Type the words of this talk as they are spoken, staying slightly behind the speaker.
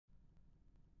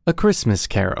A Christmas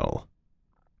Carol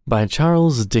by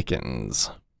Charles Dickens.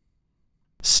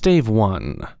 Stave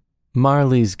 1.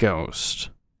 Marley's Ghost.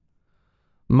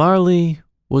 Marley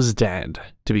was dead,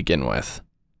 to begin with.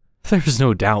 There's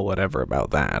no doubt whatever about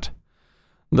that.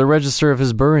 The register of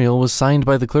his burial was signed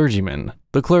by the clergyman,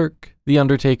 the clerk, the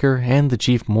undertaker, and the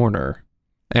chief mourner.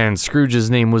 And Scrooge's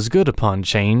name was good upon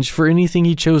change for anything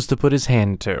he chose to put his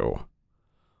hand to.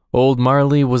 Old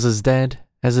Marley was as dead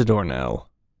as a doornail.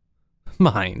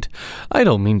 Mind, I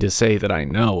don't mean to say that I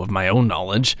know, of my own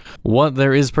knowledge, what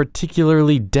there is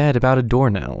particularly dead about a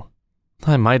doornail.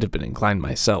 I might have been inclined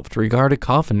myself to regard a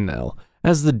coffin nail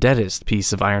as the deadest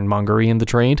piece of ironmongery in the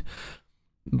trade,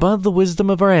 but the wisdom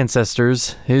of our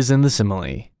ancestors is in the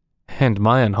simile, and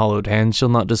my unhallowed hand shall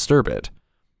not disturb it,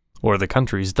 or the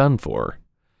country's done for.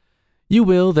 You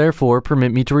will, therefore,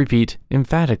 permit me to repeat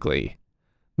emphatically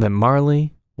that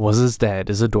Marley was as dead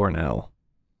as a doornail.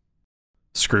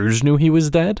 Scrooge knew he was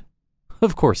dead?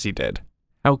 Of course he did.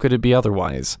 How could it be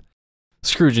otherwise?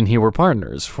 Scrooge and he were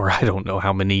partners for I don't know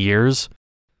how many years.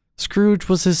 Scrooge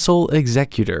was his sole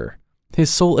executor, his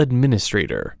sole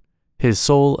administrator, his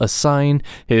sole assign,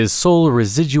 his sole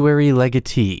residuary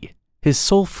legatee, his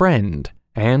sole friend,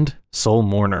 and sole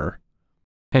mourner.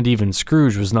 And even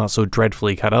Scrooge was not so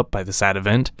dreadfully cut up by the sad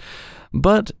event,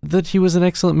 but that he was an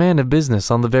excellent man of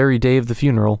business on the very day of the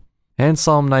funeral, and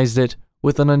solemnized it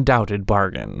with an undoubted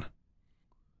bargain.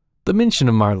 The mention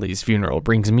of Marley's funeral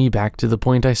brings me back to the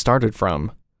point I started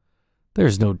from.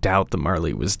 There's no doubt that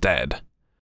Marley was dead.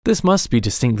 This must be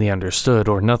distinctly understood,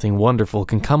 or nothing wonderful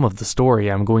can come of the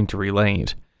story I'm going to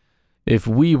relate. If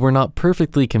we were not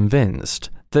perfectly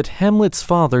convinced that Hamlet's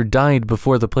father died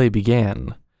before the play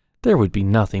began, there would be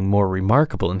nothing more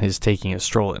remarkable in his taking a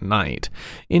stroll at night,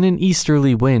 in an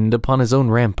easterly wind upon his own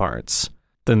ramparts,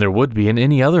 than there would be in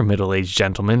any other middle-aged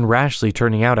gentleman rashly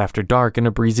turning out after dark in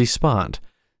a breezy spot,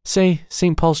 say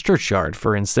St. Paul's churchyard,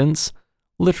 for instance,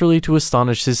 literally to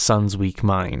astonish his son's weak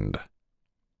mind.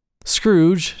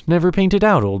 Scrooge never painted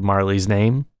out old Marley's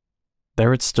name.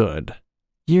 There it stood,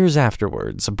 years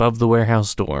afterwards, above the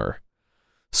warehouse door.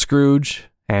 Scrooge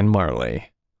and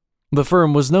Marley. The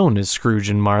firm was known as Scrooge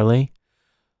and Marley.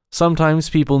 Sometimes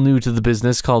people new to the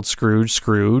business called Scrooge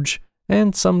Scrooge,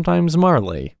 and sometimes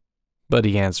Marley. But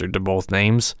he answered to both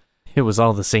names. It was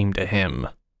all the same to him.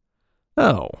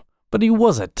 Oh, but he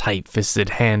was a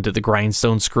tight-fisted hand to the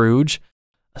grindstone, Scrooge.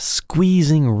 A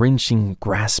squeezing, wrenching,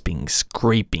 grasping,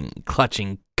 scraping,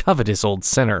 clutching, covetous old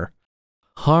sinner.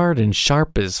 Hard and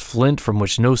sharp as flint from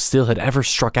which no steel had ever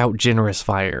struck out generous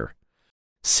fire.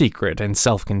 Secret and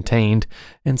self-contained,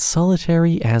 and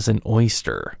solitary as an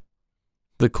oyster.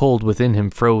 The cold within him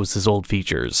froze his old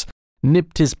features,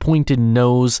 nipped his pointed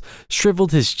nose,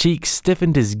 shriveled his cheeks,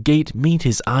 stiffened his gait, made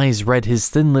his eyes red, his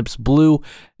thin lips blue,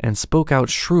 and spoke out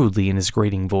shrewdly in his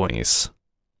grating voice.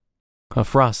 A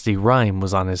frosty rime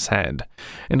was on his head,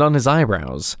 and on his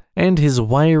eyebrows, and his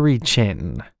wiry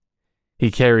chin.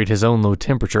 He carried his own low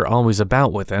temperature always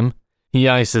about with him. He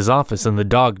iced his office in the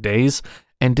dog days,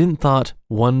 and didn't thought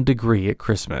 1 degree at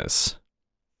Christmas.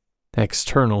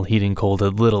 External heat and cold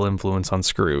had little influence on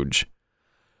Scrooge.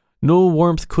 No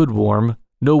warmth could warm,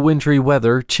 no wintry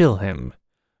weather chill him.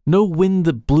 No wind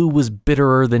that blew was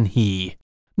bitterer than he.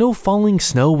 No falling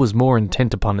snow was more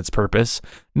intent upon its purpose,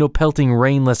 no pelting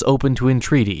rain less open to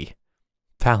entreaty.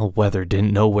 Foul weather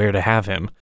didn't know where to have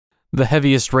him. The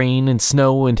heaviest rain and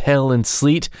snow and hail and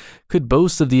sleet could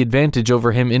boast of the advantage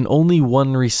over him in only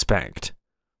one respect.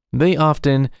 They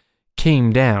often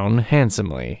came down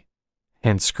handsomely,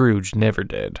 and Scrooge never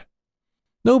did.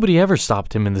 Nobody ever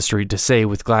stopped him in the street to say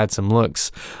with gladsome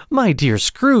looks, "My dear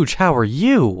Scrooge, how are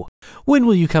you? When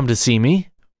will you come to see me?"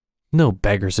 No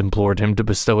beggars implored him to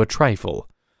bestow a trifle.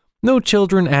 No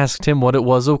children asked him what it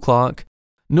was o'clock.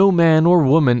 No man or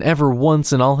woman ever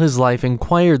once in all his life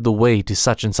inquired the way to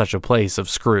such and such a place of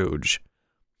Scrooge.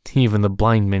 Even the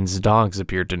blind men's dogs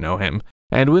appeared to know him,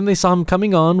 and when they saw him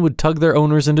coming on would tug their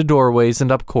owners into doorways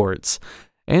and up courts,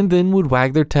 and then would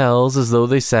wag their tails as though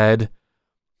they said,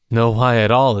 "No eye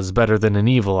at all is better than an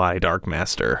evil eye, dark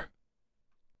master."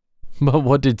 But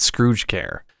what did Scrooge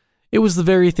care? It was the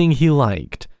very thing he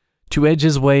liked, to edge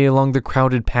his way along the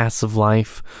crowded paths of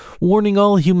life, warning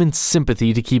all human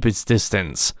sympathy to keep its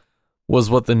distance, was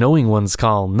what the knowing ones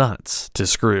call nuts to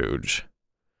Scrooge.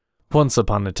 Once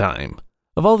upon a time,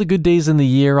 of all the good days in the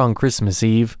year on Christmas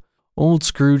Eve, old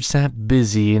Scrooge sat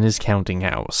busy in his counting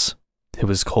house. It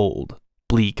was cold,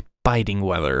 bleak, biting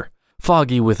weather,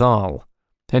 foggy withal,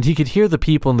 and he could hear the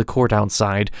people in the court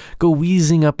outside go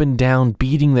wheezing up and down,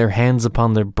 beating their hands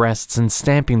upon their breasts and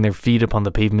stamping their feet upon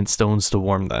the pavement stones to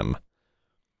warm them.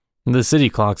 The city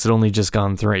clocks had only just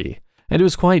gone 3, and it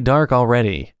was quite dark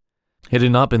already. It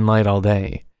had not been light all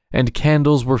day, and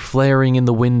candles were flaring in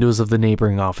the windows of the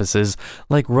neighboring offices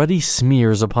like ruddy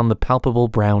smears upon the palpable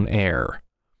brown air.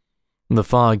 The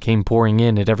fog came pouring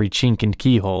in at every chink and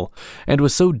keyhole, and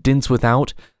was so dense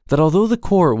without that although the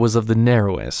court was of the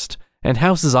narrowest, and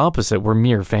houses opposite were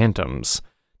mere phantoms,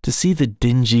 to see the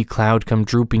dingy cloud come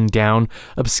drooping down,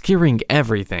 obscuring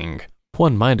everything,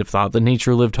 one might have thought that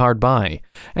nature lived hard by,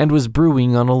 and was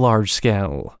brewing on a large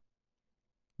scale.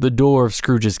 The door of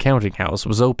Scrooge's counting-house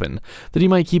was open, that he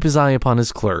might keep his eye upon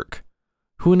his clerk,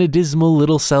 who in a dismal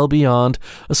little cell beyond,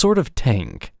 a sort of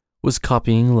tank, was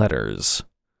copying letters.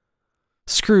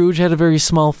 Scrooge had a very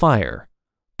small fire,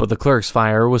 but the clerk's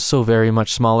fire was so very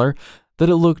much smaller that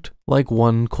it looked like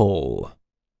one coal.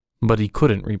 But he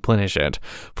couldn't replenish it,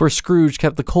 for Scrooge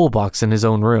kept the coal box in his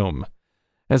own room,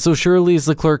 and so surely as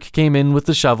the clerk came in with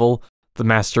the shovel, the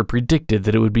master predicted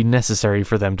that it would be necessary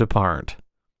for them to part.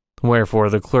 Wherefore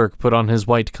the clerk put on his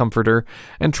white comforter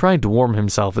and tried to warm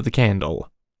himself at the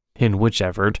candle, in which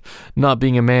effort, not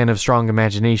being a man of strong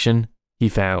imagination, he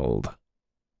failed.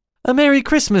 "A Merry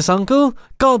Christmas, Uncle!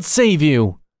 God save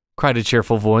you!" cried a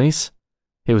cheerful voice.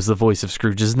 It was the voice of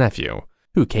Scrooge's nephew,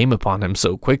 who came upon him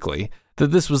so quickly that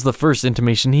this was the first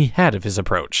intimation he had of his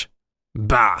approach.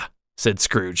 "Bah!" said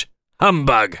Scrooge.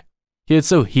 "Humbug!" He had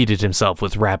so heated himself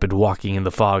with rapid walking in the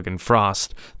fog and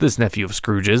frost, this nephew of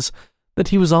Scrooge's, that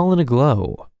he was all in a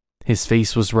glow. His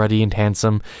face was ruddy and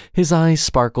handsome, his eyes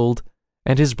sparkled,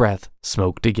 and his breath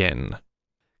smoked again.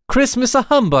 "Christmas a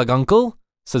humbug, Uncle,"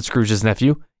 said Scrooge's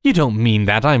nephew. "You don't mean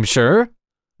that, I'm sure."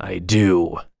 "I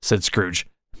do," said Scrooge.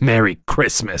 "Merry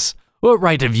Christmas! What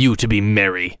right have you to be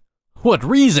merry? What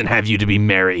reason have you to be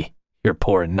merry? You're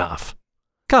poor enough."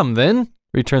 "Come, then,"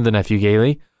 returned the nephew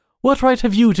gaily. "What right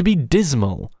have you to be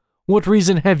dismal? What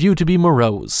reason have you to be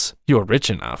morose? You're rich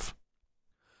enough."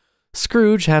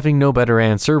 Scrooge, having no better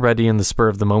answer ready in the spur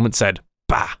of the moment, said,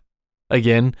 "Bah!"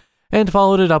 again, and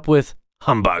followed it up with,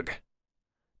 "Humbug."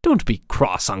 "Don't be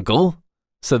cross, Uncle,"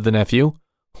 said the nephew.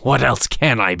 "What else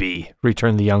can I be?"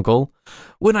 returned the uncle,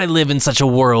 "when I live in such a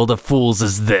world of fools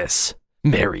as this?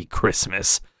 Merry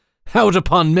Christmas! Out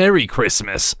upon Merry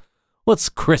Christmas! What's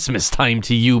Christmas time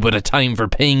to you but a time for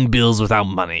paying bills without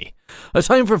money? A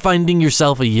time for finding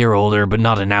yourself a year older but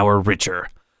not an hour richer?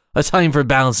 A time for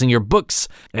balancing your books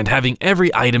and having every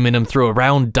item in them through a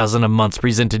round dozen a month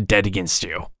presented dead against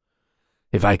you?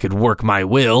 If I could work my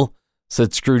will,"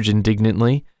 said Scrooge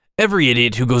indignantly, "every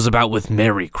idiot who goes about with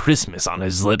Merry Christmas on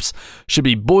his lips should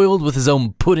be boiled with his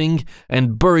own pudding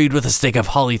and buried with a stake of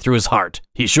holly through his heart.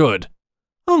 He should."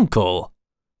 "Uncle,"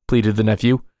 pleaded the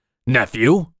nephew.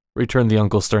 "Nephew," returned the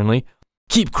uncle sternly,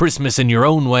 "keep Christmas in your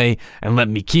own way and let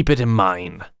me keep it in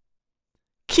mine."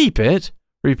 "Keep it?"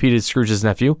 repeated Scrooge's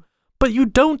nephew. "But you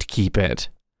don't keep it."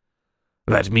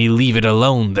 "Let me leave it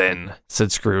alone, then,"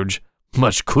 said Scrooge.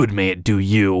 "Much good may it do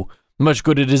you. Much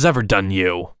good it has ever done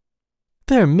you."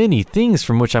 "There are many things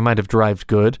from which I might have derived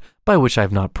good, by which I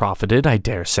have not profited, I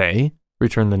dare say,"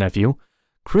 returned the nephew.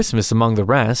 "Christmas among the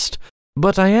rest.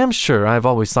 But I am sure I have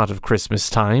always thought of Christmas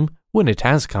time, when it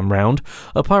has come round,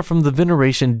 apart from the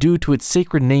veneration due to its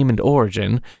sacred name and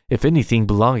origin, if anything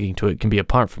belonging to it can be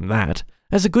apart from that,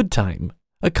 as a good time.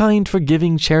 A kind,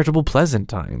 forgiving, charitable, pleasant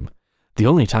time. The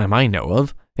only time I know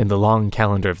of, in the long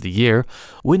calendar of the year,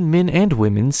 when men and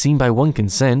women seem by one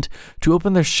consent to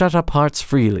open their shut-up hearts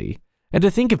freely, and to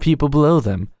think of people below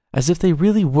them as if they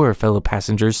really were fellow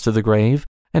passengers to the grave,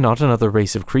 and not another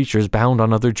race of creatures bound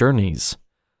on other journeys.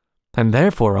 And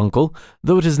therefore, Uncle,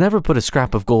 though it has never put a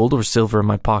scrap of gold or silver in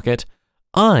my pocket,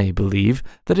 I believe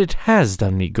that it has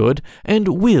done me good, and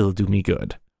will do me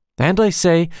good. And I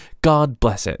say, God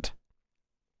bless it."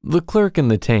 The clerk in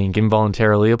the tank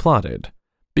involuntarily applauded.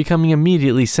 Becoming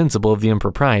immediately sensible of the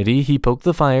impropriety, he poked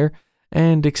the fire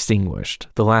and extinguished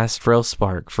the last frail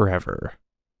spark forever.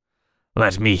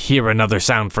 "Let me hear another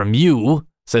sound from you,"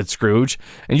 said Scrooge,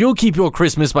 "and you'll keep your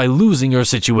Christmas by losing your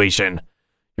situation.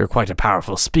 You're quite a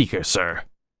powerful speaker, sir,"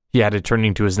 he added,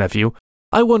 turning to his nephew.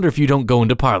 "I wonder if you don't go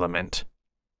into Parliament."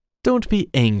 "Don't be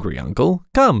angry, Uncle.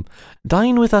 Come,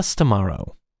 dine with us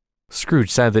tomorrow."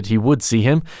 Scrooge said that he would see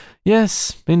him.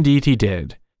 Yes, indeed he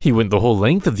did. He went the whole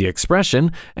length of the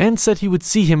expression, and said he would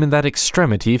see him in that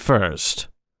extremity first.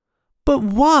 "But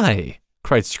why?"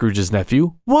 cried Scrooge's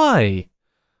nephew. "Why?"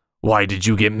 "Why did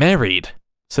you get married?"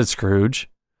 said Scrooge.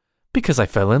 "Because I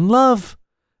fell in love."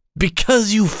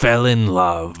 "Because you fell in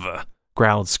love,"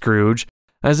 growled Scrooge,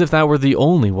 as if that were the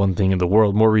only one thing in the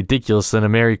world more ridiculous than a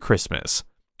Merry Christmas.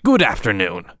 "Good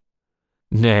afternoon."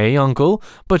 "Nay, Uncle,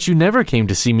 but you never came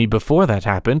to see me before that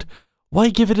happened. Why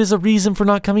give it as a reason for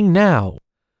not coming now?"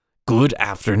 "Good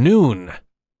afternoon,"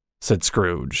 said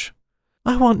Scrooge.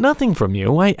 I want nothing from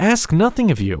you. I ask nothing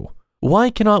of you.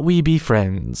 Why cannot we be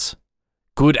friends?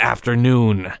 Good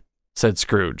afternoon, said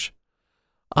Scrooge.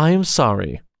 I am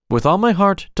sorry, with all my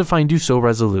heart, to find you so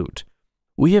resolute.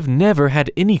 We have never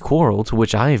had any quarrel to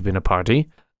which I have been a party,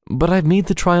 but I've made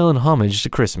the trial in homage to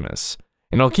Christmas,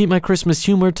 and I'll keep my Christmas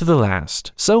humor to the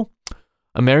last. So,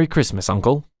 a Merry Christmas,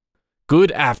 Uncle.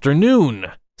 Good afternoon,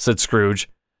 said Scrooge.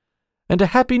 And a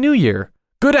Happy New Year.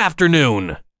 Good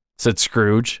afternoon, said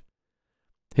Scrooge.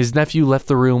 His nephew left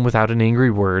the room without an angry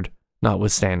word,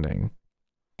 notwithstanding.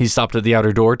 He stopped at the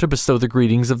outer door to bestow the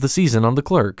greetings of the season on the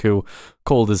clerk, who,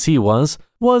 cold as he was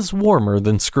warmer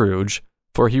than Scrooge,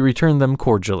 for he returned them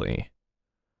cordially.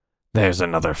 There's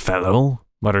another fellow,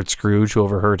 muttered Scrooge, who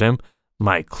overheard him.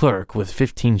 My clerk with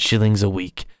 15 shillings a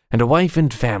week, and a wife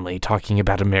and family talking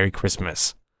about a Merry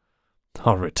Christmas.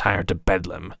 I'll retire to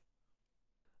Bedlam.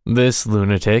 This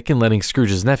lunatic, in letting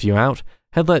Scrooge's nephew out,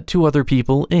 had let 2 other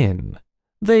people in.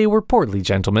 They were portly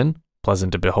gentlemen,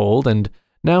 pleasant to behold, and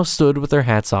now stood with their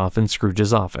hats off in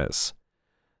Scrooge's office.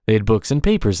 They had books and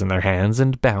papers in their hands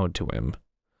and bowed to him.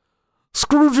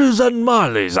 Scrooge's and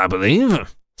Marley's, I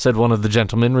believe, said one of the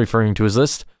gentlemen, referring to his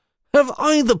list. Have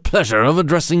I the pleasure of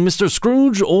addressing Mr.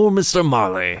 Scrooge or Mr.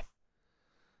 Marley?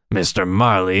 Mr.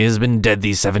 Marley has been dead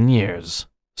these 7 years,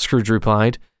 Scrooge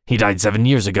replied. He died 7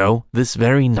 years ago, this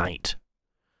very night.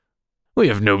 We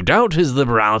have no doubt his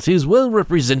liberality is well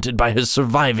represented by his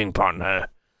surviving partner,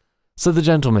 said the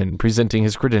gentleman, presenting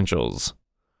his credentials.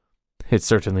 It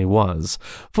certainly was,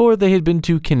 for they had been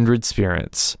 2 kindred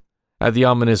spirits. At the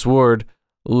ominous word,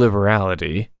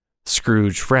 liberality,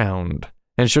 Scrooge frowned,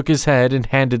 and shook his head and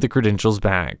handed the credentials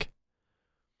back.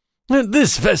 At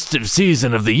this festive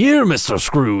season of the year, Mr.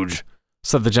 Scrooge,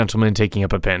 said the gentleman, taking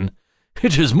up a pen,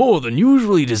 it is more than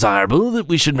usually desirable that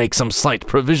we should make some slight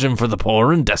provision for the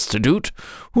poor and destitute,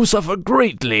 who suffer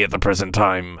greatly at the present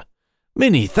time.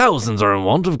 Many thousands are in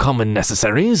want of common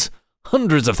necessaries.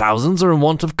 Hundreds of thousands are in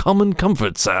want of common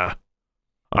comfort, sir.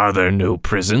 Are there no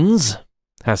prisons?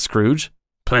 Asked Scrooge.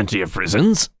 Plenty of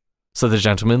prisons, said the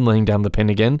gentleman, laying down the pen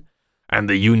again. And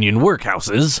the union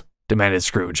workhouses? Demanded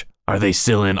Scrooge. Are they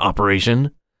still in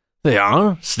operation? They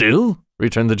are, still,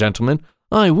 returned the gentleman.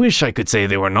 I wish I could say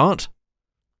they were not.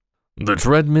 The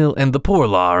treadmill and the poor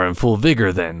law are in full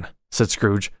vigor, then, said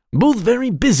Scrooge. Both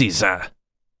very busy, sir.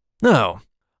 No,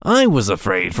 I was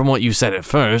afraid, from what you said at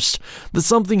first, that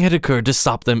something had occurred to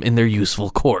stop them in their useful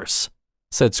course,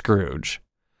 said Scrooge.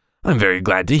 I'm very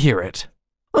glad to hear it.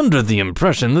 Under the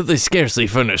impression that they scarcely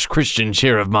furnish Christian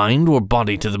cheer of mind or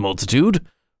body to the multitude,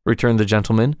 returned the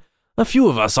gentleman, a few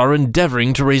of us are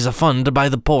endeavoring to raise a fund to buy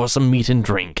the poor some meat and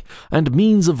drink, and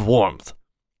means of warmth.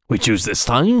 We choose this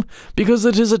time because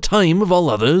it is a time of all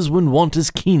others when want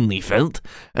is keenly felt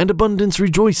and abundance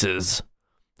rejoices.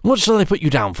 What shall I put you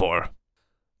down for?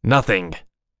 Nothing,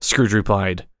 Scrooge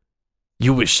replied.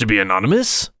 You wish to be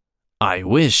anonymous? I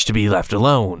wish to be left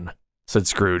alone, said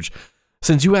Scrooge.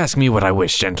 Since you ask me what I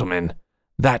wish, gentlemen,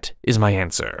 that is my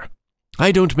answer.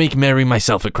 I don't make merry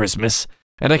myself at Christmas,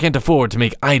 and I can't afford to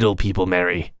make idle people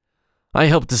merry. I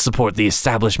help to support the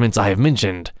establishments I have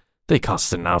mentioned. They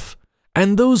cost enough.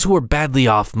 And those who are badly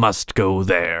off must go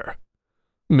there.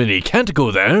 Many can't go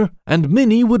there, and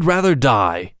many would rather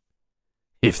die.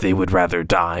 If they would rather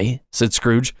die, said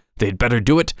Scrooge, they'd better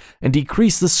do it and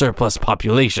decrease the surplus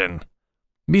population.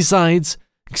 Besides,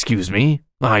 excuse me,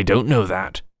 I don't know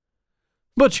that.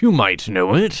 But you might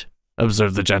know it,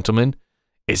 observed the gentleman.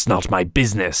 It's not my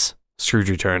business, Scrooge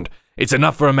returned. It's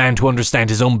enough for a man to understand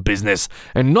his own business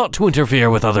and not to interfere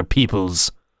with other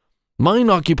people's. Mine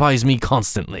occupies me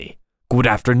constantly. Good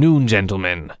afternoon,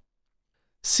 gentlemen.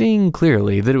 Seeing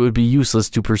clearly that it would be useless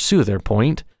to pursue their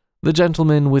point, the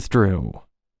gentleman withdrew.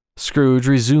 Scrooge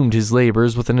resumed his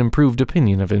labors with an improved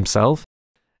opinion of himself,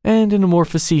 and in a more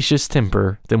facetious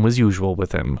temper than was usual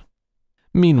with him.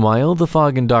 Meanwhile, the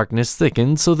fog and darkness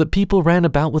thickened so that people ran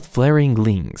about with flaring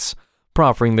links,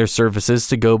 proffering their services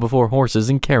to go before horses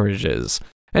and carriages,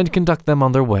 and conduct them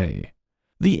on their way.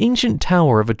 The ancient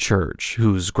tower of a church,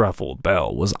 whose gruff old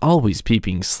bell was always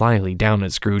peeping slyly down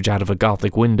at Scrooge out of a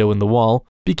Gothic window in the wall,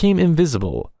 became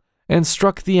invisible, and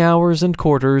struck the hours and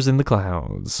quarters in the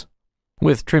clouds,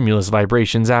 with tremulous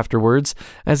vibrations afterwards,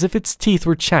 as if its teeth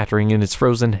were chattering in its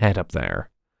frozen head up there.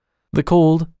 The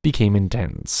cold became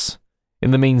intense.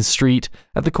 In the main street,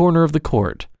 at the corner of the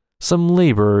court, some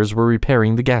laborers were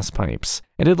repairing the gas pipes,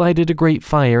 and had lighted a great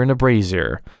fire in a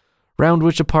brazier, round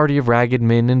which a party of ragged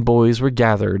men and boys were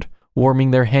gathered, warming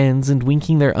their hands and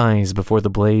winking their eyes before the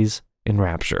blaze in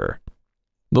rapture.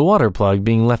 The water plug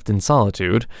being left in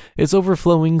solitude, its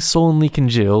overflowing sullenly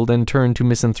congealed and turned to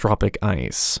misanthropic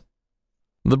ice.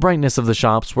 The brightness of the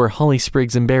shops, where holly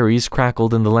sprigs and berries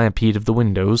crackled in the lamp heat of the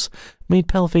windows, made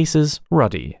pale faces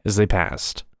ruddy as they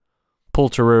passed.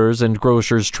 Poulterers' and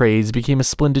grocers' trades became a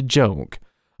splendid joke,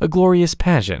 a glorious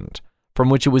pageant, from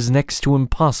which it was next to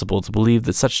impossible to believe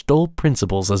that such dull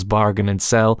principles as bargain and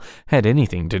sell had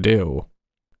anything to do.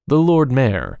 The Lord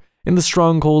Mayor, in the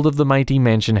stronghold of the mighty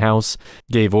mansion house,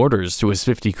 gave orders to his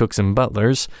 50 cooks and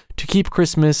butlers to keep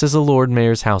Christmas as a Lord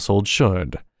Mayor's household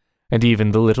should, and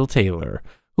even the little tailor,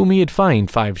 whom he had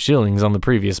fined 5 shillings on the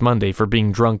previous Monday for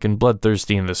being drunk and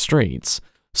bloodthirsty in the streets,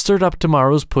 stirred up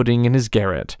tomorrow's pudding in his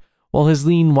garret, while his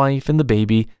lean wife and the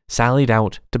baby sallied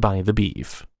out to buy the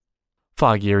beef.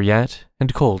 Foggier yet,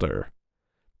 and colder.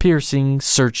 Piercing,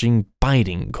 searching,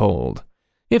 biting cold.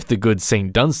 If the good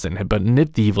St. Dunstan had but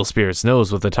nipped the evil spirit's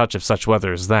nose with a touch of such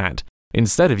weather as that,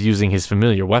 instead of using his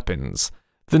familiar weapons,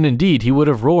 then indeed he would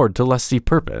have roared to lusty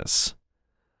purpose.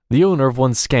 The owner of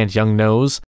one scant young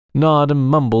nose, gnawed and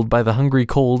mumbled by the hungry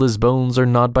cold as bones are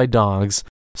gnawed by dogs,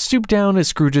 stooped down at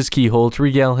Scrooge's keyhole to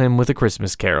regale him with a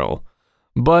Christmas carol.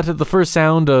 But at the first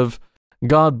sound of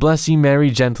 "God bless ye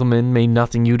merry gentlemen, may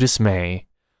nothing you dismay,"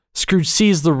 Scrooge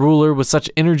seized the ruler with such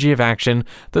energy of action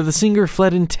that the singer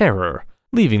fled in terror,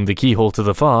 leaving the keyhole to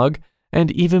the fog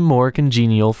and even more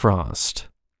congenial frost.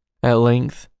 At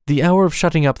length, the hour of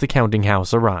shutting up the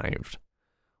counting-house arrived.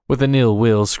 With an ill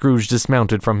will, Scrooge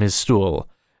dismounted from his stool,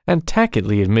 and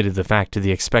tacitly admitted the fact to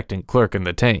the expectant clerk in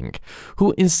the tank,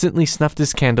 who instantly snuffed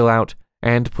his candle out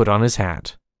and put on his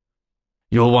hat.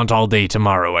 "You'll want all day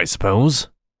tomorrow, I suppose?"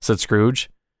 said Scrooge.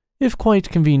 "If quite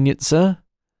convenient, sir."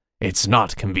 "It's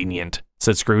not convenient,"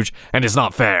 said Scrooge, "and it's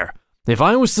not fair. If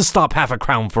I was to stop half a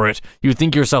crown for it, you'd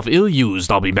think yourself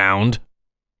ill-used, I'll be bound."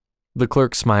 The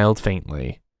clerk smiled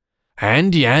faintly.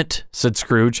 "And yet," said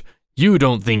Scrooge, "you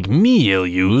don't think me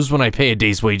ill-used when I pay a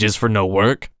day's wages for no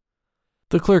work."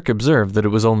 The clerk observed that it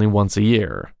was only once a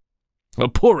year. "A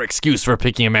poor excuse for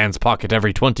picking a man's pocket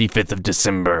every 25th of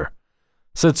December,"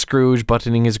 said Scrooge,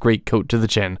 buttoning his greatcoat to the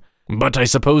chin. "But I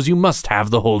suppose you must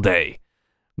have the whole day.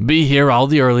 Be here all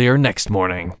the earlier next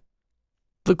morning."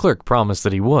 The clerk promised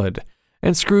that he would,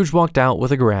 and Scrooge walked out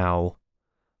with a growl.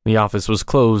 The office was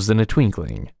closed in a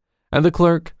twinkling, and the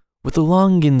clerk, with the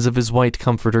long ends of his white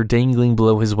comforter dangling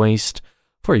below his waist,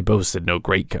 for he boasted no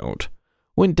greatcoat,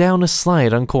 went down a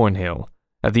slide on Cornhill,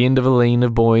 at the end of a lane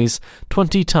of boys,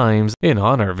 20 times in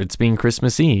honor of its being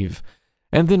Christmas Eve,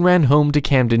 and then ran home to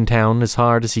Camden Town as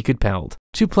hard as he could pelt,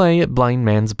 to play at blind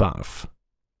man's buff.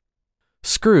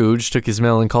 Scrooge took his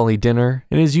melancholy dinner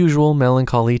in his usual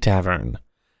melancholy tavern,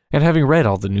 and having read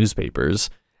all the newspapers,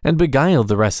 and beguiled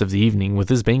the rest of the evening with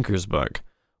his banker's book,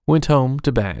 went home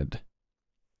to bed.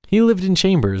 He lived in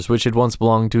chambers which had once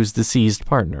belonged to his deceased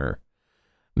partner.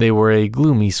 They were a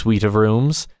gloomy suite of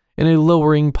rooms, in a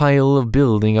lowering pile of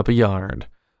building up a yard,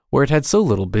 where it had so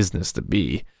little business to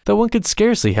be, that one could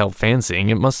scarcely help fancying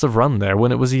it must have run there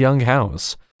when it was a young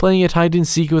house, playing at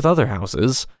hide-and-seek with other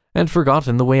houses, and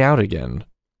forgotten the way out again.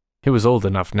 It was old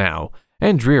enough now,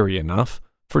 and dreary enough,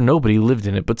 for nobody lived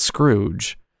in it but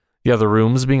Scrooge, the other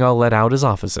rooms being all let out as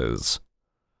offices.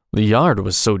 The yard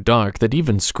was so dark that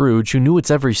even Scrooge, who knew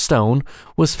its every stone,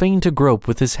 was fain to grope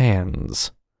with his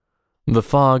hands. The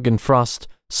fog and frost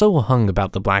so hung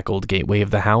about the black old gateway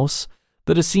of the house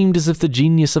that it seemed as if the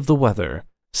genius of the weather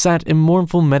sat in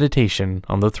mournful meditation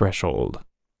on the threshold.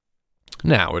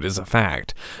 Now, it is a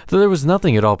fact that there was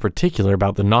nothing at all particular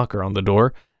about the knocker on the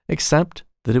door, except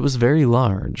that it was very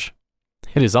large.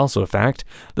 It is also a fact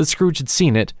that Scrooge had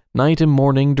seen it night and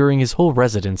morning during his whole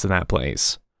residence in that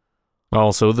place.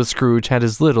 Also, that Scrooge had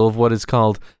as little of what is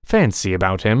called fancy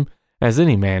about him as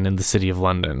any man in the city of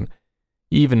London,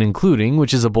 even including,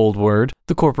 which is a bold word,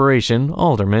 the corporation,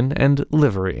 alderman, and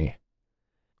livery.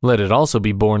 Let it also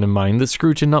be borne in mind that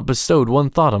Scrooge had not bestowed one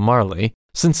thought on Marley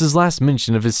since his last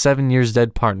mention of his 7 years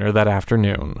dead partner that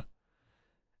afternoon.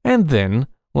 And then,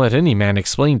 let any man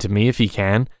explain to me, if he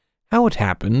can, how it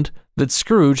happened that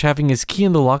Scrooge, having his key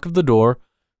in the lock of the door,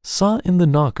 saw in the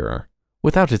knocker,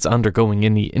 without its undergoing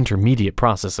any intermediate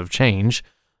process of change,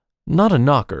 not a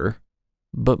knocker,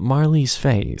 but Marley's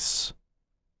face.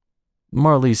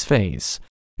 Marley's face.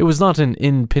 It was not an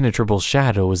impenetrable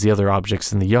shadow as the other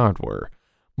objects in the yard were,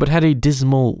 but had a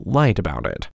dismal light about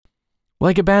it,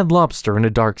 like a bad lobster in a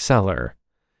dark cellar.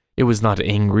 It was not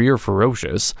angry or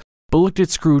ferocious, but looked at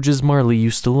Scrooge as Marley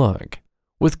used to look,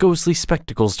 with ghostly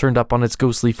spectacles turned up on its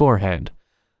ghostly forehead.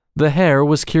 The hair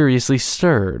was curiously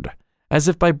stirred, as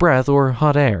if by breath or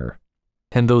hot air,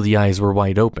 and though the eyes were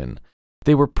wide open,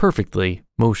 they were perfectly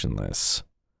motionless.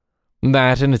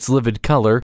 That and its livid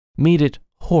color made it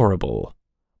horrible,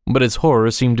 but its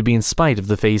horror seemed to be in spite of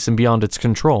the face and beyond its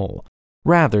control,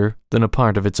 rather than a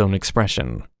part of its own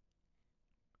expression.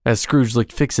 As Scrooge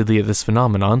looked fixedly at this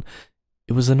phenomenon,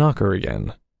 it was the knocker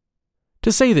again.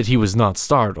 To say that he was not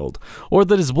startled, or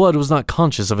that his blood was not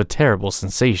conscious of a terrible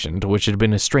sensation to which it had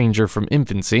been a stranger from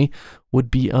infancy,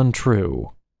 would be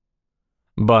untrue.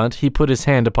 But he put his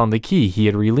hand upon the key he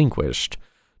had relinquished,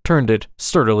 turned it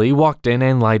sturdily, walked in,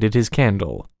 and lighted his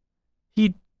candle.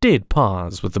 He did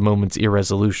pause with a moment's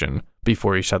irresolution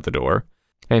before he shut the door,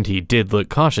 and he did look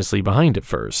cautiously behind it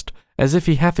first, as if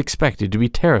he half expected to be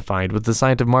terrified with the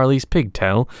sight of Marley's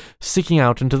pigtail sticking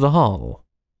out into the hall.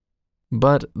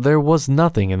 But there was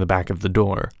nothing in the back of the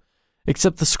door,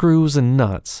 except the screws and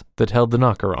nuts that held the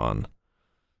knocker on.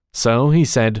 So he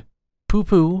said,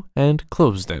 "Pooh-pooh," and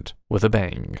closed it with a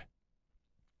bang.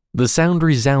 The sound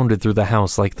resounded through the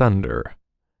house like thunder.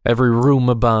 Every room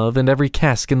above and every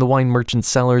cask in the wine merchant's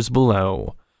cellars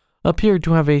below appeared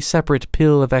to have a separate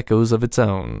peal of echoes of its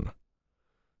own.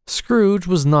 Scrooge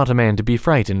was not a man to be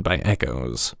frightened by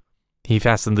echoes. He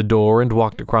fastened the door and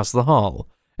walked across the hall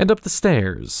and up the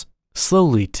stairs,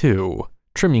 slowly too,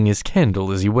 trimming his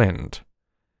candle as he went.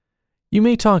 You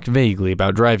may talk vaguely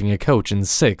about driving a coach and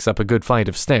six up a good flight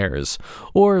of stairs,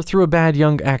 or through a bad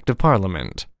young Act of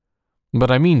Parliament. But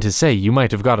I mean to say you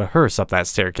might have got a hearse up that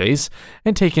staircase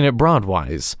and taken it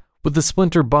broadwise, with the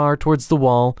splinter bar towards the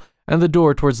wall and the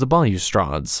door towards the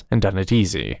balustrades, and done it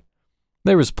easy.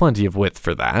 There was plenty of width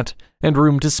for that, and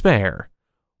room to spare,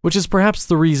 which is perhaps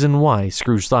the reason why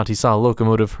Scrooge thought he saw a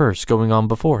locomotive hearse going on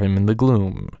before him in the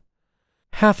gloom.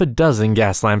 Half a dozen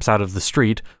gas lamps out of the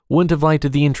street wouldn't have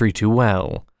lighted the entry too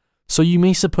well, so you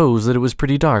may suppose that it was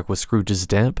pretty dark with Scrooge's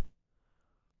dip.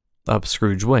 Up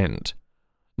Scrooge went,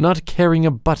 not caring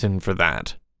a button for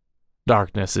that.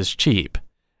 Darkness is cheap,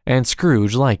 and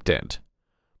Scrooge liked it.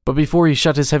 But before he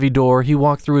shut his heavy door, he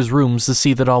walked through his rooms to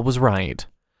see that all was right.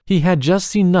 He had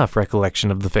just enough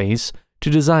recollection of the face to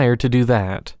desire to do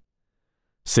that.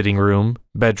 Sitting room,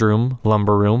 bedroom,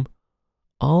 lumber room,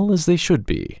 all as they should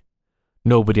be.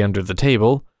 Nobody under the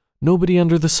table, nobody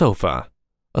under the sofa,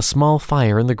 a small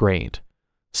fire in the grate,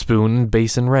 spoon and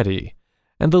basin ready,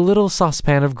 and the little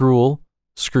saucepan of gruel,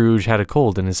 Scrooge had a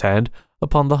cold in his head,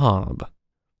 upon the hob.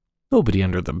 Nobody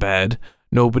under the bed,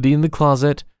 nobody in the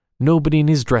closet, nobody in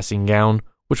his dressing gown,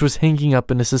 which was hanging up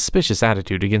in a suspicious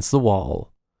attitude against the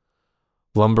wall.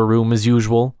 Lumber room as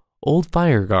usual, old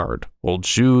fire guard, old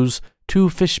shoes,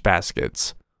 2 fish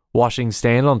baskets, washing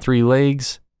stand on 3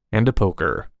 legs, and a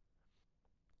poker.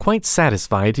 Quite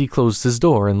satisfied, he closed his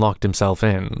door and locked himself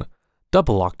in,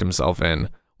 double-locked himself in,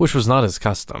 which was not his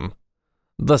custom.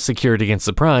 Thus secured against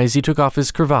surprise, he took off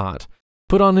his cravat,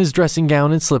 put on his dressing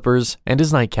gown and slippers and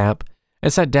his nightcap,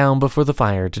 and sat down before the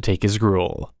fire to take his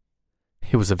gruel.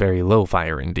 It was a very low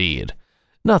fire indeed,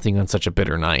 nothing on such a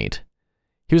bitter night.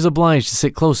 He was obliged to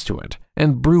sit close to it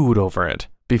and brood over it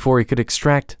before he could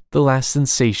extract the last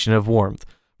sensation of warmth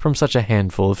from such a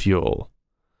handful of fuel.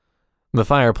 The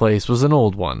fireplace was an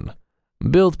old one,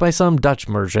 built by some Dutch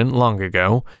merchant long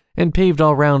ago, and paved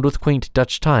all round with quaint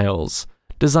Dutch tiles,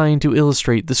 designed to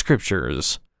illustrate the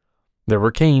scriptures. There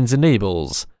were Cains and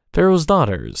Abels, Pharaoh's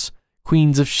daughters,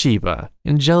 queens of Sheba,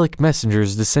 angelic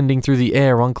messengers descending through the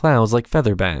air on clouds like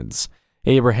feather beds,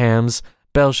 Abrahams,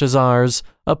 Belshazzars,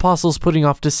 apostles putting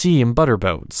off to sea in butter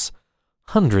boats,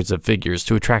 hundreds of figures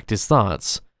to attract his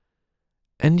thoughts.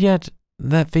 And yet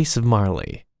that face of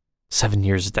Marley, 7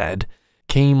 years dead,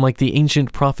 came like the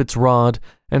ancient prophet's rod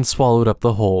and swallowed up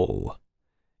the whole.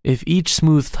 If each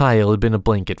smooth tile had been a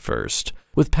blanket first,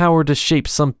 with power to shape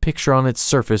some picture on its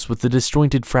surface with the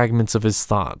disjointed fragments of his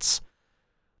thoughts,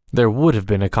 there would have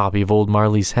been a copy of old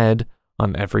Marley's head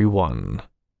on every one.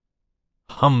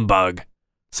 "Humbug,"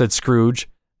 said Scrooge,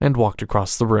 and walked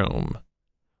across the room.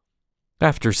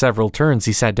 After several turns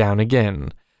he sat down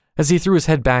again. As he threw his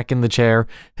head back in the chair,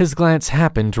 his glance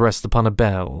happened to rest upon a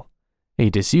bell, a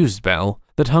disused bell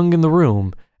that hung in the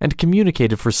room and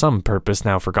communicated for some purpose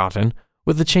now forgotten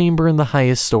with the chamber in the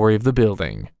highest story of the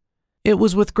building. It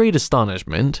was with great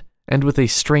astonishment, and with a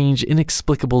strange,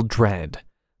 inexplicable dread,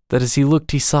 that as he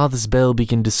looked he saw this bell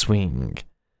begin to swing.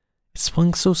 It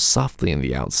swung so softly in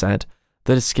the outset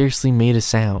that it scarcely made a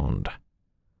sound.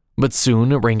 But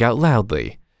soon it rang out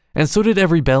loudly, and so did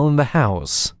every bell in the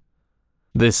house.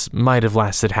 This might have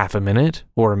lasted half a minute,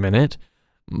 or a minute,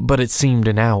 but it seemed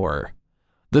an hour.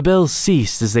 The bells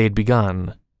ceased as they had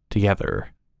begun, together.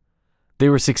 They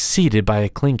were succeeded by a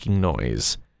clinking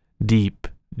noise, deep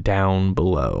down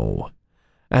below,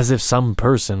 as if some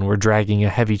person were dragging a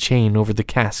heavy chain over the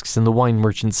casks in the wine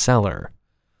merchant's cellar.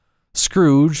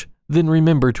 Scrooge then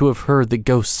remembered to have heard that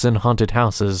ghosts in haunted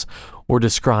houses were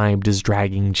described as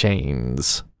dragging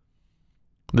chains.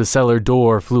 The cellar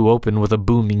door flew open with a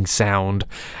booming sound,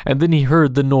 and then he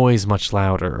heard the noise much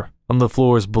louder, on the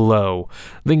floors below,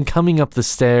 then coming up the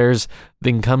stairs,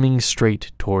 then coming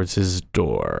straight towards his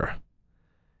door.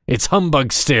 "It's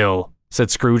humbug still," said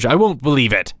Scrooge. "I won't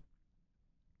believe it."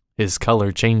 His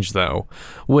color changed, though,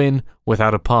 when,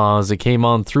 without a pause, it came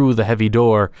on through the heavy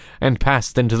door and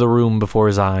passed into the room before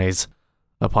his eyes.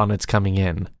 Upon its coming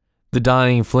in, the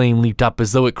dying flame leaped up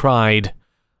as though it cried,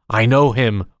 "I know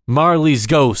him, Marley's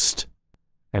ghost,"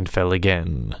 and fell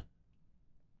again.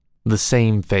 The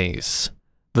same face,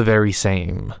 the very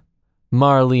same.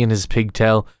 Marley in his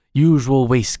pigtail, usual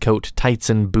waistcoat, tights,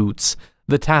 and boots,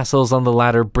 the tassels on the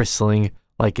latter bristling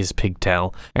like his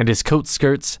pigtail, and his coat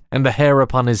skirts, and the hair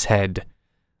upon his head.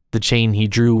 The chain he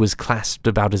drew was clasped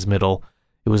about his middle.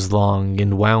 It was long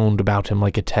and wound about him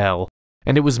like a tail,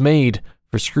 and it was made,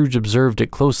 for Scrooge observed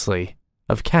it closely,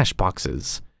 of cash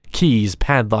boxes, keys,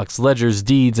 padlocks, ledgers,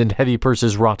 deeds, and heavy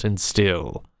purses wrought in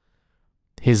steel.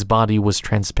 His body was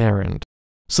transparent,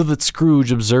 so that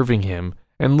Scrooge, observing him,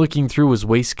 and looking through his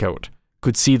waistcoat,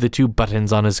 could see the 2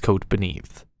 buttons on his coat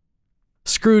beneath.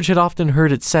 Scrooge had often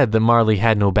heard it said that Marley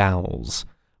had no bowels,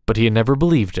 but he had never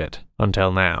believed it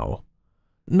until now.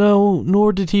 No,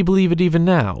 nor did he believe it even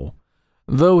now,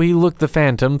 though he looked the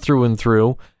phantom through and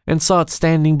through, and saw it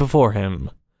standing before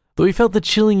him, though he felt the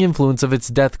chilling influence of its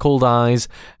death-cold eyes,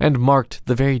 and marked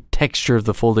the very texture of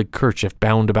the folded kerchief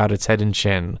bound about its head and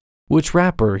chin, which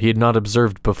wrapper he had not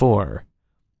observed before.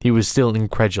 He was still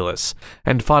incredulous,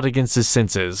 and fought against his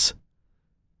senses.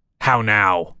 "How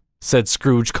now?" said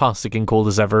Scrooge, caustic and cold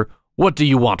as ever. "What do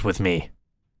you want with me?"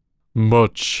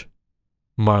 "Much."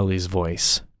 Marley's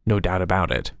voice, no doubt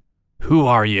about it. "Who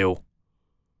are you?"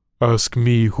 "Ask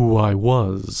me who I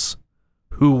was."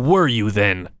 "Who were you,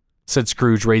 then?" said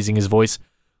Scrooge, raising his voice.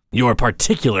 "You're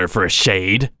particular for a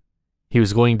shade." He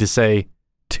was going to say,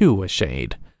 "to a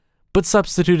shade," but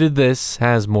substituted this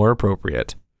as more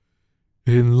appropriate.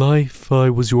 "In life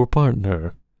I was your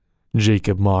partner,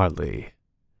 Jacob Marley."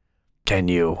 Can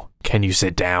you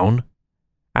sit down?"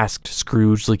 asked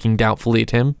Scrooge, looking doubtfully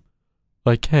at him.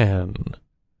 "I can."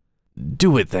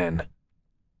 "Do it, then."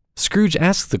 Scrooge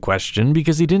asked the question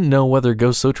because he didn't know whether a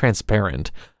ghost so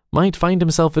transparent might find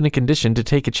himself in a condition to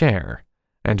take a chair,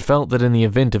 and felt that in the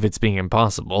event of its being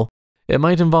impossible, it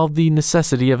might involve the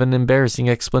necessity of an embarrassing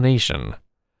explanation.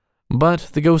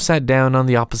 But the ghost sat down on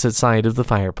the opposite side of the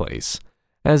fireplace,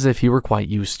 as if he were quite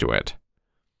used to it.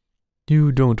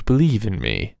 "You don't believe in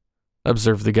me?"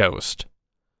 observed the ghost.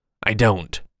 "I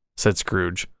don't," said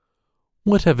Scrooge.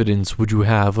 "What evidence would you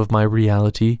have of my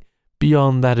reality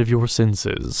beyond that of your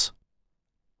senses?"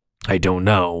 "I don't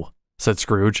know," said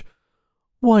Scrooge.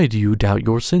 "Why do you doubt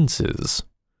your senses?"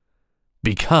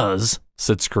 "Because,"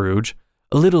 said Scrooge,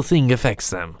 "a little thing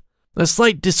affects them. A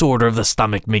slight disorder of the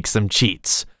stomach makes them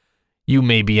cheats. You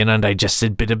may be an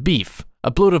undigested bit of beef,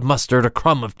 a blot of mustard, a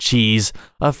crumb of cheese,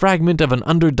 a fragment of an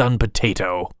underdone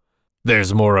potato.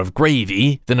 There's more of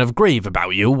gravy than of grave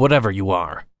about you, whatever you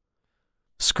are."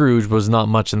 Scrooge was not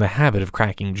much in the habit of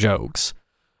cracking jokes,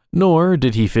 nor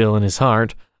did he feel in his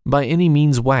heart by any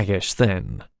means waggish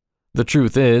then. The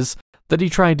truth is that he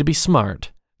tried to be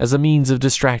smart, as a means of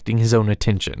distracting his own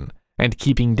attention, and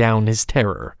keeping down his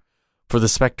terror, for the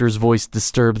spectre's voice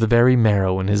disturbed the very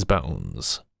marrow in his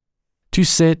bones. To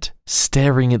sit,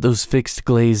 staring at those fixed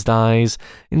glazed eyes,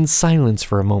 in silence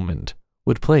for a moment,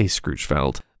 would play, Scrooge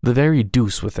felt, the very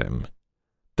deuce with him.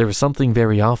 There was something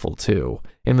very awful, too,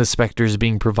 in the spectre's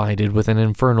being provided with an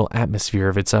infernal atmosphere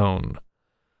of its own.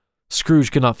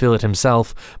 Scrooge could not feel it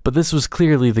himself, but this was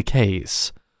clearly the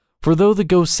case, for though the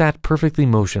ghost sat perfectly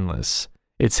motionless,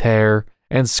 its hair,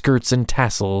 and skirts, and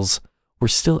tassels were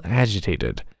still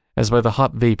agitated, as by the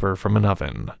hot vapor from an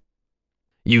oven.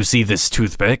 "You see this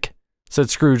toothpick?" said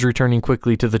Scrooge, returning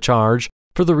quickly to the charge,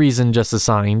 for the reason just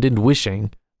assigned, and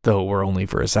wishing, though it were only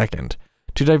for a second,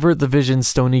 to divert the vision's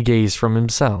stony gaze from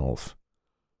himself.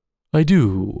 "I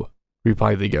do,"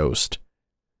 replied the ghost.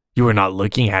 "You are not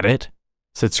looking at it?"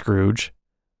 said Scrooge.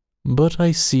 "But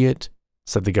I see it,"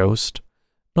 said the ghost,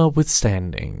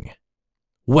 "notwithstanding."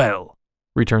 "Well,"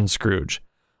 returned Scrooge,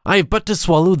 "I have but to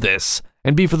swallow this,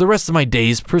 and be for the rest of my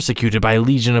days persecuted by a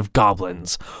legion of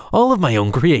goblins, all of my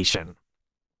own creation.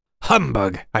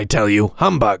 Humbug, I tell you,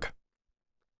 humbug!"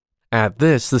 At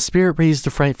this, the spirit raised a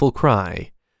frightful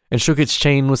cry, and shook its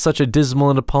chain with such a dismal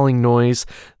and appalling noise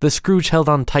that Scrooge held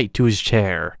on tight to his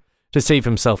chair, to save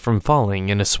himself from falling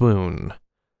in a swoon.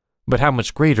 But how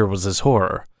much greater was his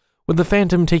horror, when the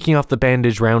phantom, taking off the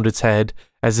bandage round its head,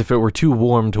 as if it were too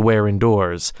warm to wear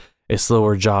indoors, its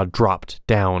lower jaw dropped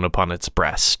down upon its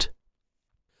breast.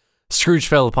 Scrooge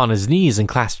fell upon his knees and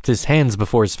clasped his hands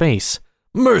before his face.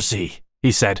 "Mercy!"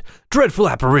 he said. "Dreadful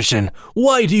apparition,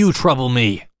 why do you trouble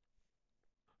me?"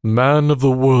 "Man of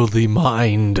the worldly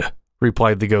mind,"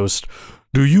 replied the ghost,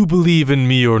 "do you believe in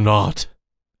me or not?"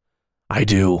 "I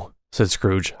do," said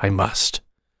Scrooge. "I must.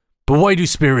 But why do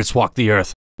spirits walk the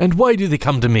earth, and why do they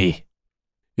come to me?"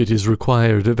 "It is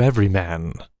required of every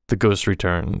man," the ghost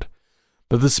returned,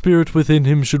 "that the spirit within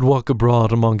him should walk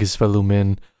abroad among his fellow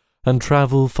men, and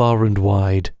travel far and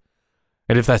wide.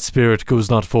 And if that spirit goes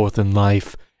not forth in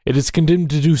life, it is condemned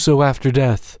to do so after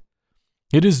death.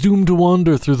 It is doomed to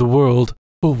wander through the world,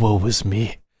 oh woe is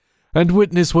me, and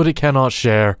witness what it cannot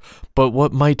share, but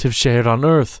what might have shared on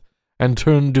earth, and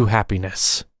turn to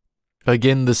happiness."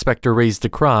 Again the spectre raised a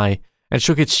cry, and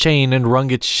shook its chain and wrung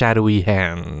its shadowy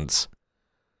hands.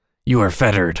 "You are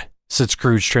fettered," said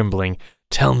Scrooge, trembling.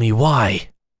 "Tell me why."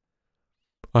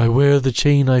 "I wear the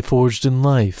chain I forged in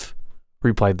life,"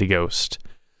 replied the ghost.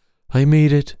 "I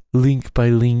made it link by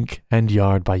link and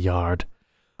yard by yard.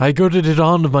 I girded it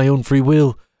on of my own free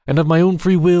will, and of my own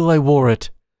free will I wore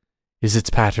it. Is its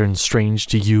pattern strange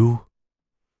to you?"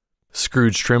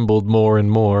 Scrooge trembled more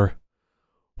and more.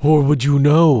 "Or would you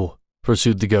know,"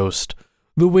 pursued the ghost,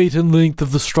 "the weight and length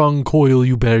of the strong coil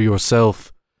you bear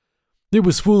yourself? It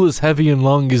was full as heavy and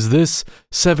long as this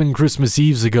 7 Christmas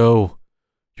Eves ago.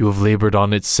 You have labored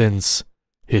on it since.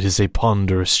 It is a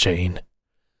ponderous chain."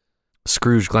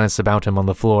 Scrooge glanced about him on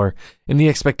the floor, in the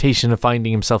expectation of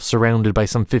finding himself surrounded by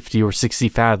some 50 or 60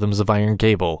 fathoms of iron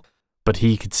cable, but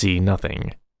he could see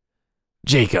nothing.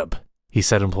 "Jacob," he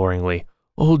said imploringly,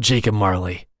 "old Jacob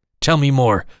Marley, tell me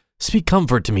more. Speak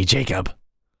comfort to me, Jacob."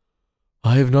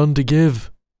 "I have none to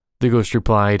give," the ghost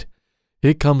replied.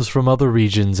 "It comes from other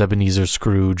regions, Ebenezer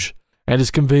Scrooge, and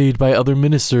is conveyed by other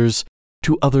ministers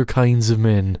to other kinds of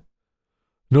men.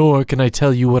 Nor can I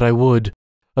tell you what I would.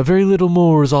 A very little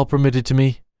more is all permitted to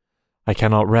me. I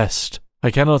cannot rest,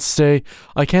 I cannot stay,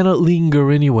 I cannot linger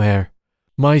anywhere.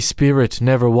 My spirit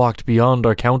never walked beyond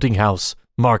our counting-house.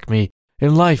 Mark me,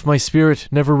 in life my spirit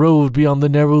never roved beyond the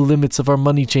narrow limits of our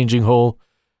money-changing hole,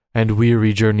 and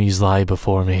weary journeys lie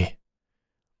before me."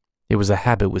 It was a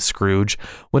habit with Scrooge,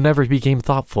 whenever he became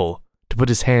thoughtful, to put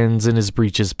his hands in his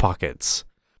breeches pockets.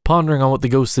 Pondering on what the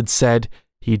ghost had said,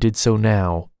 he did so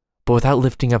now, but without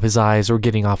lifting up his eyes or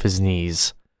getting off his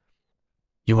knees.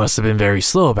 "You must have been very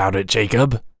slow about it,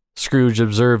 Jacob," Scrooge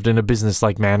observed in a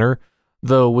businesslike manner,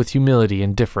 though with humility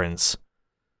and difference.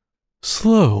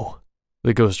 "Slow?"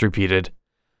 the ghost repeated.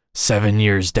 7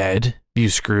 years dead,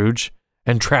 mused Scrooge,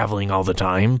 and traveling all the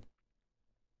time.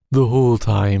 "The whole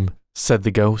time," said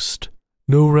the ghost.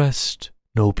 "No rest,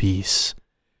 no peace.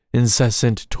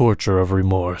 Incessant torture of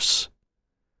remorse."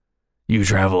 "You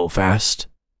travel fast?"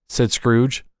 said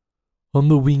Scrooge. "On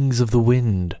the wings of the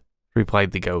wind,"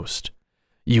 replied the ghost.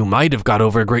 "You might have got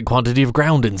over a great quantity of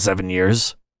ground in 7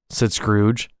 years," said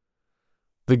Scrooge.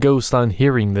 The ghost, on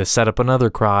hearing this, set up another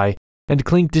cry, and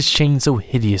clinked his chain so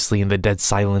hideously in the dead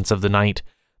silence of the night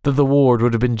that the ward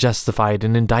would have been justified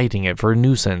in indicting it for a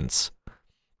nuisance.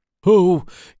 "Oh,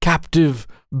 captive,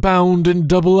 bound and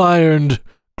double-ironed,"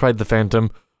 cried the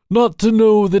phantom, "not to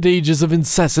know that ages of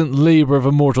incessant labor of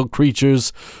immortal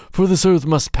creatures, for this earth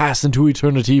must pass into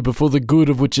eternity before the good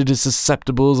of which it is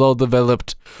susceptible is all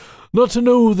developed. Not to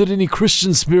know that any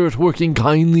Christian spirit working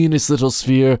kindly in its little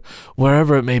sphere,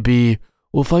 wherever it may be,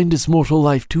 will find its mortal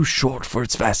life too short for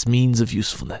its vast means of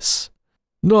usefulness.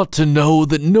 Not to know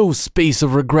that no space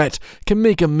of regret can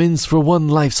make amends for one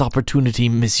life's opportunity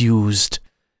misused.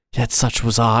 Yet such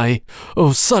was I.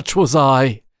 Oh, such was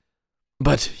I."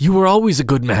 "But you were always a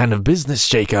good man of business,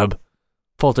 Jacob,"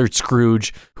 faltered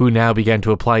Scrooge, who now began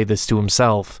to apply this to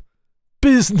himself.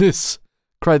 "Business!"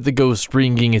 cried the ghost,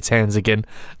 wringing its hands again.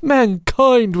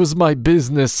 "Mankind was my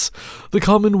business. The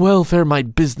common welfare my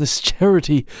business.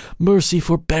 Charity, mercy,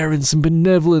 forbearance, and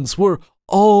benevolence were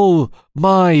all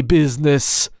my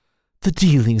business. The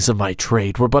dealings of my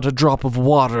trade were but a drop of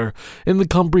water in the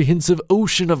comprehensive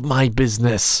ocean of my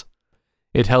business."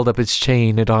 It held up its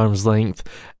chain at arm's length,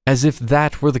 as if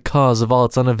that were the cause of all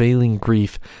its unavailing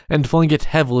grief, and flung it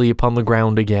heavily upon the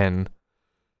ground again.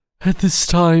 "At this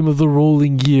time of the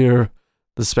rolling year,"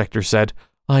 the spectre said,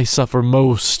 "I suffer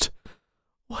most.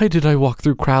 Why did I walk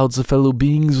through crowds of fellow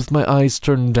beings with my eyes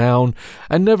turned down,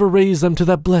 and never raise them to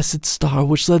that blessed star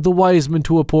which led the wise men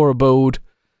to a poor abode?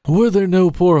 Were there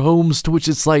no poor homes to which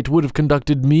its light would have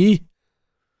conducted me?"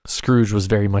 Scrooge was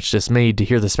very much dismayed to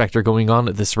hear the spectre going on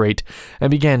at this rate, and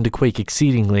began to quake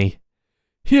exceedingly.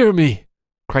 "Hear me,"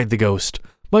 cried the ghost.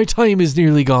 "My time is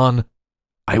nearly gone."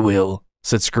 "I will,"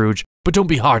 said Scrooge, "but don't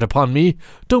be hard upon me.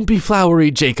 Don't be flowery,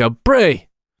 Jacob, pray."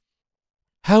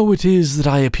 "How it is that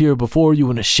I appear before you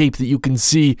in a shape that you can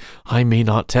see, I may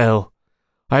not tell.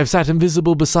 I have sat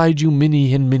invisible beside you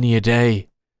many and many a day."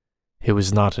 It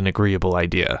was not an agreeable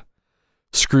idea.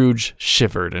 Scrooge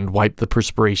shivered and wiped the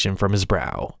perspiration from his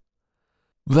brow.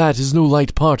 "That is no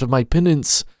light part of my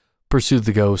penance," pursued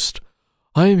the ghost.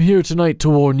 "I am here tonight to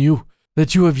warn you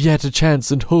that you have yet a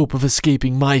chance and hope of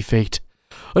escaping my fate.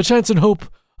 A chance and hope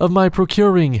of my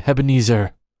procuring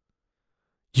Ebenezer."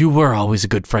 "You were always a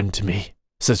good friend to me,"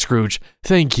 said Scrooge.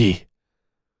 "Thank ye."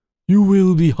 "You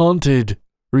will be haunted,"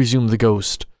 resumed the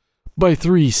ghost, "by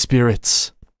 3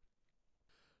 spirits.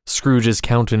 Scrooge's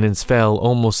countenance fell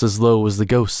almost as low as the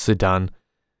ghost's had done.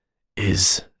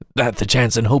 "Is that the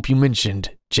chance and hope you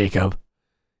mentioned, Jacob?"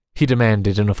 he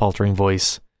demanded in a faltering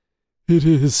voice. "It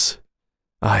is."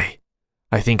 I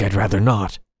think I'd rather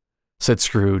not," said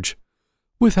Scrooge.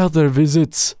 "Without their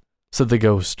visits," said the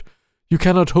ghost, "you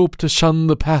cannot hope to shun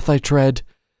the path I tread.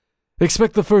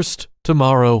 Expect the first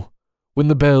tomorrow, when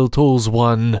the bell tolls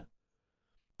 1.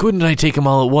 "Couldn't I take 'em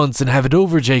all at once and have it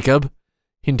over, Jacob?"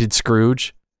 hinted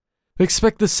Scrooge.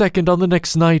 "Expect the second on the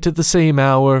next night at the same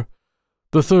hour.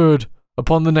 The third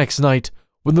upon the next night,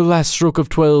 when the last stroke of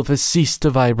 12 has ceased to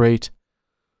vibrate.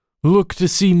 Look to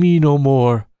see me no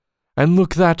more, and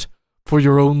look that, for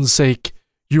your own sake,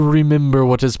 you remember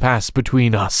what has passed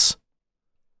between us."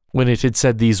 When it had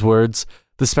said these words,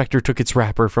 the spectre took its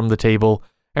wrapper from the table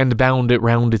and bound it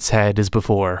round its head as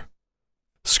before.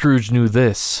 Scrooge knew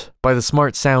this by the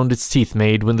smart sound its teeth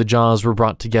made when the jaws were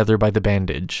brought together by the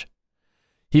bandage.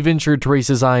 He ventured to raise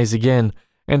his eyes again,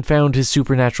 and found his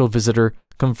supernatural visitor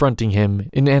confronting him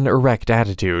in an erect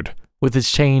attitude, with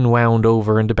its chain wound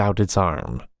over and about its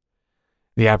arm.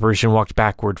 The apparition walked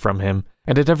backward from him,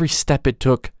 and at every step it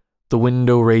took, the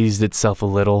window raised itself a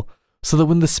little, so that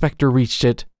when the spectre reached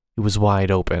it, it was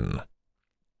wide open.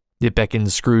 It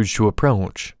beckoned Scrooge to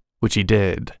approach, which he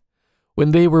did.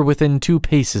 When they were within 2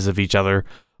 paces of each other,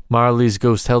 Marley's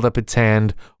ghost held up its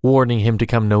hand, warning him to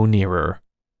come no nearer.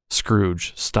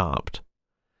 Scrooge stopped.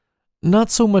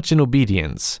 Not so much in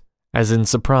obedience, as in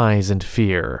surprise and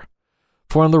fear.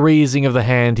 For on the raising of the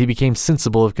hand he became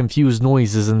sensible of confused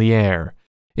noises in the air,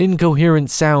 incoherent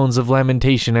sounds of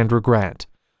lamentation and regret,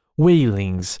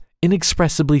 wailings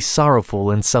inexpressibly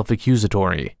sorrowful and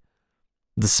self-accusatory.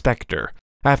 The spectre,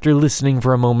 after listening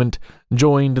for a moment,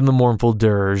 joined in the mournful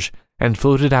dirge, and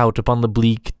floated out upon the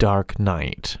bleak, dark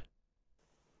night.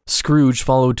 Scrooge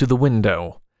followed to the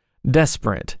window,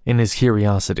 desperate in his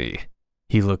curiosity.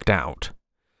 He looked out.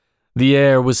 The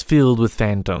air was filled with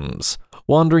phantoms,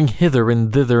 wandering hither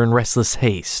and thither in restless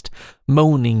haste,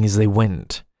 moaning as they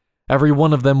went. Every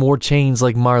one of them wore chains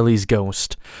like Marley's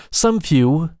ghost. Some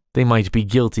few, they might be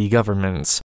guilty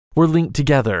governments, were linked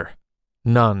together.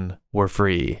 None were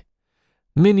free.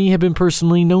 Many had been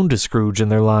personally known to Scrooge in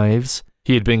their lives.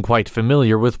 He had been quite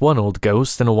familiar with one old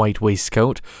ghost in a white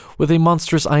waistcoat, with a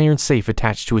monstrous iron safe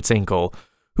attached to its ankle,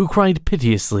 who cried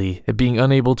piteously at being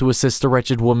unable to assist a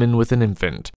wretched woman with an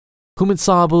infant, whom it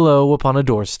saw below upon a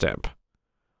doorstep.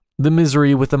 The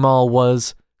misery with them all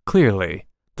was, clearly,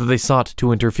 that they sought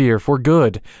to interfere for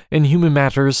good in human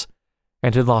matters,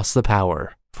 and had lost the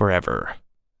power forever.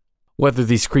 Whether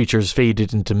these creatures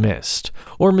faded into mist,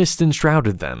 or mist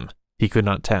enshrouded them, he could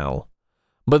not tell.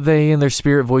 But they and their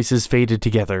spirit voices faded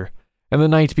together, and the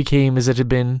night became as it had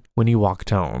been when he walked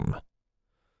home.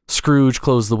 Scrooge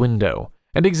closed the window,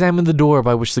 and examined the door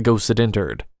by which the ghost had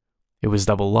entered. It was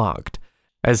double-locked,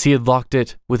 as he had locked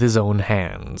it with his own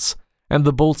hands, and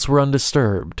the bolts were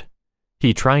undisturbed.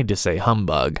 He tried to say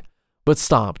humbug, but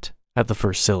stopped at the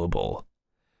first syllable.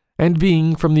 And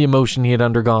being, from the emotion he had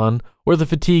undergone, or the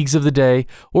fatigues of the day,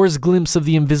 or his glimpse of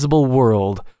the invisible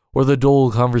world, or the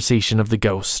dull conversation of the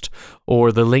ghost,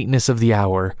 or the lateness of the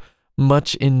hour,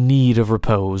 much in need of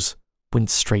repose, went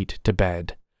straight to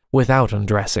bed, without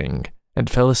undressing, and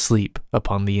fell asleep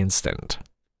upon the instant.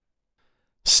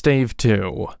 Stave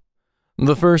 2.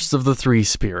 The first of the 3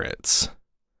 spirits.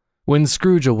 When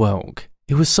Scrooge awoke,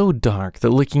 it was so dark that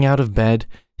looking out of bed,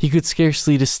 he could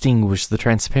scarcely distinguish the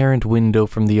transparent window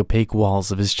from the opaque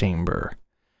walls of his chamber.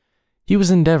 He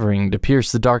was endeavoring to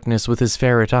pierce the darkness with his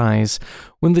ferret eyes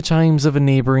when the chimes of a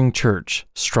neighboring church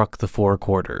struck the 4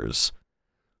 quarters.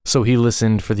 So he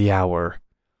listened for the hour.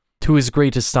 To his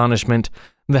great astonishment,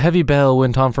 the heavy bell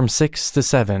went on from 6 to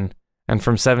 7, and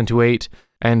from 7 to 8,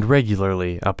 and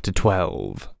regularly up to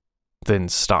 12, then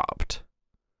stopped.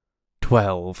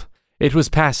 12. It was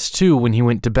past 2 when he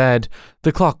went to bed.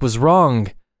 The clock was wrong.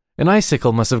 An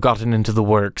icicle must have gotten into the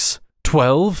works.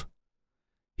 12?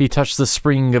 He touched the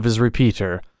spring of his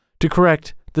repeater to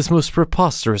correct this most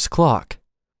preposterous clock.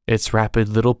 Its rapid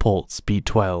little pulse beat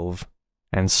 12,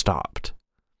 and stopped.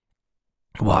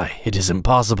 "Why, it is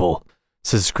impossible,"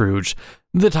 said Scrooge,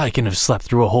 "that I can have slept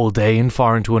through a whole day and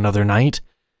far into another night.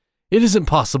 It isn't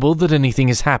possible that anything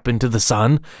has happened to the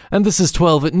sun, and this is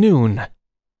 12 at noon."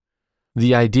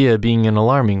 The idea being an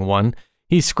alarming one,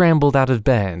 he scrambled out of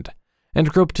bed, and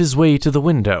groped his way to the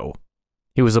window.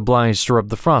 He was obliged to rub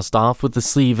the frost off with the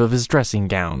sleeve of his dressing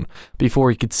gown before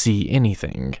he could see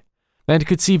anything, and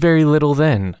could see very little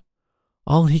then.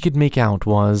 All he could make out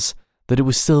was that it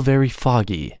was still very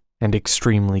foggy and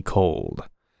extremely cold,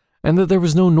 and that there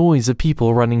was no noise of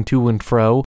people running to and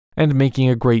fro and making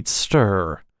a great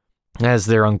stir, as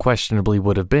there unquestionably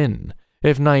would have been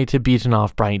if night had beaten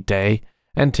off bright day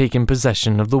and taken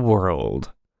possession of the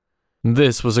world.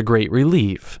 This was a great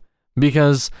relief,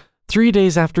 because 3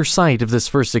 days after sight of this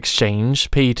first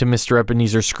exchange, paid to Mr.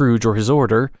 Ebenezer Scrooge or his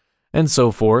order, and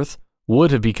so forth,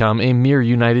 would have become a mere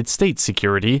United States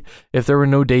security if there were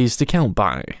no days to count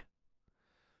by.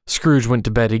 Scrooge went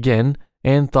to bed again,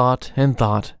 and thought and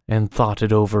thought and thought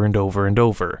it over and over and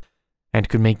over, and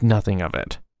could make nothing of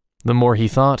it. The more he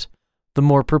thought, the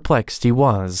more perplexed he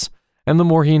was, and the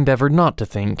more he endeavored not to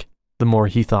think, the more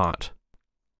he thought.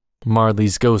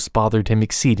 Marley's ghost bothered him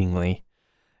exceedingly.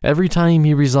 Every time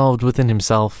he resolved within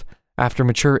himself, after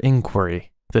mature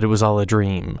inquiry, that it was all a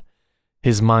dream,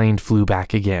 his mind flew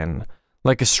back again,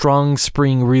 like a strong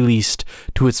spring released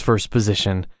to its first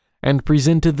position, and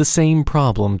presented the same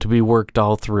problem to be worked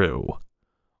all through.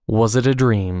 Was it a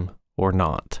dream or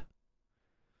not?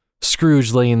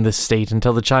 Scrooge lay in this state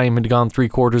until the chime had gone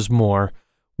 3/4 more,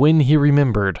 when he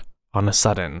remembered, on a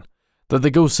sudden, that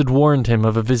the ghost had warned him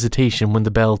of a visitation when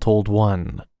the bell tolled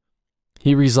 1.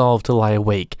 He resolved to lie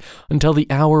awake until the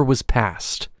hour was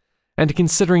past, and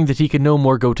considering that he could no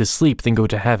more go to sleep than go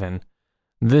to heaven,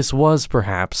 this was,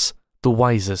 perhaps, the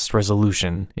wisest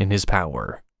resolution in his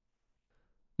power.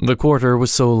 The quarter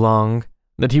was so long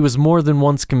that he was more than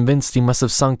once convinced he must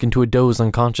have sunk into a doze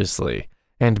unconsciously,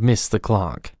 and missed the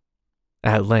clock.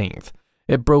 At length,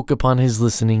 it broke upon his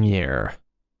listening ear.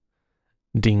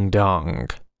 Ding-dong.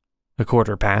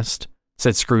 1/4 past,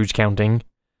 said Scrooge, counting.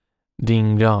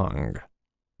 Ding-dong.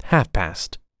 1/2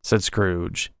 past, said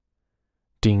Scrooge.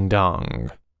 Ding-dong.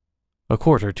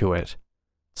 1/4 to it,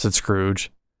 said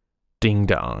Scrooge.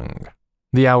 Ding-dong.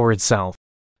 The hour itself,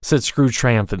 said Scrooge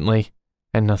triumphantly,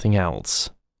 and nothing else.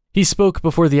 He spoke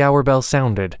before the hour bell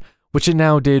sounded, which it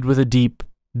now did with a deep,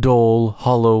 dull,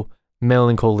 hollow,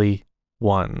 melancholy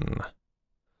 1.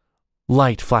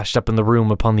 Light flashed up in the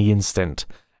room upon the instant,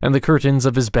 and the curtains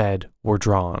of his bed were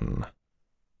drawn.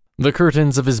 The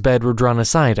curtains of his bed were drawn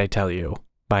aside, I tell you,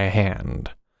 by a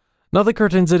hand. Not the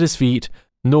curtains at his feet,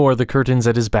 nor the curtains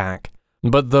at his back,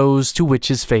 but those to which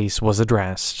his face was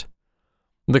addressed.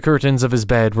 The curtains of his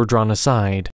bed were drawn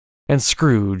aside, and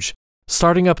Scrooge,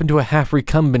 starting up into a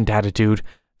half-recumbent attitude,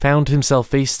 found himself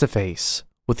face to face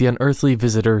with the unearthly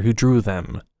visitor who drew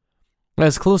them.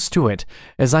 As close to it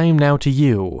as I am now to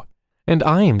you, and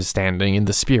I am standing in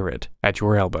the spirit at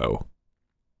your elbow.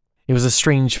 It was a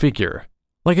strange figure,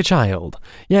 like a child,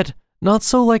 yet not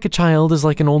so like a child as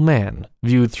like an old man,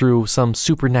 viewed through some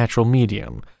supernatural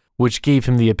medium, which gave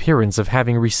him the appearance of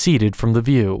having receded from the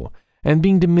view, and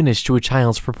being diminished to a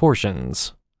child's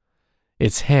proportions.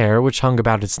 Its hair, which hung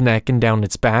about its neck and down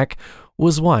its back,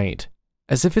 was white,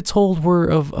 as if its hold were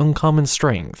of uncommon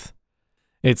strength.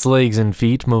 Its legs and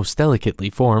feet, most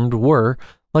delicately formed, were,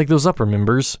 like those upper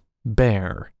members,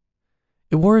 bare.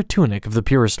 It wore a tunic of the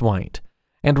purest white,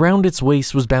 and round its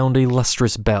waist was bound a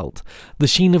lustrous belt, the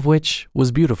sheen of which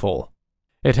was beautiful.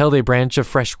 It held a branch of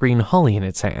fresh green holly in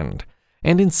its hand,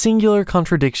 and in singular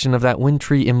contradiction of that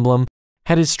wintry emblem,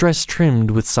 had its dress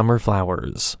trimmed with summer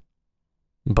flowers.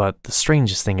 But the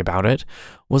strangest thing about it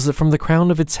was that from the crown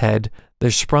of its head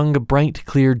there sprung a bright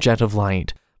clear jet of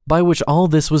light, by which all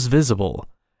this was visible,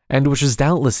 and which was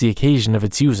doubtless the occasion of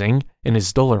its using, in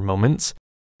its duller moments,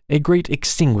 a great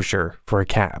extinguisher for a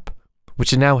cap,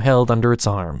 which it now held under its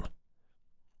arm.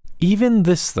 Even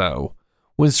this, though,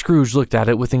 when Scrooge looked at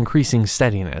it with increasing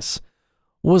steadiness,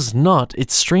 was not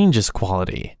its strangest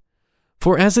quality.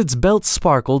 For as its belt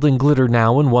sparkled and glittered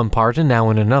now in one part and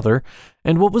now in another,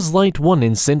 and what was light one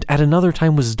instant at another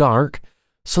time was dark,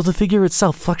 so the figure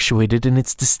itself fluctuated in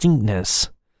its distinctness,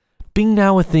 being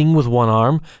now a thing with one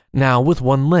arm, now with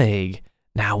one leg,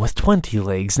 now with 20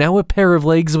 legs, now a pair of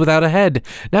legs without a head,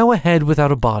 now a head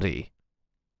without a body,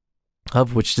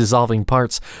 of which dissolving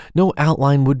parts no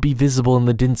outline would be visible in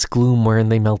the dense gloom wherein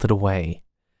they melted away.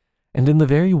 And in the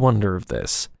very wonder of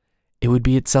this, it would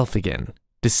be itself again,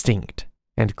 distinct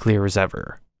and clear as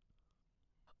ever.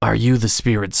 "Are you the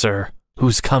spirit, sir,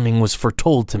 whose coming was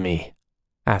foretold to me?"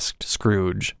 asked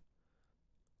Scrooge.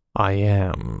 "I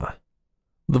am."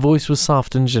 The voice was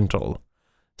soft and gentle,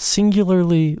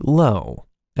 singularly low,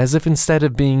 as if instead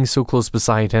of being so close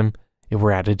beside him, it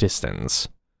were at a distance.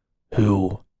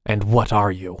 "Who and what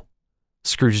are you?"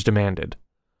 Scrooge demanded.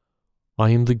 "I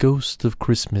am the ghost of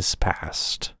Christmas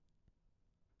past."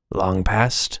 "Long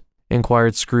past?"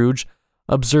 inquired Scrooge,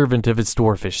 observant of its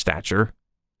dwarfish stature.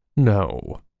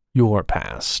 "No, your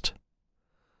past."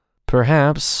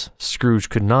 Perhaps Scrooge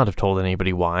could not have told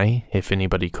anybody why, if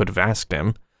anybody could have asked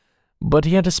him, but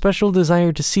he had a special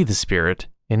desire to see the spirit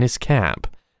in his cap,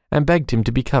 and begged him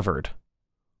to be covered.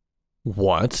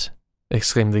 "What?"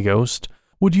 exclaimed the ghost.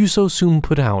 "Would you so soon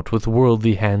put out with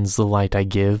worldly hands the light I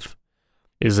give?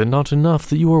 Is it not enough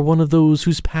that you are one of those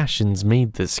whose passions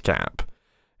made this cap,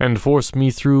 and forced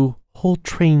me through whole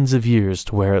trains of years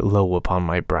to wear it low upon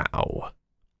my brow?"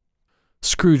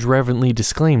 Scrooge reverently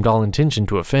disclaimed all intention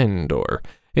to offend, or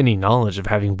any knowledge of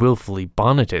having willfully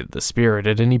bonneted the spirit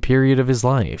at any period of his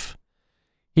life.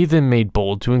 He then made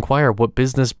bold to inquire what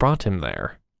business brought him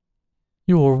there.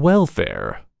 "Your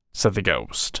welfare," said the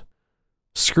ghost.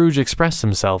 Scrooge expressed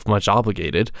himself much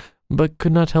obligated, but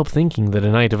could not help thinking that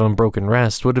a night of unbroken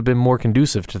rest would have been more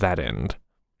conducive to that end.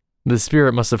 The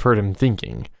spirit must have heard him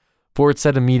thinking, for it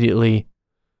said immediately,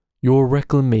 "Your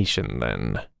reclamation,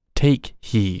 then. Take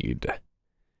heed."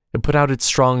 It put out its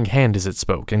strong hand as it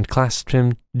spoke, and clasped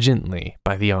him gently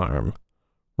by the arm.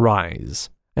 "Rise,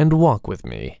 and walk with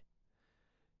me."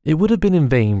 It would have been in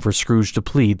vain for Scrooge to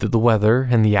plead that the weather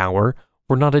and the hour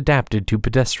were not adapted to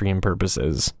pedestrian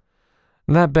purposes.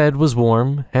 That bed was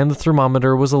warm, and the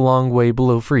thermometer was a long way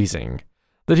below freezing,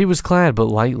 that he was clad but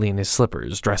lightly in his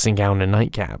slippers, dressing gown and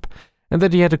nightcap, and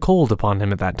that he had a cold upon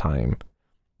him at that time.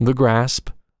 The grasp,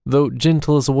 though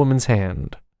gentle as a woman's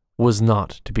hand, was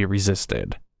not to be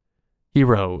resisted. He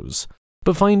rose,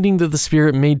 but finding that the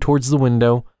spirit made towards the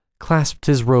window, clasped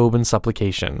his robe in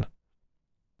supplication.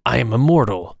 "I am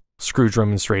immortal," Scrooge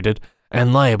remonstrated,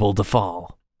 "and liable to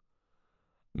fall."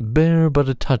 "Bear but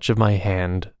a touch of my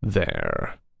hand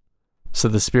there,"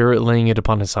 said the spirit, laying it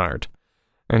upon his heart,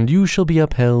 "and you shall be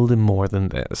upheld in more than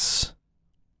this."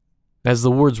 As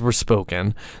the words were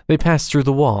spoken, they passed through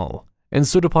the wall, and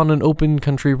stood upon an open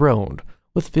country road,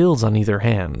 with fields on either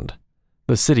hand.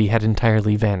 The city had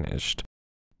entirely vanished.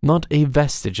 Not a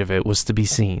vestige of it was to be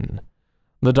seen.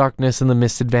 The darkness and the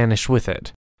mist had vanished with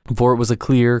it, for it was a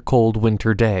clear, cold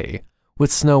winter day,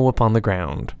 with snow upon the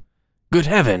ground. "Good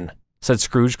heaven!" said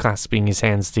Scrooge, clasping his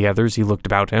hands together as he looked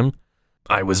about him.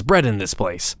 "I was bred in this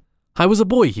place. I was a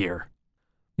boy here."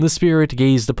 The spirit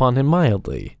gazed upon him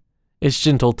mildly. Its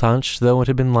gentle touch, though it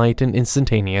had been light and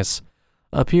instantaneous,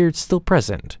 appeared still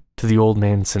present to the old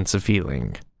man's sense of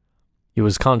feeling. He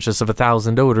was conscious of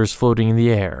 1,000 odors floating in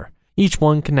the air, each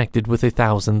one connected with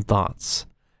 1,000 thoughts,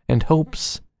 and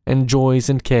hopes, and joys,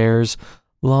 and cares,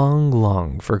 long,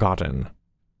 long forgotten.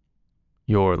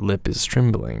 "Your lip is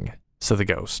trembling," said the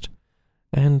ghost.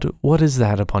 "And what is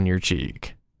that upon your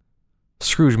cheek?"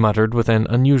 Scrooge muttered, with an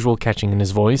unusual catching in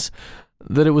his voice,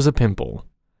 that it was a pimple,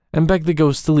 and begged the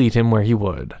ghost to lead him where he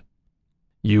would.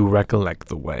 "You recollect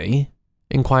the way?"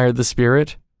 inquired the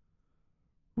spirit.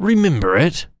 "Remember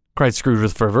it?" cried Scrooge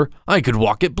with fervor. "I could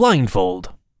walk it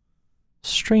blindfold."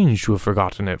 "Strange to have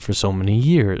forgotten it for so many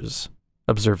years,"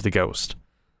 observed the ghost.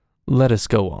 "Let us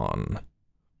go on."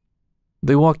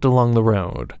 They walked along the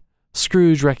road,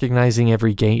 Scrooge recognizing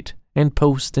every gate and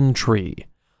post and tree,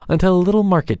 until a little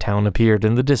market town appeared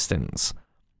in the distance,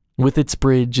 with its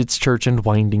bridge, its church, and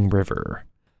winding river.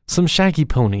 Some shaggy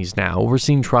ponies now were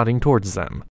seen trotting towards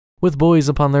them, with boys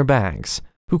upon their backs,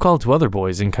 who called to other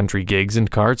boys in country gigs and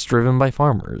carts driven by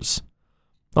farmers.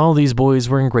 All these boys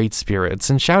were in great spirits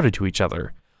and shouted to each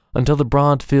other, until the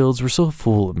broad fields were so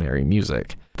full of merry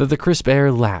music that the crisp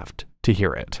air laughed to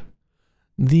hear it.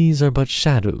 "These are but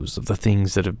shadows of the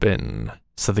things that have been,"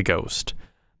 said the ghost.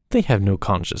 "They have no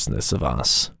consciousness of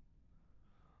us."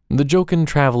 The jocund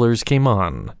travelers came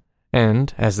on,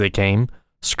 and, as they came,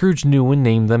 Scrooge knew and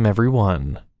named them every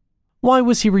one. Why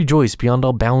was he rejoiced beyond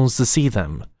all bounds to see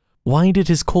them? Why did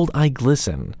his cold eye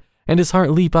glisten, and his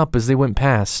heart leap up as they went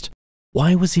past?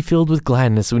 Why was he filled with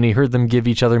gladness when he heard them give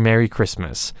each other Merry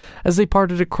Christmas, as they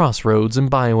parted at crossroads and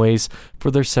byways for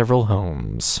their several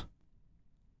homes?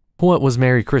 What was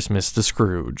Merry Christmas to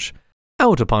Scrooge?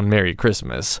 Out upon Merry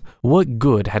Christmas, what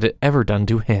good had it ever done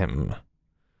to him?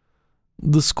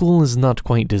 "The school is not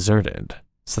quite deserted,"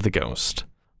 said the ghost.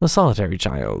 "A solitary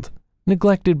child,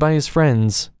 neglected by his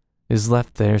friends, is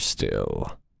left there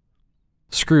still."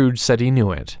 Scrooge said he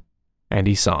knew it, and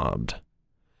he sobbed.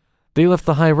 They left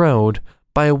the high road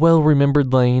by a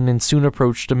well-remembered lane and soon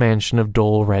approached a mansion of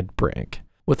dull red brick,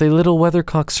 with a little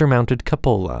weathercock-surmounted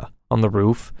cupola on the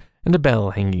roof and a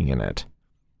bell hanging in it.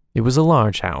 It was a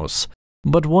large house,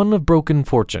 but one of broken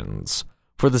fortunes,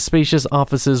 for the spacious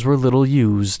offices were little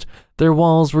used, their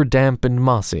walls were damp and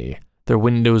mossy, their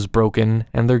windows broken,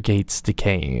 and their gates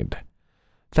decayed.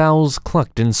 Fowls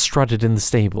clucked and strutted in the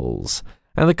stables,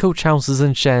 and the coach-houses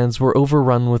and sheds were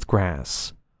overrun with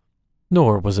grass.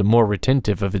 Nor was it more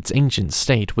retentive of its ancient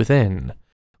state within,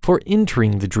 for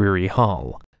entering the dreary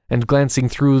hall, and glancing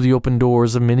through the open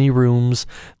doors of many rooms,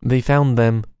 they found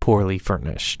them poorly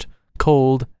furnished,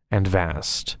 cold, and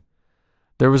vast.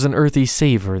 There was an earthy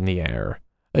savor in the air,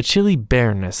 a chilly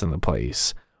bareness in the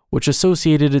place, which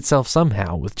associated itself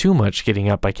somehow with too much getting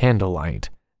up by candlelight,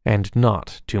 and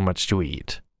not too much to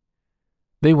eat.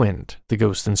 They went, the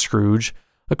ghost and Scrooge,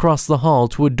 across the hall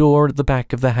to a door at the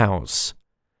back of the house.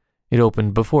 It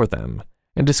opened before them,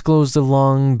 and disclosed a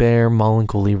long, bare,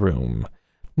 melancholy room,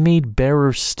 made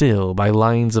barer still by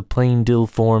lines of plain deal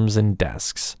forms and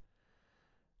desks.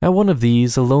 At one of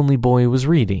these a lonely boy was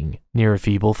reading, near a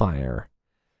feeble fire,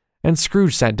 and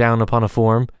Scrooge sat down upon a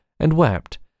form and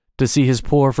wept to see his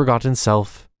poor forgotten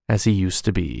self as he used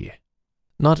to be.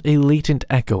 Not a latent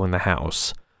echo in the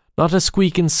house, not a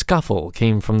squeak and scuffle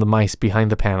came from the mice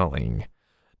behind the paneling,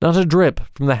 not a drip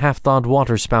from the half-thawed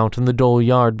water-spout in the dull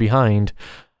yard behind,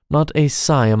 not a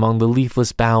sigh among the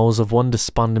leafless boughs of one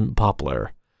despondent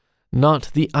poplar,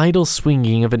 not the idle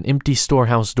swinging of an empty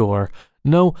storehouse door,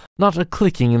 no, not a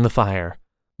clicking in the fire,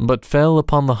 but fell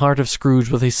upon the heart of Scrooge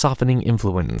with a softening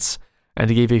influence,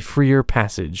 and gave a freer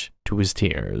passage to his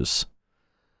tears.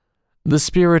 The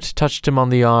spirit touched him on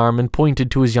the arm and pointed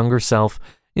to his younger self,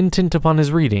 intent upon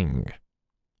his reading.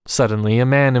 Suddenly, a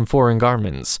man in foreign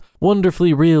garments,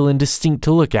 wonderfully real and distinct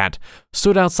to look at,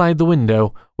 stood outside the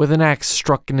window, with an axe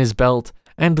struck in his belt,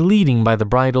 and leading by the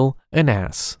bridle an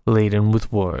ass laden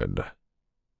with wood.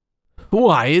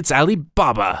 "Why, it's Ali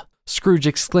Baba!" Scrooge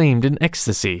exclaimed in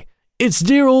ecstasy. "It's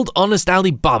dear old honest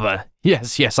Ali Baba!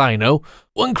 Yes, yes, I know.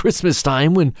 One Christmas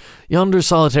time, when yonder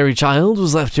solitary child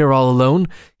was left here all alone,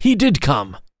 he did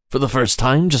come, for the first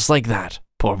time, just like that,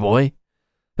 poor boy.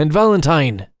 And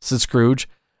Valentine," said Scrooge,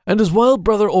 "and his wild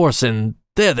brother Orson,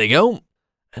 there they go.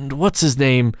 And what's his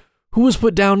name, who was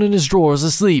put down in his drawers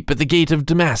asleep at the gate of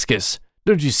Damascus.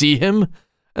 Don't you see him?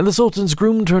 And the Sultan's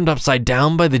groom turned upside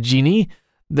down by the genie.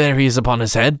 There he is upon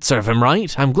his head, serve him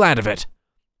right, I'm glad of it.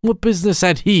 What business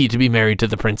had he to be married to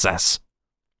the princess?"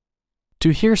 To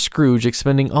hear Scrooge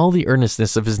expending all the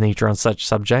earnestness of his nature on such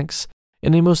subjects,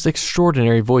 in a most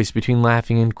extraordinary voice between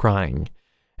laughing and crying,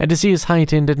 and to see his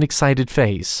heightened and excited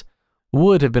face,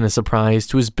 would have been a surprise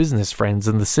to his business friends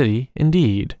in the city,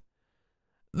 indeed.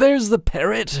 "There's the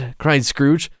parrot," cried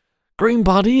Scrooge. "Green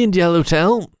body and yellow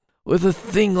tail, with a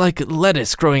thing like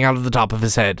lettuce growing out of the top of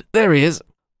his head. There he is.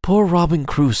 Poor Robin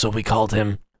Crusoe, we called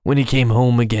him, when he came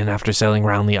home again after sailing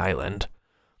round the island.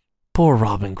 Poor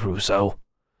Robin Crusoe.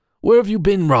 Where have you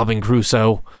been, Robin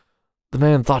Crusoe? The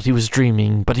man thought he was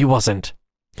dreaming, but he wasn't.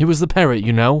 He was the parrot,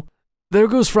 you know. There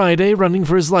goes Friday, running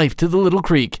for his life to the little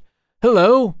creek.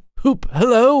 Hello! Hoop!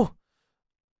 Hello!"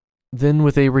 Then,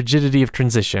 with a rigidity of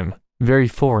transition, very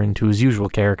foreign to his usual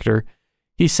character,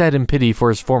 he said in pity for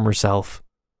his former self,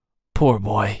 "Poor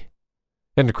boy,"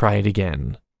 and cried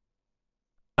again.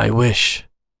 "I wish,"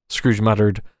 Scrooge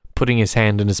muttered, putting his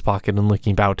hand in his pocket and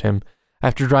looking about him,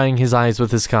 after drying his eyes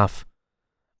with his cuff.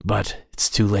 "But it's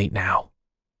too late now."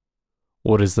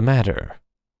 "What is the matter?"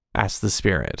 asked the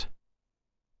spirit.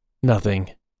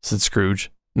 "Nothing," said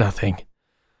Scrooge. "Nothing.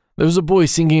 There was a boy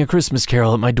singing a Christmas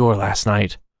carol at my door last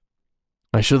night.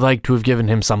 I should like to have given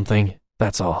him something,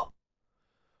 that's all."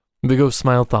 The ghost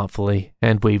smiled thoughtfully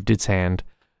and waved its hand,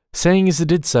 saying as it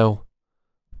did so,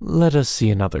 "Let us see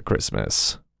another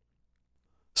Christmas."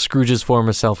 Scrooge's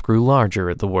former self grew larger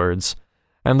at the words,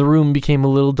 and the room became a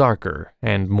little darker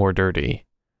and more dirty.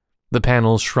 The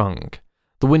panels shrunk,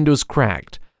 the windows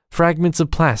cracked, fragments of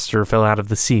plaster fell out of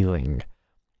the ceiling,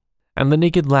 and the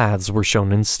naked laths were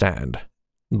shown instead.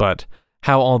 But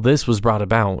how all this was brought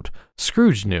about,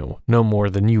 Scrooge knew no more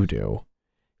than you do.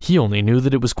 He only knew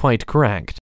that it was quite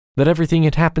correct, that everything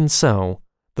had happened so,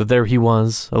 that there he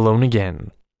was, alone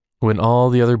again, when all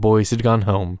the other boys had gone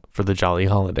home for the jolly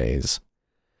holidays.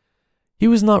 He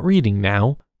was not reading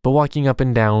now, but walking up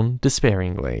and down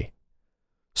despairingly.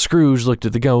 Scrooge looked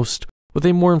at the ghost with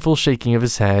a mournful shaking of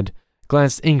his head,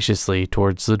 glanced anxiously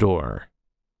towards the door.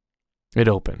 It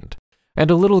opened, and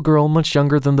a little girl much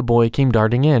younger than the boy came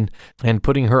darting in, and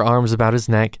putting her arms about his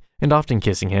neck, and often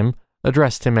kissing him,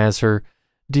 addressed him as her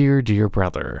dear, dear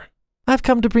brother. "I've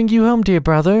come to bring you home, dear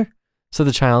brother," said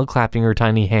the child, clapping her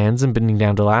tiny hands and bending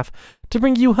down to laugh. "To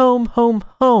bring you home, home,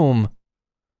 home."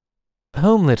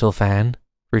 "Home, little Fan,"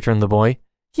 returned the boy.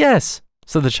 "Yes,"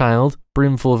 said the child,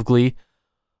 brimful of glee.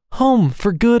 "Home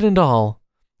for good and all.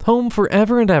 Home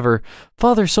forever and ever.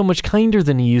 Father's so much kinder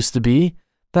than he used to be.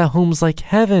 That home's like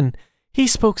heaven. He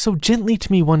spoke so gently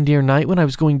to me one dear night when I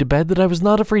was going to bed that I was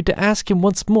not afraid to ask him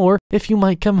once more if you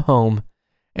might come home.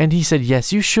 And he said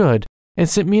yes, you should, and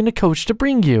sent me in a coach to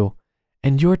bring you.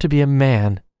 And you're to be a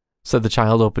man, said the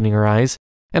child, opening her eyes,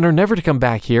 and are never to come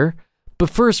back here. But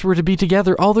first we're to be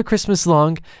together all the Christmas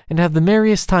long and have the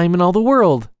merriest time in all the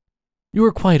world. You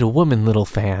are quite a woman, little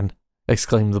Fan,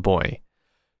 exclaimed the boy.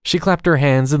 She clapped her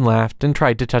hands and laughed and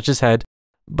tried to touch his head,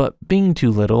 but being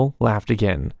too little, laughed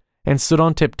again, and stood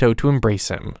on tiptoe to embrace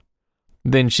him.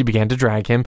 Then she began to drag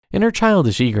him, in her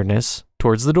childish eagerness,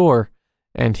 towards the door,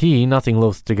 and he, nothing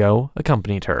loath to go,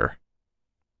 accompanied her.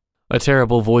 A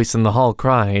terrible voice in the hall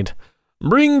cried,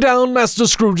 "Bring down Master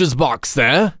Scrooge's box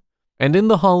there!" And in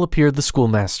the hall appeared the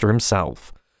schoolmaster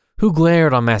himself, who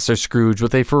glared on Master Scrooge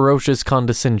with a ferocious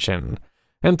condescension,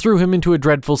 and threw him into a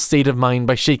dreadful state of mind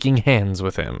by shaking hands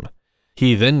with him.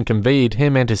 He then conveyed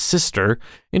him and his sister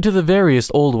into the veriest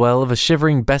old well of a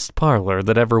shivering best parlor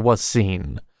that ever was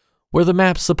seen, where the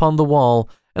maps upon the wall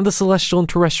and the celestial and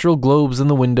terrestrial globes in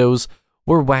the windows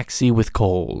were waxy with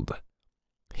cold.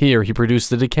 Here he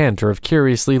produced a decanter of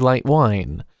curiously light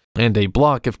wine, and a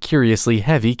block of curiously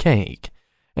heavy cake,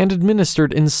 and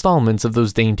administered installments of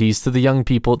those dainties to the young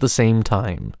people at the same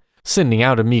time, sending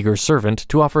out a meager servant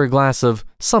to offer a glass of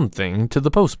something to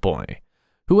the postboy,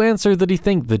 who answered that he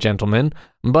thanked the gentleman,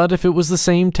 but if it was the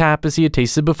same tap as he had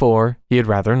tasted before, he had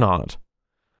rather not.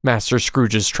 Master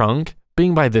Scrooge's trunk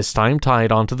being by this time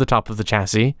tied onto the top of the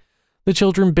chassis, the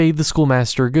children bade the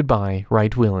schoolmaster goodbye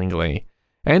right willingly,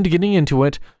 and getting into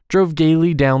it, drove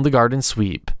gaily down the garden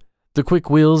sweep, the quick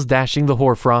wheels dashing the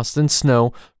hoarfrost and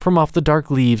snow from off the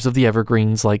dark leaves of the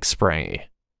evergreens like spray.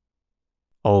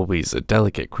 Always a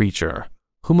delicate creature,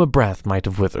 whom a breath might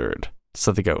have withered,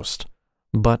 said the ghost,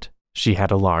 but she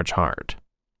had a large heart.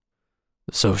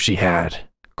 So she had,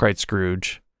 cried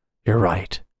Scrooge. You're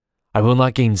right. I will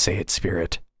not gainsay it,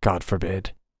 spirit, God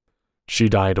forbid. She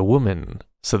died a woman,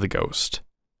 said the ghost,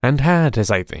 and had,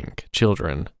 as I think,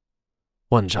 children.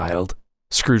 One child,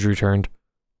 Scrooge returned.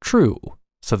 True,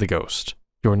 said the ghost,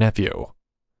 your nephew.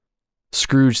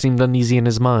 Scrooge seemed uneasy in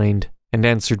his mind, and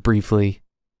answered briefly,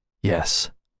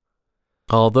 yes.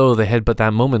 Although they had but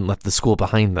that moment left the school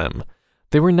behind them,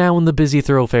 they were now in the busy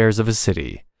thoroughfares of a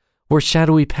city, where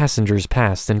shadowy passengers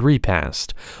passed and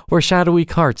repassed, where shadowy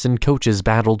carts and coaches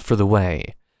battled for the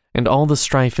way, and all the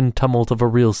strife and tumult of a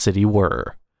real city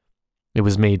were. It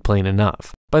was made plain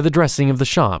enough by the dressing of the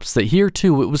shops that here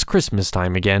too it was Christmas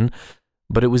time again,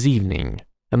 but it was evening,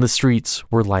 and the streets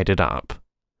were lighted up.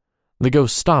 The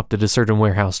ghost stopped at a certain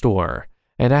warehouse door,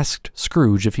 and asked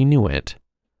Scrooge if he knew it.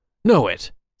 Know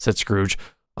it, said Scrooge.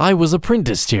 I was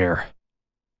apprenticed here.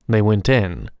 They went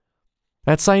in.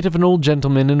 At sight of an old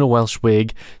gentleman in a Welsh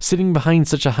wig, sitting behind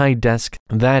such a high desk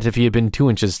that if he had been 2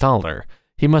 inches taller,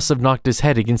 he must have knocked his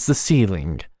head against the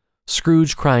ceiling,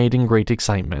 Scrooge cried in great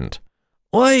excitement,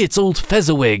 Why, it's old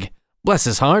Fezziwig! Bless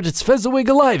his heart, it's Fezziwig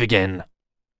alive again!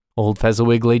 Old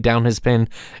Fezziwig laid down his pen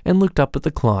and looked up at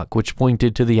the clock, which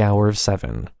pointed to the hour of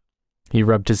 7. He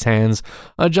rubbed his hands,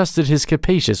 adjusted his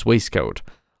capacious waistcoat,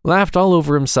 laughed all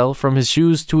over himself from his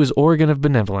shoes to his organ of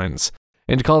benevolence,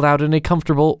 and called out in a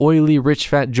comfortable, oily, rich,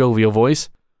 fat, jovial voice,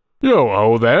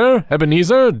 Yo-ho there,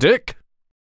 Ebenezer, Dick!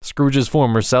 Scrooge's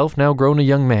former self, now grown a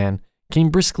young man, came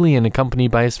briskly in accompanied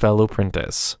by his fellow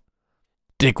apprentice.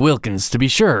 Dick Wilkins, to be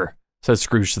sure, said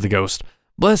Scrooge to the ghost.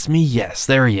 Bless me, yes,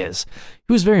 there he is.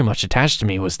 He was very much attached to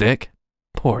me, was Dick.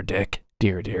 Poor Dick,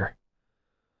 dear, dear.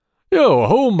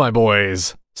 Yo-ho, my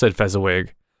boys, said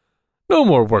Fezziwig. No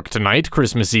more work tonight,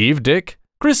 Christmas Eve, Dick.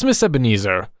 Christmas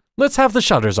Ebenezer. Let's have the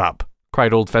shutters up,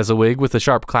 cried old Fezziwig with a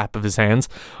sharp clap of his hands,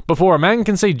 before a man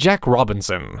can say Jack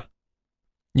Robinson.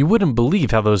 You wouldn't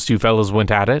believe how those two fellows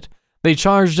went at it. They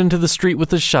charged into the street with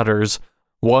the shutters.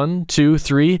 1, 2,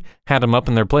 3, had 'em up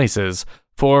in their places.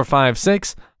 4, 5,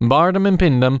 6, barred 'em and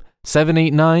pinned 'em. 7,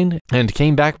 8, 9, and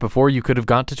came back before you could have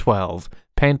got to 12,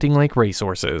 panting like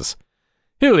racehorses.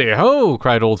 Hilly-ho,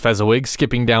 cried old Fezziwig,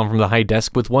 skipping down from the high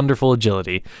desk with wonderful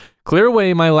agility. Clear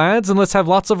away, my lads, and let's have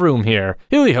lots of room here.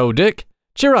 Hilly-ho, Dick.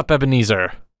 Cheer up,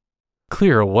 Ebenezer.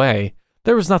 Clear away?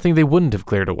 There was nothing they wouldn't have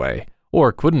cleared away,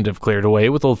 or couldn't have cleared away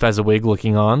with old Fezziwig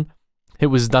looking on. It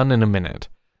was done in a minute.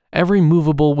 Every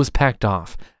movable was packed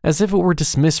off, as if it were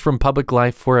dismissed from public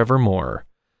life forevermore.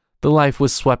 The life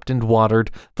was swept and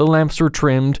watered, the lamps were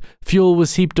trimmed, fuel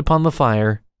was heaped upon the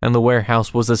fire, and the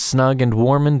warehouse was as snug and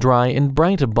warm and dry and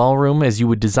bright a ballroom as you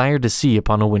would desire to see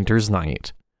upon a winter's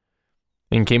night.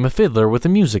 In came a fiddler with a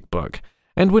music book,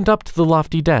 and went up to the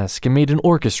lofty desk and made an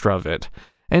orchestra of it,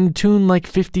 and tuned like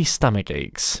 50 stomach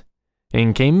aches.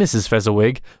 In came Mrs.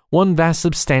 Fezziwig, one vast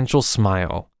substantial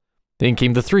smile. In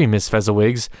came the 3 Miss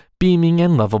Fezziwigs, beaming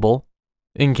and lovable.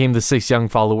 In came the 6 young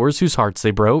followers whose hearts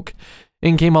they broke.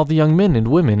 In came all the young men and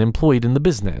women employed in the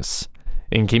business.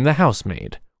 In came the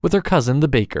housemaid, with her cousin the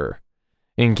baker.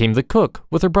 In came the cook,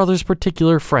 with her brother's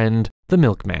particular friend, the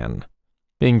milkman.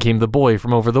 In came the boy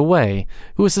from over the way,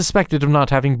 who was suspected of not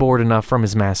having board enough from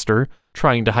his master,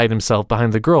 trying to hide himself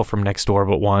behind the girl from next door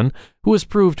but one, who was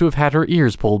proved to have had her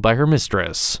ears pulled by her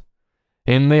mistress.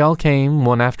 In they all came,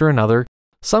 one after another,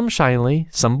 some shyly,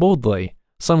 some boldly,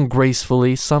 some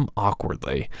gracefully, some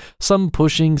awkwardly, some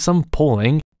pushing, some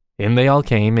pulling. In they all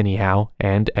came, anyhow,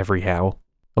 and everyhow.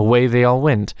 Away they all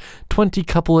went, 20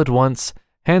 couple at once,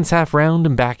 hands half round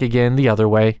and back again the other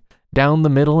way, down the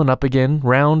middle and up again,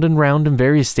 round and round in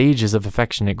various stages of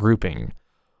affectionate grouping.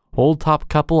 Old top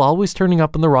couple always turning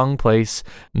up in the wrong place,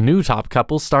 new top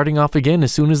couples starting off again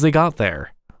as soon as they got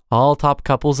there. All top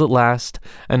couples at last,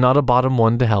 and not a bottom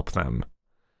one to help them.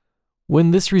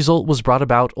 When this result was brought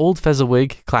about, old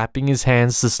Fezziwig, clapping his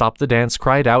hands to stop the dance,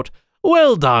 cried out,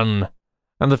 "Well done!"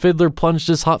 And the fiddler plunged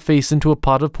his hot face into a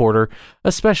pot of porter,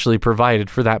 especially provided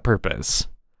for that purpose.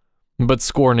 But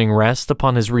scorning rest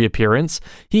upon his reappearance,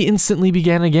 he instantly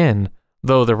began again,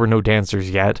 though there were no dancers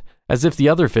yet, as if the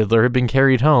other fiddler had been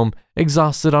carried home,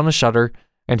 exhausted on a shutter,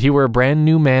 and he were a brand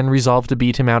new man resolved to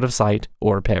beat him out of sight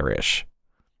or perish.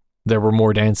 There were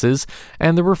more dances,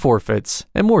 and there were forfeits,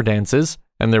 and more dances,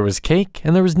 and there was cake,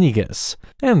 and there was negus,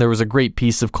 and there was a great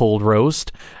piece of cold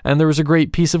roast, and there was a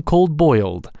great piece of cold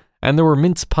boiled, and there were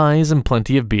mince pies and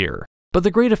plenty of beer. But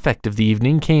the great effect of the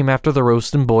evening came after the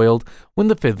roast and boiled, when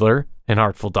the fiddler, an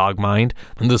artful dog mind,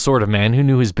 the sort of man who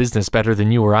knew his business better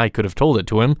than you or I could have told it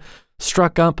to him,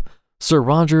 struck up Sir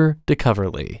Roger de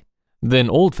Coverley. Then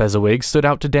old Fezziwig stood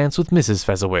out to dance with Mrs.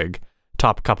 Fezziwig,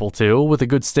 top couple too, with a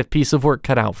good stiff piece of work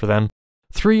cut out for them,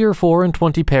 3 or 4 and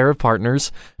 20 pair of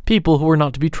partners, people who were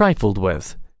not to be trifled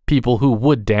with, people who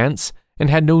would dance, and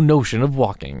had no notion of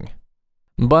walking.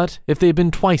 But if they had been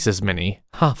twice as many,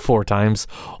 4 times,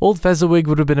 old Fezziwig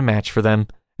would have been a match for them,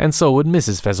 and so would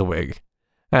Mrs. Fezziwig.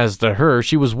 As to her,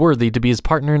 she was worthy to be his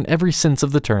partner in every sense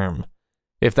of the term.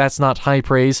 If that's not high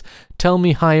praise, tell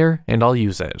me higher, and I'll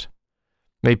use it.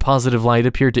 A positive light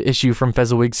appeared to issue from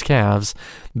Fezziwig's calves.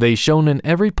 They shone in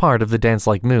every part of the dance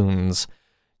like moons.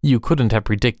 You couldn't have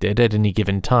predicted, at any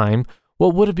given time,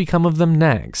 what would have become of them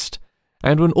next.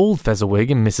 And when old Fezziwig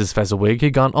and Mrs. Fezziwig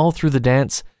had gone all through the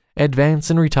dance, advance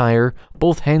and retire,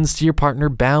 both hands to your partner,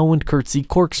 bow and curtsy,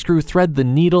 corkscrew, thread the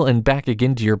needle, and back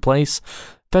again to your place,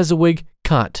 Fezziwig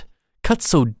cut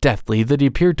so deftly that he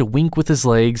appeared to wink with his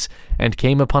legs, and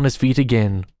came upon his feet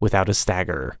again without a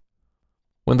stagger.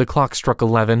 When the clock struck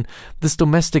 11, this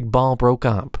domestic ball broke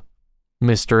up.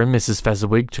 Mr. and Mrs.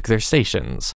 Fezziwig took their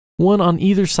stations, one on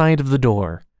either side of the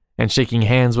door, and shaking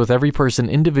hands with every person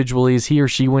individually as he or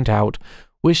she went out,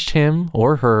 wished him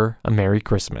or her a Merry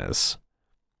Christmas.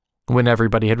 When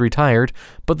everybody had retired,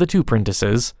 but the 2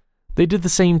 prentices, they did the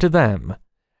same to them,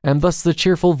 and thus the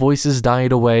cheerful voices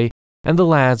died away, and the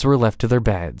lads were left to their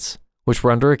beds, which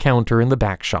were under a counter in the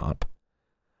back shop.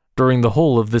 During the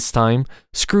whole of this time,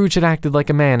 Scrooge had acted like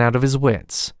a man out of his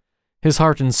wits. His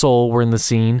heart and soul were in the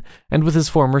scene, and with his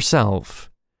former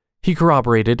self. He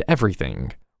corroborated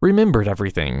everything, remembered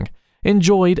everything,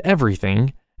 enjoyed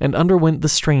everything, and underwent the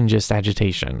strangest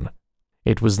agitation.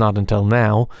 It was not until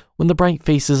now, when the bright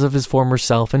faces of his former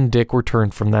self and Dick were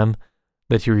turned from them,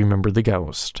 that he remembered the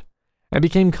ghost, and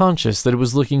became conscious that it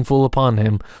was looking full upon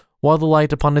him, while the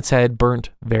light upon its head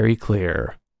burnt very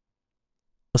clear.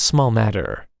 "A small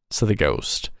matter," said the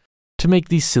ghost, "to make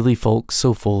these silly folks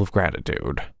so full of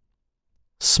gratitude."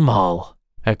 "Small,"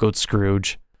 echoed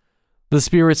Scrooge. The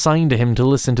spirit signed to him to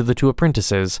listen to the 2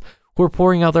 apprentices, who were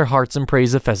pouring out their hearts in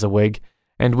praise of Fezziwig,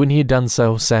 and when he had done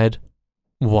so, said,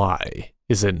 "Why,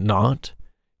 is it not?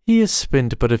 He has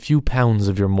spent but a few pounds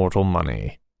of your mortal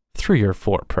money, 3 or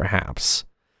 4 perhaps.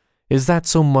 Is that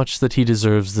so much that he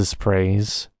deserves this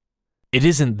praise?" "It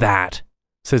isn't that,"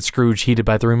 said Scrooge, heated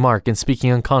by the remark, and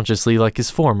speaking unconsciously like his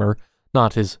former,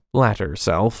 not his latter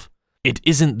self. "It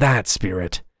isn't that,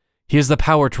 spirit. He has the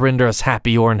power to render us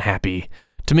happy or unhappy,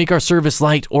 to make our service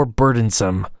light or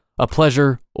burdensome, a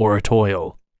pleasure or a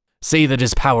toil. Say that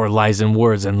his power lies in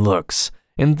words and looks,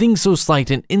 in things so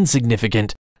slight and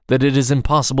insignificant that it is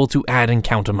impossible to add and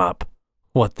count him up.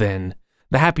 What then?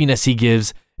 The happiness he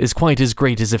gives is quite as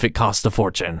great as if it cost a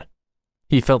fortune."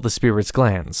 He felt the spirit's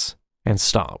glance, and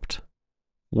stopped.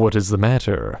 "What is the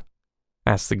matter?"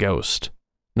 asked the ghost.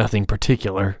 "Nothing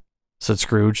particular," said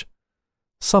Scrooge.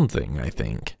 "Something, I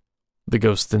think," the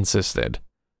ghost insisted.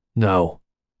 "No,"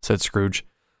 said Scrooge.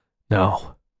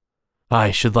 "No.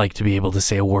 I should like to be able to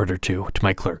say a word or two to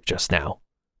my clerk just now.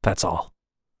 That's all."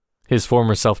 His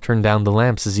former self turned down the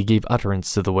lamps as he gave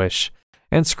utterance to the wish,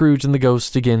 and Scrooge and the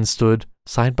ghost again stood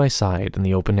side by side in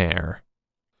the open air.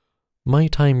 "My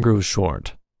time grows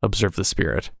short," observed the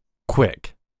spirit.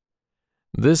 "Quick."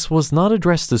 This was not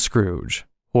addressed to Scrooge,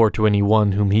 or to any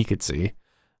one whom he could see,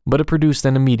 but it produced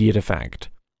an immediate effect,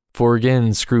 for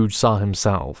again Scrooge saw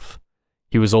himself.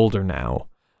 He was older now,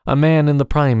 a man in the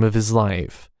prime of his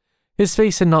life. His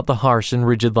face had not the harsh and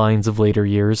rigid lines of later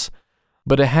years,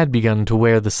 but it had begun to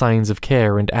wear the signs of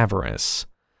care and avarice.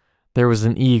 There was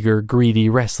an eager, greedy,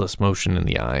 restless motion in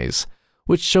the eyes,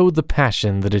 which showed the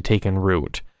passion that had taken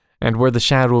root, and where the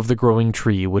shadow of the growing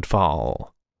tree would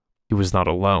fall. He was not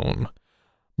alone,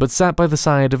 but sat by the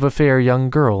side of a fair young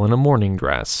girl in a mourning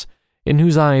dress, in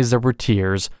whose eyes there were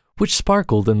tears, which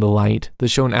sparkled in the light that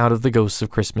shone out of the ghosts of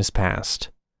Christmas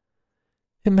past.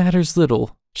 "It matters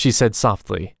little," she said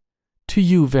softly. "To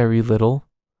you very little.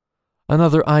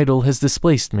 Another idol has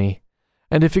displaced me,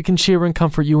 and if it can cheer and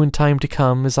comfort you in time to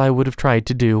come as I would have tried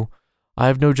to do, I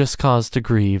have no just cause to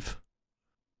grieve."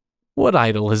 "What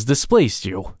idol has displaced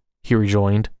you?" he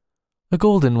rejoined. "A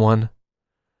golden one."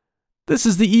 "This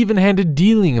is the even-handed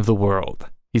dealing of the world,"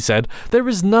 he said. "There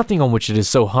is nothing on which it is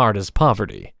so hard as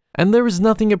poverty, and there is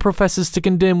nothing it professes to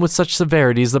condemn with such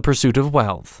severity as the pursuit of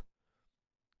wealth."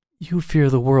 "You fear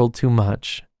the world too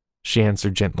much," she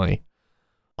answered gently.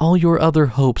 "All your other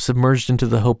hopes have merged into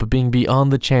the hope of being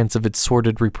beyond the chance of its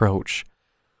sordid reproach.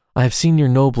 I have seen your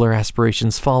nobler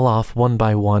aspirations fall off one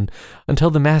by one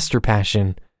until the master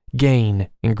passion, gain,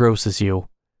 engrosses you.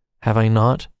 Have I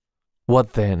not?"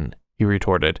 "What then?" he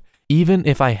retorted. "Even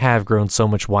if I have grown so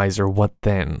much wiser, what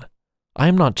then? I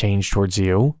am not changed towards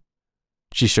you."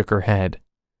 She shook her head.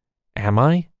 "Am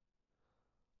I?"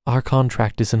 "Our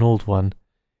contract is an old one.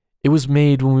 It was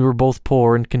made when we were both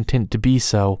poor and content to be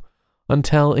so,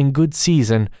 until, in good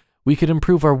season, we could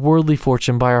improve our worldly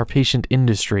fortune by our patient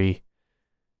industry.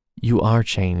 You are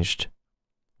changed.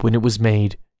 When it was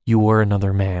made, you were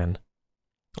another man."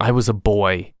 "I was a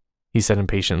boy," he said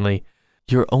impatiently.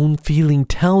 "Your own feeling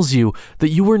tells you that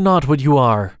you were not what you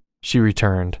are," she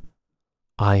returned.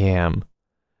 "I am.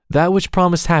 That which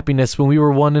promised happiness when we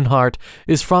were one in heart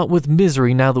is fraught with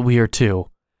misery now that we are two.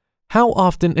 How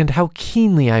often and how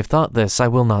keenly I have thought this, I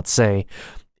will not say.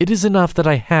 It is enough that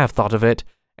I have thought of it,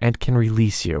 and can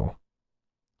release you."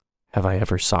 "Have I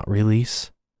ever sought release?"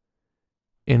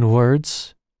 "In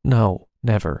words? No,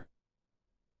 never."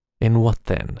 "In what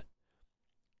then?"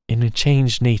 "In a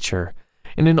changed nature,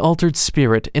 in an altered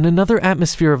spirit, in another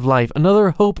atmosphere of life,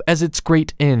 another hope as its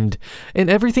great end, in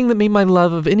everything that made my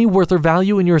love of any worth or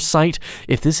value in your sight,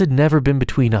 if this had never been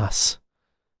between us,"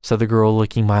 said the girl,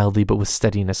 looking mildly but with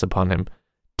steadiness upon him.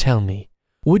 "Tell me,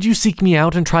 would you seek me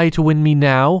out and try to win me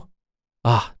now?"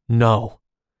 "Ah, no."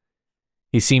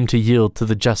 He seemed to yield to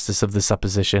the justice of the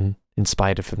supposition, in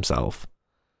spite of himself.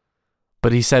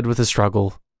 But he said with a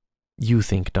struggle, "You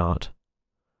think not."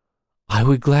 "I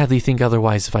would gladly think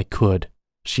otherwise if I could,"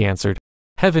 she answered.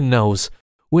 "Heaven knows,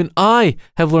 when I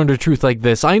have learned a truth like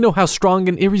this, I know how strong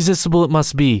and irresistible it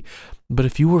must be. But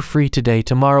if you were free today,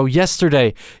 tomorrow,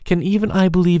 yesterday, can even I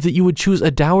believe that you would choose a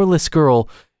dowerless girl,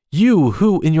 you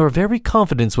who, in your very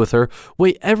confidence with her,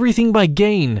 weigh everything by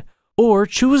gain, or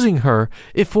choosing her,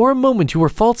 if for a moment you were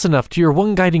false enough to your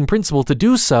one guiding principle to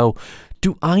do so,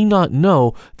 do I not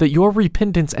know that your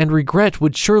repentance and regret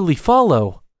would surely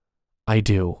follow?" "I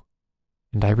do,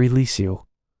 and I release you,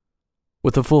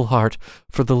 with a full heart,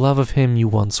 for the love of him you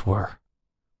once were."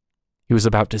 He was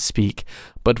about to speak,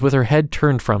 but with her head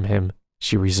turned from him,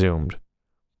 she resumed.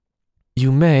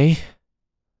 "You may,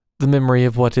 the memory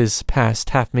of what is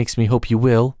past half makes me hope you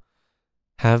will,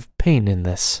 have pain in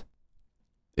this.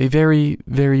 A very,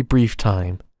 very brief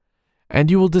time,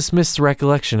 and you will dismiss the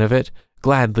recollection of it,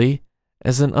 gladly,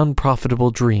 as an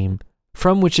unprofitable dream,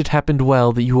 from which it happened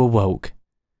well that you awoke.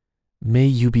 May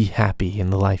you be happy in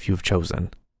the life you have chosen."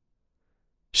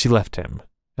 She left him,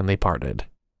 and they parted.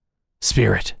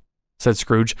 "Spirit," said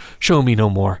Scrooge, "show me no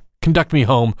more. Conduct me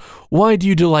home. Why do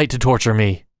you delight to torture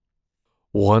me?"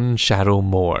 "One shadow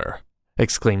more,"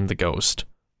 exclaimed the ghost.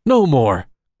 "No more,"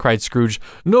 cried Scrooge.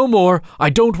 "No more.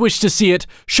 I don't wish to see it.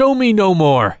 Show me no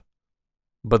more."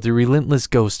 But the relentless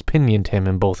ghost pinioned him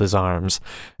in both his arms,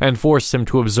 and forced him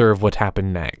to observe what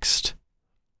happened next.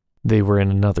 They were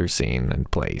in another scene and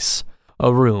place.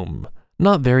 A room,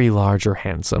 not very large or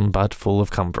handsome, but full of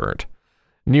comfort.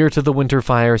 Near to the winter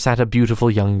fire sat a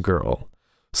beautiful young girl,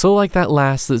 so like that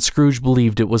last that Scrooge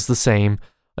believed it was the same,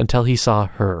 until he saw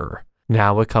her,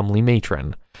 now a comely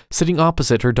matron, sitting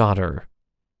opposite her daughter.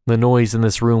 The noise in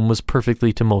this room was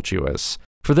perfectly tumultuous,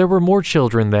 for there were more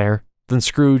children there than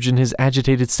Scrooge in his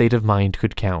agitated state of mind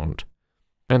could count.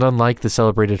 And unlike the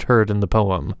celebrated herd in the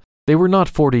poem, they were not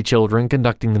 40 children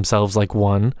conducting themselves like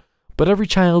one, but every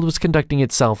child was conducting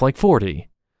itself like 40.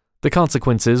 The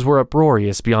consequences were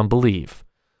uproarious beyond belief,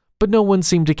 but no one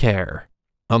seemed to care.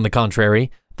 On the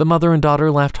contrary, the mother and daughter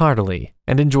laughed heartily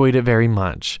and enjoyed it very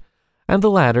much, and the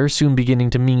latter, soon beginning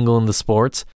to mingle in the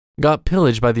sports, got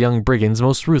pillaged by the young brigands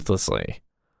most ruthlessly.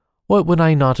 What would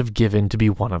I not have given to be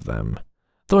one of them?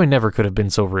 Though I never could have been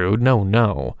so rude,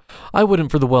 no. I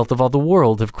wouldn't for the wealth of all the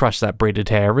world have crushed that braided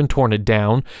hair and torn it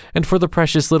down, and for the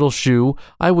precious little shoe,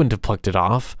 I wouldn't have plucked it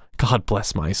off, God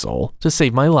bless my soul, to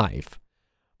save my life.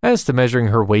 As to measuring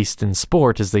her waist in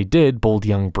sport as they did, bold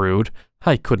young brood,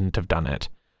 I couldn't have done it.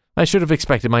 I should have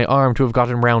expected my arm to have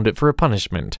gotten round it for a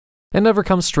punishment, and never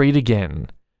come straight again.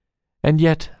 And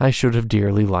yet I should have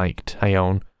dearly liked, I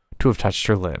own, to have touched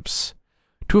her lips,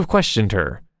 to have questioned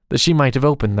her, that she might have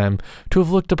opened them, to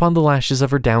have looked upon the lashes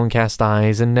of her downcast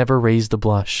eyes and never raised a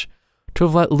blush, to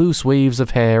have let loose waves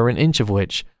of hair, an inch of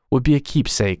which would be a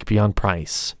keepsake beyond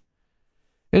price.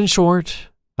 In short,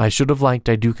 I should have liked,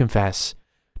 I do confess,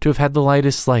 to have had the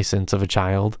lightest license of a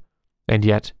child, and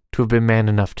yet to have been man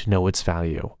enough to know its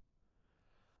value.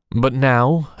 But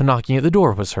now a knocking at the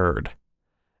door was heard,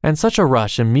 and such a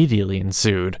rush immediately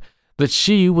ensued that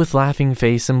she, with laughing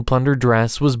face and plundered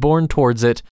dress, was borne towards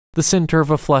it, the center of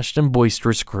a flushed and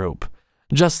boisterous group,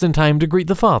 just in time to greet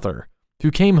the father, who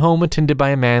came home attended by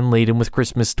a man laden with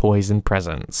Christmas toys and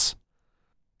presents.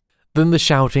 Then the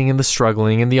shouting and the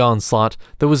struggling and the onslaught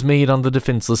that was made on the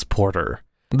defenseless porter,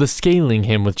 the scaling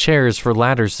him with chairs for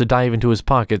ladders to dive into his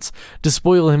pockets,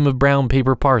 despoil him of brown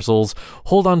paper parcels,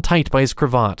 hold on tight by his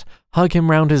cravat, hug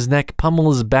him round his neck,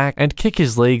 pummel his back, and kick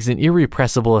his legs in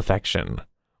irrepressible affection.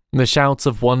 The shouts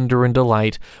of wonder and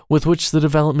delight with which the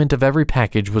development of every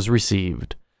package was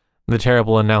received. The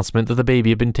terrible announcement that the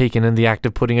baby had been taken in the act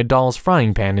of putting a doll's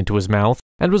frying pan into his mouth,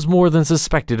 and was more than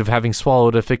suspected of having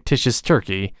swallowed a fictitious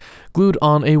turkey, glued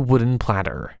on a wooden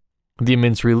platter. The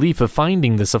immense relief of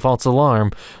finding this a false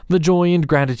alarm, the joy and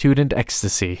gratitude and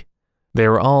ecstasy, they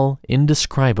were all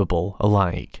indescribable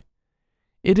alike.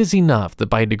 It is enough that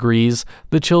by degrees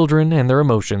the children and their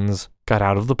emotions got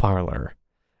out of the parlor,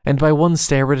 and by one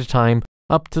stair at a time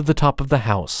up to the top of the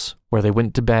house, where they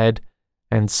went to bed,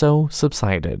 and so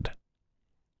subsided.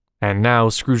 And now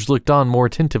Scrooge looked on more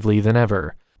attentively than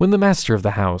ever, when the master of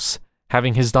the house,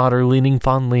 having his daughter leaning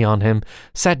fondly on him,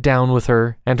 sat down with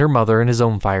her and her mother in his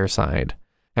own fireside,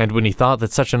 and when he thought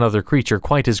that such another creature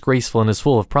quite as graceful and as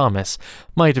full of promise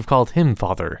might have called him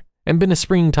father, and been a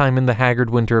springtime in the haggard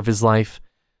winter of his life,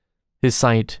 his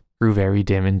sight grew very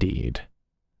dim indeed.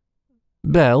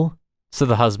 "Belle," said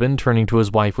the husband, turning to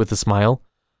his wife with a smile,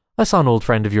 "I saw an old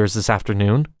friend of yours this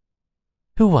afternoon."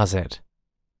 "Who was it?"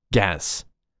 "Guess."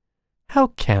 "How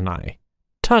can I?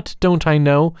 Tut, don't I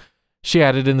know?" she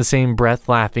added in the same breath,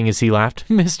 laughing as he laughed.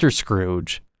 "Mr.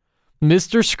 Scrooge."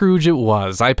 Mr. Scrooge it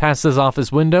was. I passed his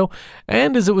office window,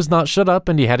 and as it was not shut up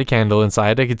and he had a candle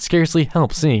inside, I could scarcely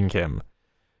help seeing him.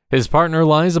 His partner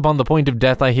lies upon the point of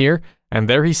death, I hear, and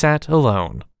there he sat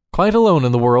alone. Quite alone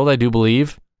in the world, I do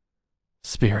believe.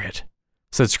 "Spirit,"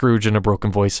 said Scrooge in a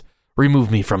broken voice, "remove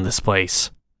me from this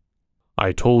place."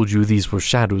 "I told you these were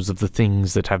shadows of the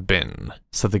things that have been,"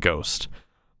 said the ghost.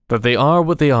 "That they are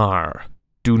what they are.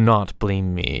 Do not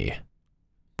blame me."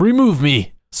 "Remove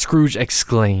me!" Scrooge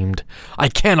exclaimed. "I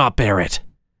cannot bear it."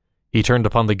 He turned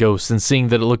upon the ghost, and seeing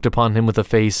that it looked upon him with a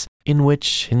face in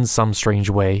which, in some strange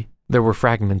way, there were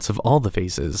fragments of all the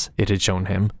faces it had shown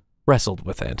him, wrestled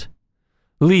with it.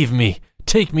 "Leave me!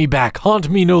 Take me back! Haunt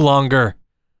me no longer!"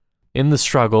 In the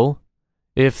struggle,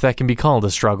 if that can be called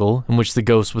a struggle, in which the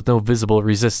ghost, with no visible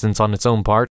resistance on its own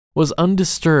part, was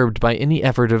undisturbed by any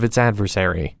effort of its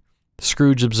adversary,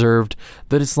 Scrooge observed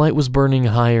that its light was burning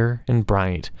higher and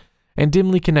bright, and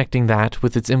dimly connecting that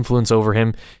with its influence over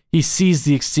him, he seized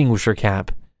the extinguisher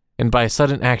cap, and by a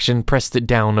sudden action pressed it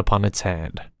down upon its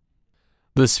head.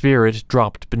 The spirit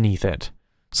dropped beneath it,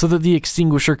 so that the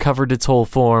extinguisher covered its whole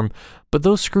form, but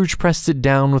though Scrooge pressed it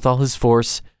down with all his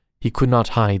force, he could not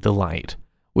hide the light,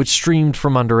 which streamed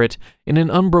from under it in an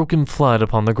unbroken flood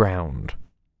upon the ground.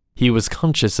 He was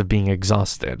conscious of being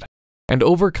exhausted, and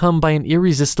overcome by an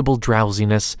irresistible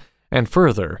drowsiness, and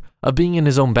further, of being in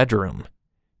his own bedroom.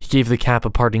 He gave the cap a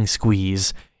parting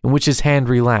squeeze, in which his hand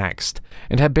relaxed,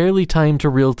 and had barely time to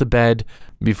reel to bed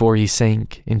before he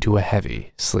sank into a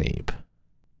heavy sleep.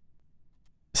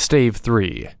 Stave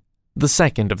 3. The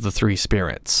second of the three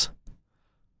spirits.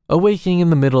 Awaking in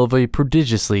the middle of a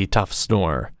prodigiously tough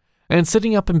snore, and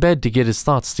sitting up in bed to get his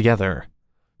thoughts together,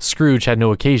 Scrooge had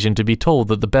no occasion to be told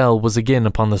that the bell was again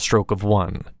upon the stroke of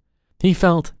 1. He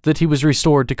felt that he was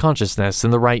restored to consciousness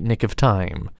in the right nick of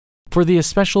time, for the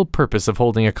especial purpose of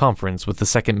holding a conference with the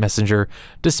second messenger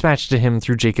dispatched to him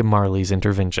through Jacob Marley's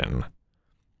intervention.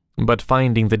 But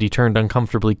finding that he turned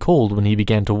uncomfortably cold when he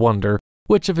began to wonder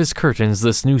which of his curtains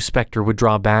this new spectre would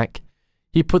draw back,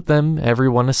 he put them every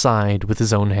one aside with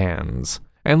his own hands,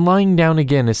 and lying down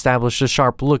again established a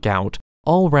sharp lookout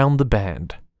all round the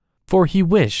bed, for he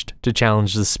wished to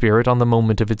challenge the spirit on the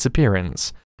moment of its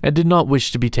appearance, and did not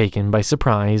wish to be taken by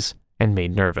surprise and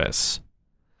made nervous.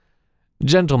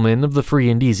 Gentlemen of the free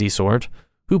and easy sort,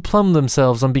 who plumb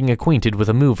themselves on being acquainted with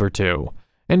a move or two,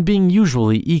 and being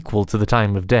usually equal to the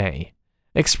time of day,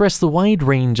 express the wide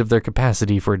range of their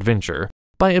capacity for adventure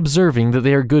by observing that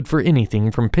they are good for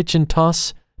anything from pitch and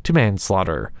toss to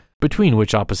manslaughter, between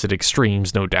which opposite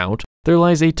extremes, no doubt, there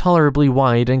lies a tolerably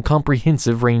wide and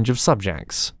comprehensive range of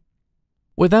subjects.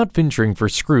 Without venturing for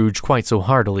Scrooge quite so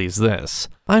heartily as this,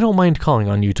 I don't mind calling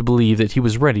on you to believe that he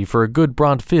was ready for a good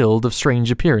broad field of strange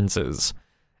appearances,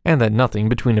 and that nothing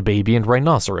between a baby and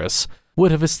rhinoceros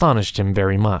would have astonished him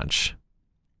very much.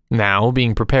 Now,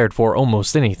 being prepared for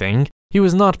almost anything, he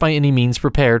was not by any means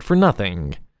prepared for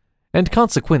nothing, and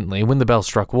consequently, when the bell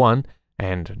struck 1,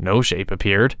 and no shape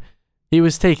appeared, he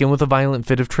was taken with a violent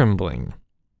fit of trembling.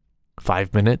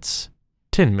 5 minutes,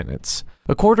 10 minutes,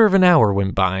 a quarter of an hour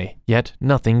went by, yet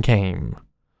nothing came.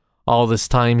 All this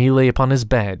time he lay upon his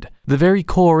bed, the very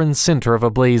core and center of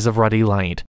a blaze of ruddy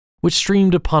light, which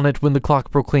streamed upon it when the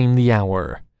clock proclaimed the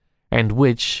hour, and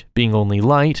which, being only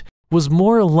light, was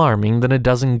more alarming than a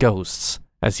dozen ghosts,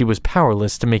 as he was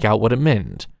powerless to make out what it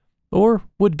meant, or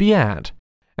would be at,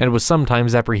 and was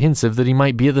sometimes apprehensive that he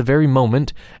might be at the very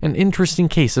moment an interesting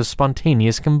case of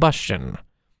spontaneous combustion,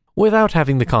 without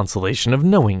having the consolation of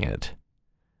knowing it.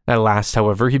 At last,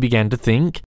 however, he began to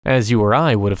think, as you or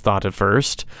I would have thought at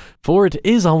first, for it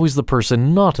is always the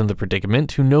person not in the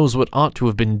predicament who knows what ought to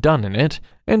have been done in it,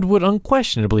 and would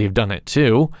unquestionably have done it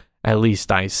too, at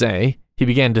least I say, he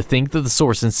began to think that the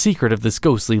source and secret of this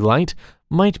ghostly light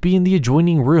might be in the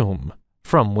adjoining room,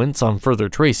 from whence, on further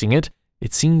tracing it,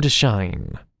 it seemed to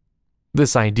shine.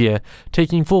 This idea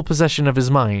taking full possession of his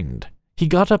mind, he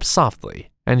got up softly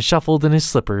and shuffled in his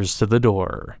slippers to the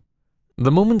door. The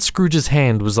moment Scrooge's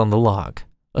hand was on the lock,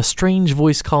 a strange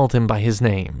voice called him by his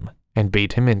name and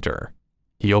bade him enter.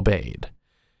 He obeyed.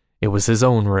 It was his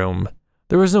own room,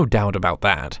 there was no doubt about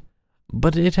that,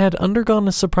 but it had undergone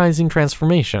a surprising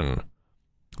transformation.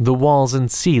 The walls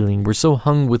and ceiling were so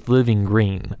hung with living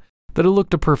green that it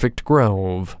looked a perfect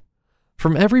grove,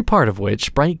 from every part of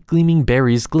which bright gleaming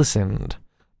berries glistened.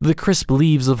 The crisp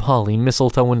leaves of holly,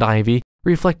 mistletoe, and ivy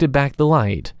reflected back the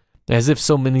light, as if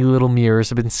so many little mirrors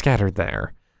had been scattered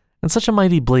there, and such a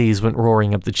mighty blaze went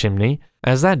roaring up the chimney,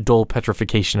 as that dull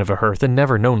petrification of a hearth had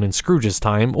never known in Scrooge's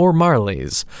time or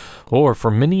Marley's, or for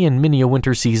many and many a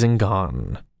winter season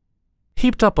gone.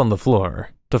 Heaped up on the floor,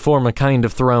 to form a kind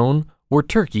of throne, were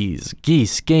turkeys,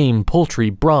 geese, game, poultry,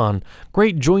 brawn,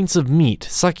 great joints of meat,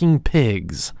 sucking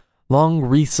pigs, long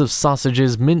wreaths of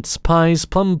sausages, mince pies,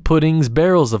 plum puddings,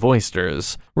 barrels of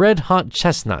oysters, red-hot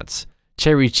chestnuts,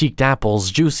 cherry-cheeked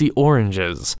apples, juicy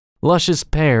oranges, luscious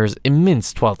pears,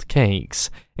 immense 12th cakes,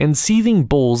 and seething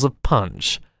bowls of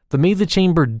punch that made the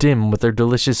chamber dim with their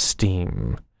delicious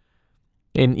steam.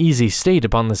 In easy state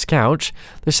upon this couch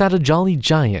there sat a jolly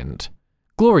giant,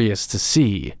 glorious to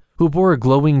see, who bore a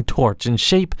glowing torch in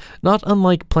shape not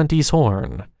unlike Plenty's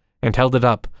horn, and held it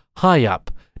up, high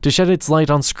up, to shed its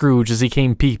light on Scrooge as he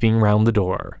came peeping round the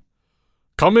door.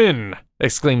 "Come in!"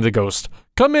 exclaimed the ghost.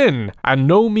 "Come in, and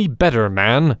know me better,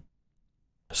 man."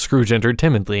 Scrooge entered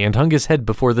timidly and hung his head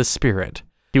before the spirit.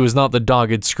 He was not the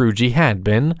dogged Scrooge he had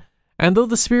been, and though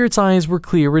the spirit's eyes were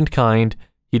clear and kind,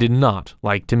 he did not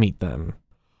like to meet them.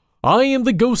 "I am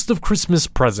the ghost of Christmas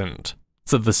present,"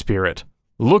 said the spirit.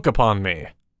 "Look upon me."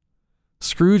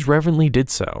 Scrooge reverently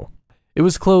did so. It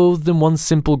was clothed in one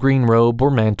simple green robe or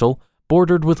mantle,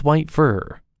 bordered with white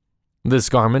fur. This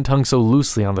garment hung so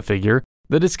loosely on the figure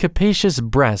that its capacious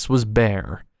breast was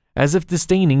bare, as if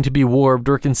disdaining to be warped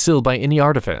or concealed by any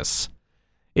artifice.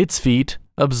 Its feet,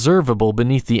 observable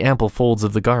beneath the ample folds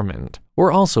of the garment,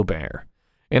 were also bare,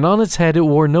 and on its head it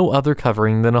wore no other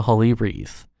covering than a holly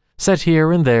wreath, set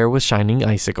here and there with shining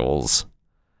icicles.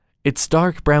 Its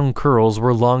dark brown curls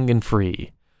were long and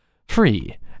free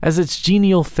as its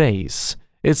genial face,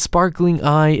 its sparkling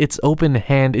eye, its open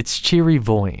hand, its cheery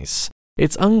voice,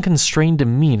 its unconstrained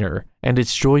demeanor, and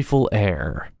its joyful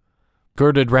air.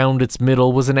 Girded round its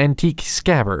middle was an antique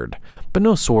scabbard, but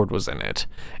no sword was in it,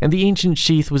 and the ancient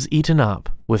sheath was eaten up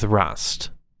with rust.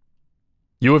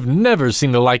 "You have never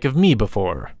seen the like of me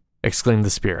before," exclaimed the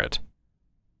spirit.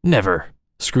 "Never,"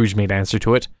 Scrooge made answer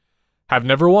to it. have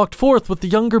never walked forth with the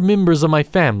younger members of my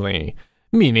family,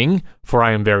 meaning, for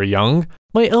I am very young,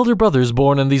 my elder brothers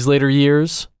born in these later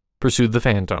years, pursued the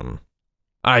phantom.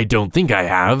 I don't think I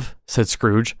have, said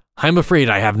Scrooge. I'm afraid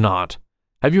I have not.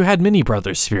 Have you had many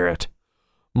brothers, Spirit?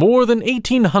 More than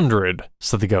 1,800,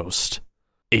 said the ghost.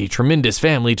 A tremendous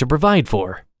family to provide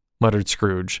for, muttered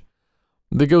Scrooge.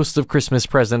 The ghost of Christmas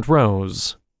Present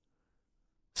rose.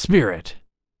 Spirit,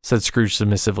 said Scrooge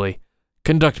submissively,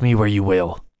 conduct me where you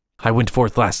will. I went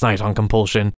forth last night on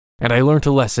compulsion, and I learnt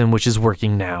a lesson which is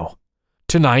working now.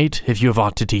 Tonight, if you have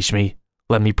aught to teach me,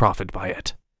 let me profit by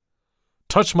it.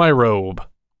 Touch my robe.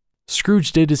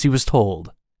 Scrooge did as he was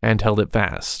told, and held it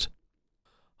fast.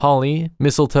 Holly,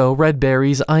 mistletoe, red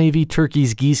berries, ivy,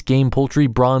 turkeys, geese, game, poultry,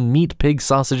 brawn, meat, pigs,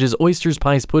 sausages, oysters,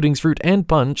 pies, puddings, fruit, and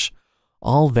punch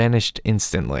all vanished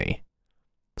instantly.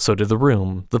 So did the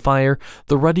room, the fire,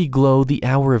 the ruddy glow, the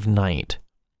hour of night.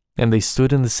 And they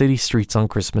stood in the city streets on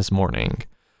Christmas morning,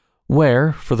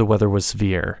 where, for the weather was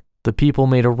severe, the people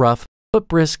made a rough, but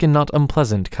brisk and not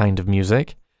unpleasant kind of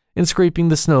music, in scraping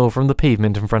the snow from the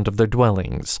pavement in front of their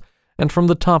dwellings, and from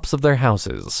the tops of their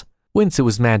houses, whence it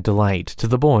was mad delight to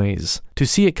the boys to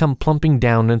see it come plumping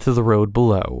down into the road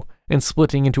below, and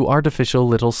splitting into artificial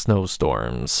little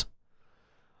snowstorms.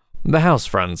 The house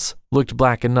fronts looked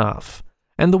black enough,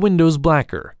 and the windows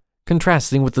blacker,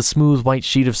 contrasting with the smooth white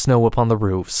sheet of snow upon the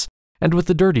roofs, and with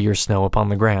the dirtier snow upon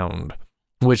the ground,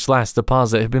 which last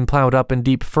deposit had been plowed up in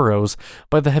deep furrows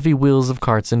by the heavy wheels of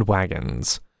carts and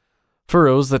wagons.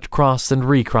 Furrows that crossed and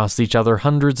recrossed each other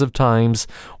hundreds of times,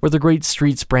 where the great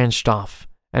streets branched off,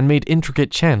 and made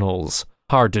intricate channels,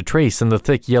 hard to trace in the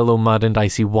thick yellow mud and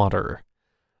icy water.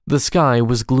 The sky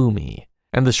was gloomy,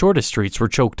 and the shortest streets were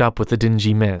choked up with a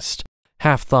dingy mist,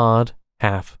 half thawed,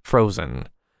 half frozen,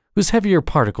 whose heavier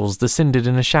particles descended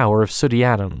in a shower of sooty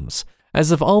atoms,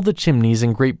 as if all the chimneys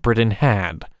in Great Britain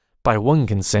had, by one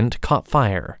consent, caught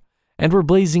fire, and were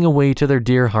blazing away to their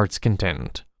dear heart's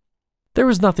content. There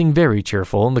was nothing very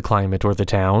cheerful in the climate or the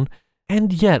town,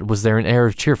 and yet was there an air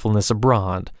of cheerfulness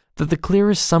abroad that the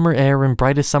clearest summer air and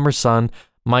brightest summer sun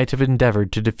might have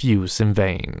endeavored to diffuse in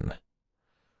vain.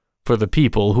 For the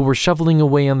people who were shoveling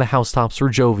away on the housetops were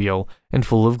jovial and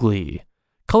full of glee,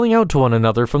 calling out to one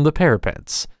another from the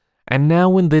parapets, and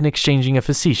now and then exchanging a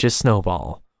facetious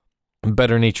snowball.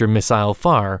 Better-natured missile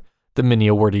far than many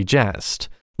a wordy jest,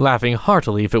 laughing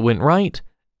heartily if it went right,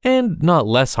 and not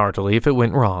less heartily if it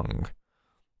went wrong.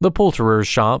 The poulterers'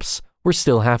 shops were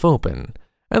still half open,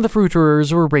 and the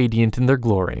fruiterers were radiant in their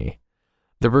glory.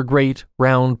 There were great,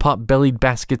 round, pot-bellied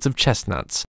baskets of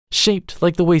chestnuts, shaped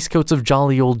like the waistcoats of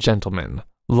jolly old gentlemen,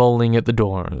 lolling at the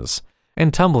doors,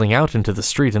 and tumbling out into the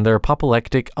street in their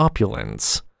apoplectic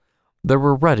opulence. There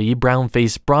were ruddy,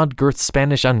 brown-faced, broad-girthed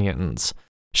Spanish onions,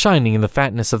 shining in the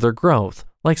fatness of their growth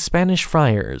like Spanish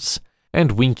friars,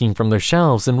 and winking from their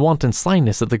shelves in wanton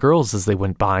slyness at the girls as they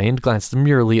went by and glanced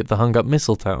demurely at the hung-up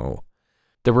mistletoe.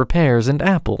 There were pears and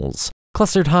apples,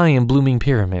 clustered high in blooming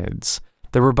pyramids.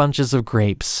 There were bunches of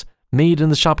grapes, made in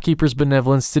the shopkeeper's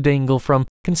benevolence to dangle from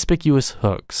conspicuous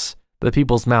hooks, that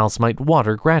people's mouths might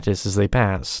water gratis as they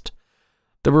passed.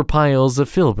 There were piles of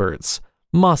filberts,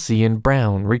 mossy and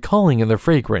brown, recalling in their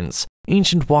fragrance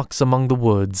ancient walks among the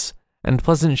woods, and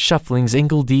pleasant shufflings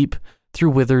ankle-deep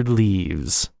through withered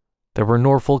leaves. There were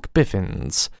Norfolk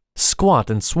biffins, squat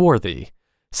and swarthy,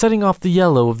 setting off the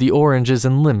yellow of the oranges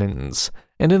and lemons,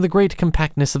 and in the great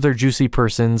compactness of their juicy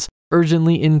persons,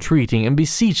 urgently entreating and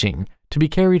beseeching to be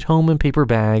carried home in paper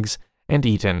bags and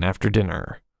eaten after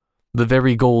dinner. The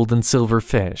very gold and silver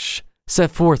fish,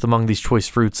 set forth among these choice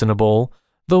fruits in a bowl,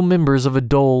 though members of a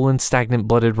dull and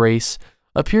stagnant-blooded race,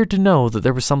 appeared to know that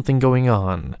there was something going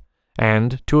on,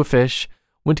 and, to a fish,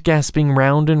 went gasping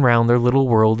round and round their little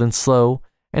world in slow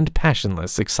and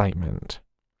passionless excitement.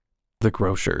 The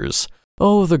grocers.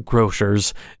 Oh, the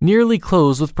grocers, nearly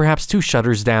closed with perhaps 2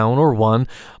 shutters down, or 1,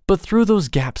 but through those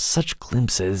gaps such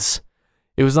glimpses.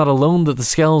 It was not alone that the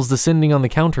skells descending on the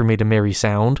counter made a merry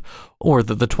sound, or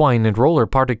that the twine and roller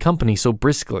parted company so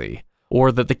briskly,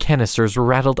 or that the canisters were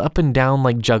rattled up and down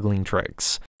like juggling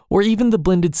tricks, or even the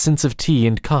blended scents of tea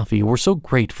and coffee were so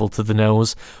grateful to the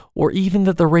nose, or even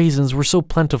that the raisins were so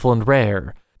plentiful and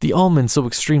rare, the almonds so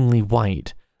extremely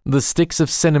white, the sticks of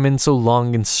cinnamon so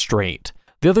long and straight,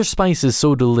 the other spices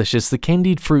so delicious, the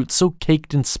candied fruit so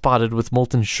caked and spotted with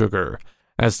molten sugar,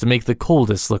 as to make the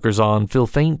coldest lookers-on feel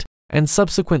faint and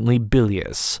subsequently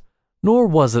bilious. Nor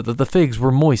was it that the figs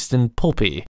were moist and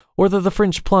pulpy, or that the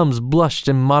French plums blushed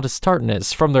in modest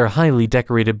tartness from their highly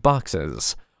decorated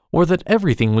boxes, or that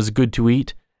everything was good to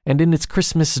eat and in its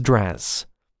Christmas dress.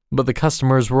 But the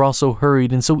customers were also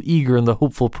hurried and so eager in the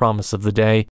hopeful promise of the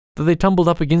day that they tumbled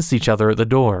up against each other at the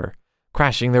door,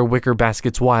 crashing their wicker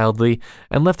baskets wildly,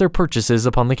 and left their purchases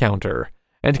upon the counter,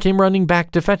 and came running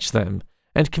back to fetch them,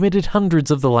 and committed hundreds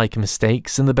of the like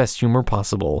mistakes in the best humor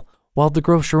possible, while the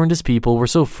grocer and his people were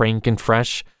so frank and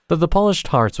fresh that the polished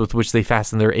hearts with which they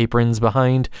fastened their aprons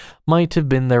behind might have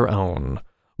been their own,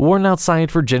 worn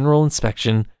outside for general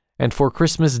inspection and for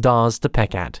Christmas daws to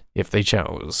peck at, if they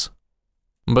chose.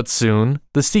 But soon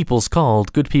the steeples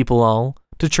called, good people all,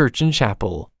 to church and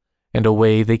chapel, and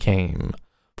away they came,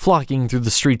 flocking through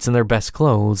the streets in their best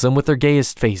clothes and with their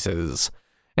gayest faces,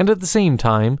 and at the same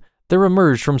time there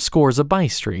emerged from scores of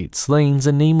by-streets, lanes,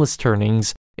 and nameless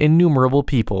turnings innumerable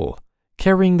people,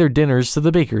 carrying their dinners to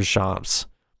the bakers' shops.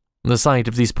 The sight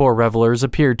of these poor revelers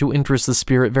appeared to interest the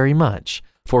spirit very much,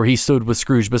 for he stood with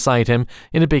Scrooge beside him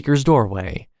in a baker's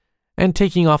doorway, and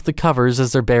taking off the covers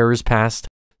as their bearers passed,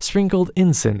 sprinkled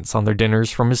incense on their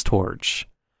dinners from his torch.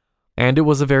 And it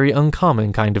was a very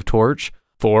uncommon kind of torch,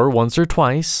 for once or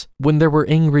twice, when there were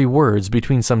angry words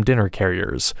between some dinner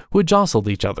carriers who had jostled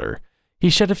each other, he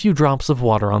shed a few drops of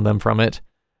water on them from it,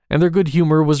 and their good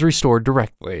humor was restored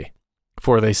directly,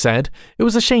 for they said it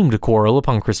was a shame to quarrel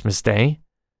upon Christmas Day,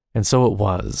 and so it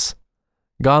was.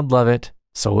 God love it,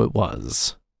 so it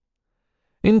was.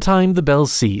 In time the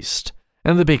bells ceased,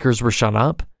 and the bakers were shut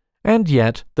up, and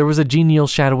yet there was a genial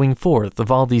shadowing forth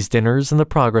of all these dinners and the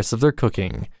progress of their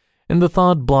cooking, in the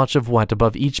thawed blotch of wet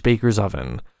above each baker's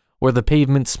oven, where the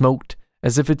pavement smoked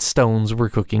as if its stones were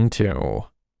cooking too.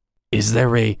 "Is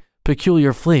there a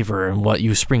peculiar flavor in what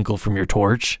you sprinkle from your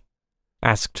torch?"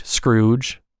 asked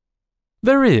Scrooge.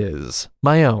 "There is,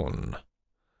 my own."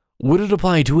 "Would it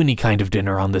apply to any kind of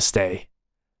dinner on this day?"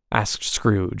 asked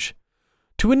Scrooge.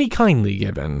 "To any kindly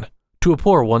given, to a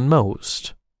poor one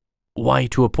most." "Why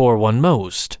to a poor one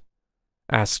most?"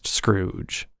 asked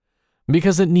Scrooge.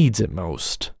 "Because it needs it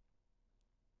most."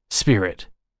 "Spirit,"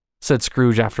 said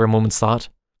Scrooge after a moment's thought,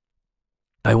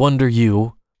 "I wonder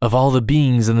you, of all the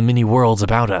beings in the many worlds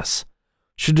about us,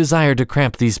 should desire to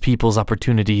cramp these people's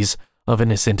opportunities of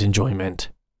innocent enjoyment."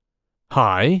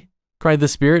 "Hi!" cried the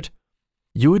spirit.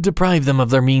 "You would deprive them of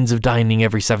their means of dining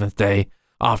every seventh day,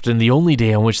 often the only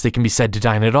day on which they can be said to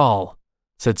dine at all,"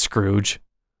 said Scrooge.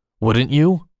 "Wouldn't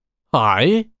you?"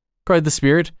 "Hi!" cried the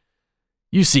spirit.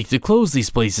 "You seek to close these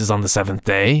places on the seventh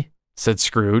day," said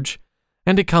Scrooge,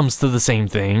 "and it comes to the same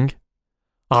thing."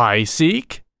 "I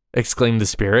seek?" exclaimed the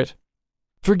spirit.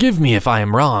 "Forgive me if I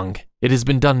am wrong. It has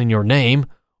been done in your name,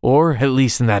 or at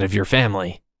least in that of your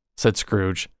family," said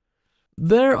Scrooge.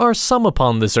 "There are some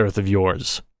upon this earth of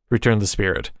yours," returned the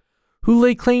spirit, "who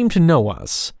lay claim to know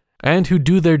us, and who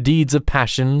do their deeds of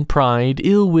passion, pride,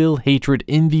 ill will, hatred,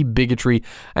 envy, bigotry,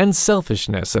 and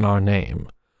selfishness in our name,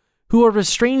 who are as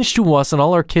strange to us and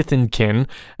all our kith and kin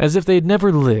as if they had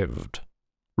never lived.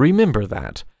 Remember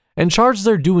that, and charge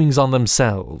their doings on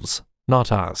themselves,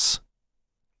 not us."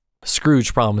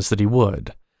 Scrooge promised that he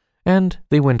would, and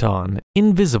they went on,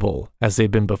 invisible as they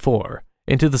had been before,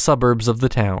 into the suburbs of the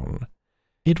town.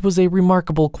 It was a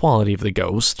remarkable quality of the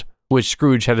ghost, which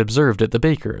Scrooge had observed at the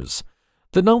baker's,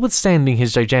 that notwithstanding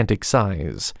his gigantic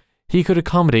size, he could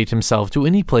accommodate himself to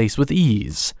any place with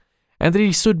ease, and that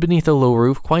he stood beneath a low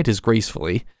roof quite as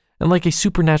gracefully, and like a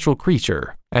supernatural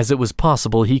creature, as it was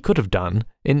possible he could have done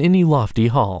in any lofty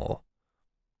hall.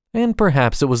 And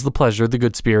perhaps it was the pleasure the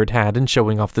good spirit had in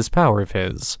showing off this power of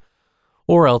his,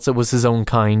 or else it was his own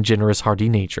kind, generous, hearty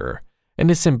nature, and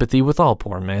his sympathy with all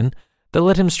poor men, that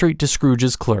led him straight to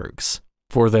Scrooge's clerks,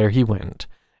 for there he went,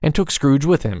 and took Scrooge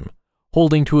with him,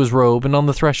 holding to his robe, and on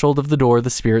the threshold of the door the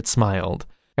spirit smiled,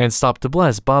 and stopped to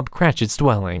bless Bob Cratchit's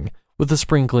dwelling with the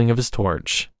sprinkling of his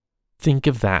torch. Think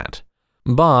of that.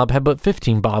 Bob had but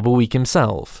 15 bob a week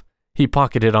himself. He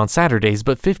pocketed on Saturdays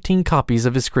but 15 copies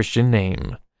of his Christian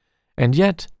name. And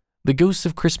yet, the ghost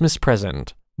of Christmas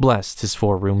present blessed his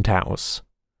 4-roomed house.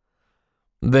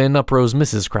 Then uprose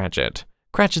Mrs. Cratchit,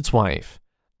 Cratchit's wife,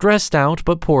 dressed out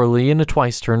but poorly in a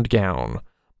twice-turned gown,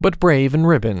 but brave in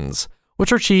ribbons,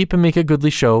 which are cheap and make a goodly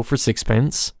show for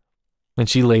 6pence. And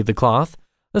she laid the cloth,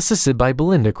 assisted by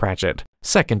Belinda Cratchit,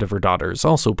 second of her daughters,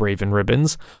 also brave in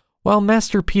ribbons, while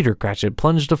Master Peter Cratchit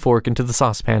plunged a fork into the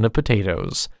saucepan of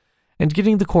potatoes, and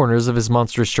getting the corners of his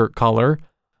monstrous shirt collar,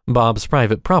 Bob's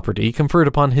private property conferred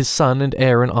upon his son and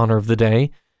heir in honor of the day,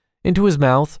 into his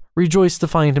mouth, rejoiced to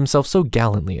find himself so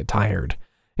gallantly attired,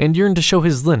 and yearned to show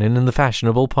his linen in the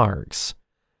fashionable parks.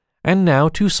 And now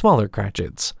 2 smaller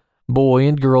Cratchits, boy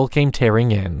and girl, came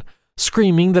tearing in,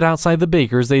 screaming that outside the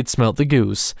baker's they had smelt the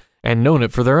goose, and known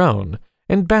it for their own,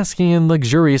 and basking in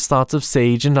luxurious thoughts of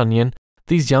sage and onion,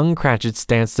 these young Cratchits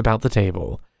danced about the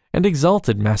table, and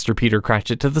exalted Master Peter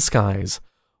Cratchit to the skies,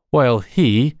 while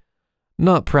he,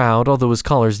 not proud although his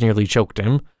collars nearly choked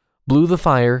him, blew the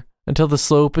fire, until the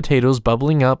slow potatoes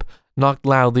bubbling up knocked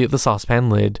loudly at the saucepan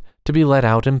lid to be let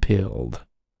out and peeled.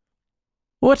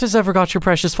 "What has ever got your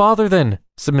precious father, then?"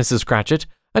 said Mrs. Cratchit,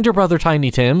 "and your brother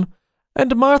Tiny Tim?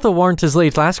 And Martha warn't as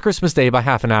late last Christmas Day by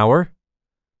half an hour."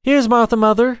 "Here's Martha,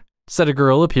 mother," said a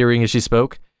girl, appearing as she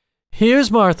spoke.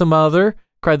 "Here's Martha, mother,"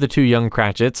 cried the two young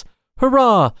Cratchits.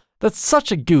 "Hurrah! That's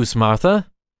such a goose, Martha."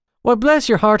 "Why, bless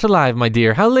your heart alive, my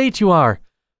dear, how late you are,"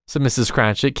 said Mrs.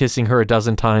 Cratchit, kissing her a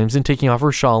dozen times and taking off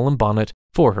her shawl and bonnet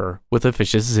for her with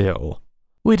officious zeal.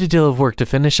 "We'd a deal of work to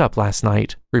finish up last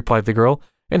night," replied the girl,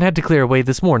 "and had to clear away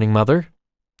this morning, mother."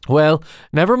 "Well,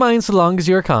 never mind so long as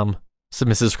you're come," said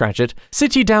Mrs. Cratchit.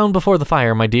 "Sit ye down before the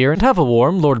fire, my dear, and have a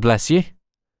warm, Lord bless ye."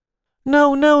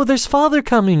 "No, no, there's father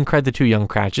coming," cried the two young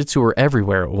Cratchits, who were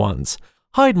everywhere at once.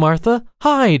 "Hide, Martha,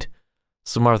 hide!"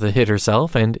 So Martha hid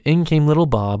herself, and in came little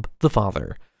Bob, the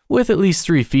father, with at least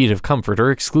 3 feet of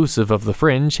comforter exclusive of the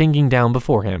fringe hanging down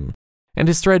before him, and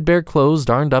his threadbare clothes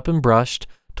darned up and brushed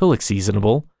to look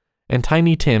seasonable, and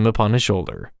Tiny Tim upon his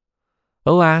shoulder.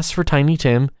 Alas for Tiny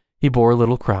Tim, he bore a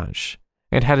little crutch,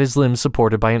 and had his limbs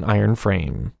supported by an iron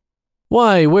frame.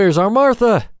 "Why, where's our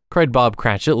Martha?" cried Bob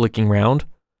Cratchit, looking round.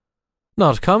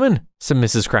 "Not coming," said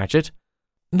Mrs. Cratchit.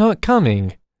 "Not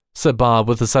coming," said Bob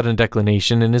with a sudden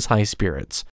declination in his high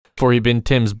spirits, for he'd been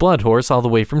Tim's blood horse all the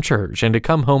way from church, and had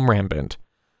come home rampant.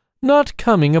 "Not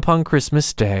coming upon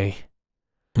Christmas Day."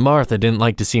 Martha didn't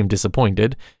like to see him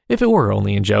disappointed, if it were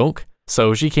only in joke,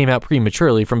 so she came out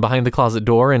prematurely from behind the closet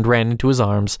door and ran into his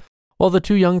arms, while the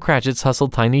two young Cratchits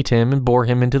hustled Tiny Tim and bore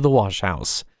him into the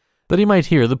wash-house, that he might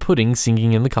hear the pudding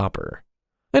singing in the copper.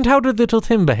 "And how did little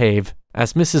Tim behave?"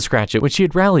 asked Mrs. Cratchit, when she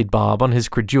had rallied Bob on his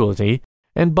credulity,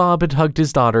 and Bob had hugged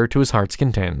his daughter to his heart's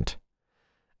content.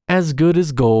 "As good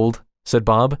as gold," said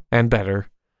Bob, "and better.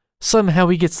 Somehow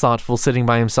he gets thoughtful sitting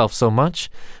by himself so much,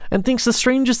 and thinks the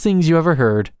strangest things you ever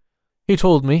heard. He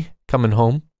told me, coming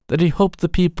home, that he hoped the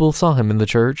people saw him in the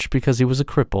church because he was a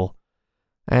cripple,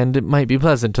 and it might be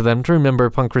pleasant to them to remember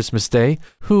upon Christmas Day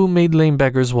who made lame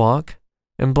beggars walk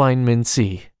and blind men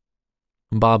see."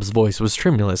 Bob's voice was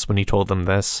tremulous when he told them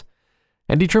this,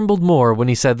 and he trembled more when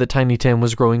he said that Tiny Tim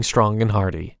was growing strong and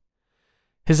hearty.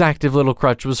 His active little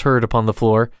crutch was heard upon the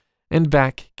floor, and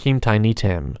back came Tiny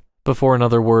Tim, before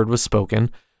another word was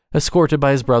spoken, escorted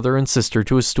by his brother and sister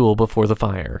to a stool before the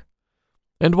fire.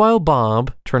 And while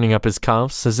Bob, turning up his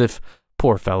cuffs as if,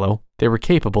 poor fellow, they were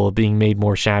capable of being made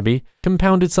more shabby,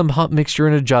 compounded some hot mixture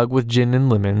in a jug with gin and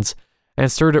lemons,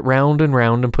 and stirred it round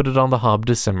and put it on the hob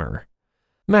to simmer,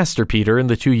 Master Peter and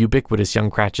the two ubiquitous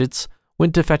young Cratchits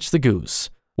went to fetch the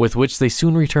goose, with which they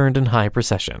soon returned in high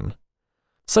procession.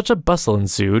 Such a bustle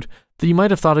ensued that you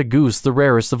might have thought a goose the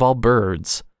rarest of all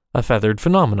birds, a feathered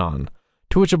phenomenon,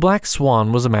 to which a black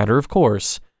swan was a matter of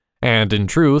course, and, in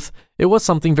truth, it was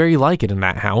something very like it in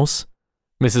that house.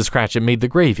 Mrs. Cratchit made the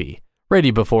gravy,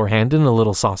 ready beforehand in a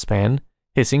little saucepan,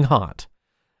 hissing hot.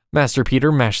 Master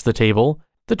Peter mashed the table,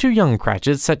 the two young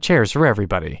Cratchits set chairs for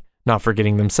everybody, not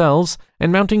forgetting themselves,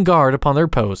 and mounting guard upon their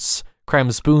posts,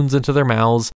 crammed spoons into their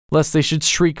mouths, lest they should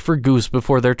shriek for goose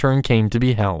before their turn came to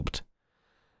be helped.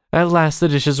 At last the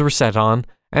dishes were set on,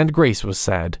 and grace was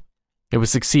said. It was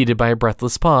succeeded by a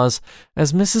breathless pause,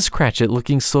 as Mrs. Cratchit,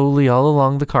 looking slowly all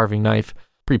along the carving knife,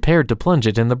 prepared to plunge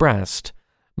it in the breast.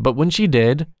 But when she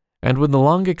did, and when the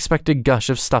long-expected gush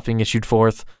of stuffing issued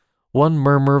forth, one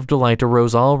murmur of delight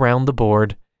arose all round the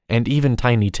board, and even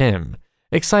Tiny Tim,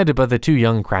 excited by the two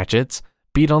young Cratchits,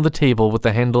 beat on the table with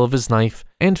the handle of his knife,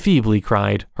 and feebly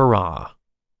cried, "Hurrah!"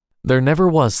 There never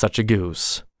was such a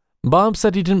goose. Bob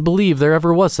said he didn't believe there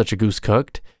ever was such a goose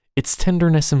cooked. Its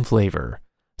tenderness and flavor,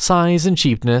 size and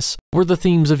cheapness, were the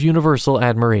themes of universal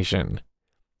admiration.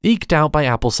 Eked out by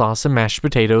applesauce and mashed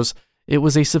potatoes, it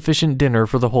was a sufficient dinner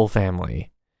for the whole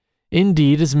family.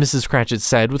 Indeed, as Mrs. Cratchit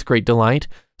said with great delight,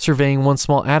 surveying one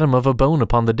small atom of a bone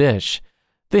upon the dish,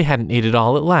 they hadn't ate it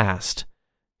all at last.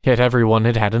 Yet everyone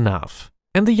had had enough,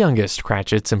 and the youngest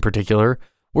Cratchits in particular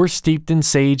were steeped in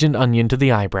sage and onion to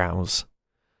the eyebrows.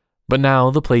 But now,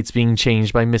 the plates being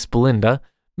changed by Miss Belinda,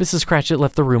 Mrs. Cratchit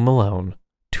left the room alone,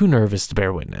 too nervous to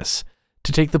bear witness,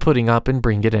 to take the pudding up and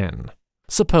bring it in.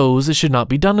 Suppose it should not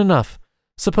be done enough?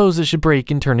 Suppose it should break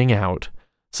in turning out?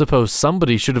 Suppose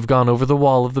somebody should have gone over the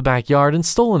wall of the backyard and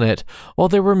stolen it while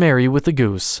they were merry with the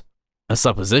goose? A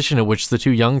supposition at which the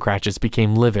two young Cratchits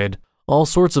became livid. All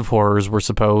sorts of horrors were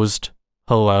supposed.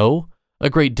 Hello? A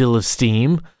great deal of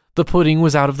steam. The pudding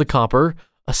was out of the copper.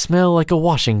 A smell like a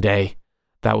washing day.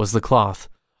 That was the cloth.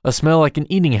 A smell like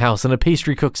an eating house and a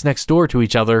pastry cook's next door to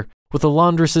each other, with a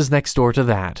laundress's next door to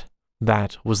that.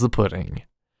 That was the pudding.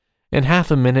 In half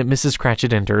a minute Mrs.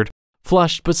 Cratchit entered,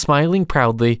 flushed but smiling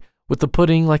proudly, with the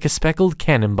pudding like a speckled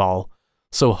cannonball,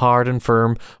 so hard and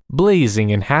firm, blazing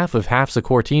in half a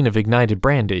quartine of ignited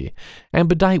brandy, and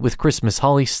bedight with Christmas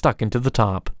holly stuck into the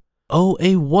top. Oh,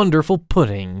 a wonderful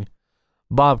pudding!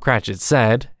 Bob Cratchit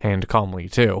said, and calmly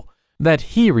too, that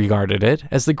he regarded it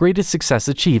as the greatest success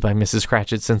achieved by Mrs.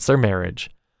 Cratchit since their marriage.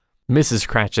 Mrs.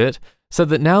 Cratchit said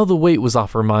that now the weight was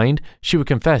off her mind, she would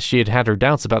confess she had had her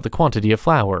doubts about the quantity of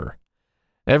flour.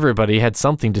 Everybody had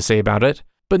something to say about it,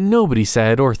 but nobody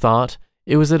said or thought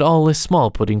it was at all a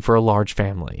small pudding for a large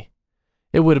family.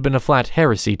 It would have been a flat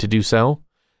heresy to do so.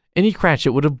 Any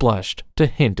Cratchit would have blushed to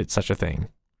hint at such a thing.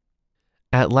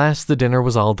 At last the dinner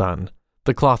was all done.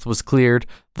 The cloth was cleared,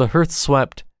 the hearth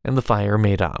swept, and the fire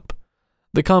made up.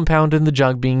 The compound in the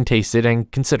jug being tasted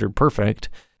and considered perfect,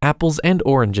 apples and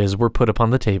oranges were put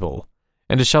upon the table,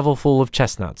 and a shovelful of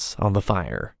chestnuts on the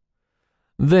fire.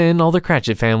 Then all the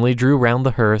Cratchit family drew round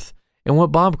the hearth in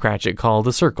what Bob Cratchit called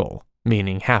a circle,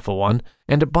 meaning half a one,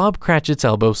 and at Bob Cratchit's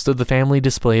elbow stood the family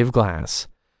display of glass,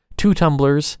 2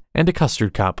 tumblers, and a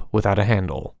custard cup without a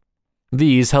handle.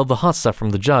 These held the hot stuff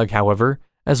from the jug, however,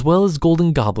 as well as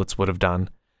golden goblets would have done,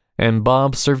 and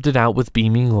Bob served it out with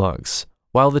beaming looks,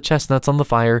 while the chestnuts on the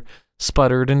fire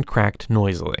sputtered and cracked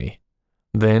noisily.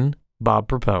 Then Bob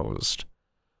proposed,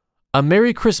 "A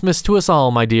Merry Christmas to us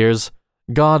all, my dears.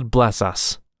 God bless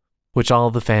us," which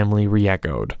all the family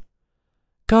re-echoed.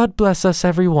 "God bless us,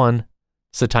 every one,"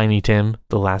 said Tiny Tim,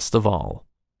 the last of all.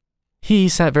 He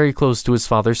sat very close to his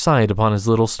father's side upon his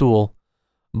little stool.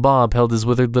 Bob held his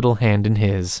withered little hand in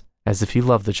his, as if he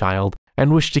loved the child,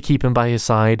 and wished to keep him by his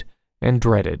side, and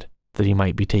dreaded that he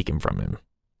might be taken from him.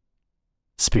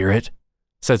 "Spirit,"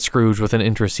 said Scrooge with an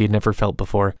interest he had never felt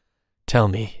before, "tell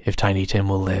me if Tiny Tim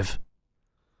will live."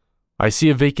 "I see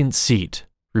a vacant seat,"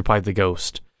 replied the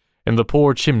ghost, "in the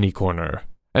poor chimney corner,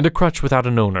 and a crutch without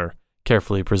an owner,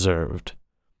 carefully preserved.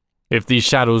 If these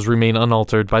shadows remain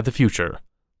unaltered by the future,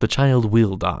 the child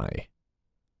will die."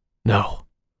 "No,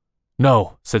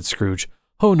 no," said Scrooge.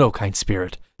 "Oh, no, kind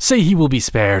spirit. Say he will be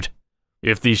spared."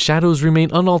 "If these shadows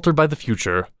remain unaltered by the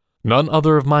future, none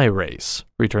other of my race,"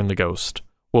 returned the ghost,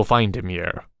 "will find him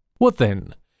here. What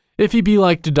then? If he be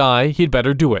like to die, he'd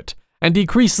better do it, and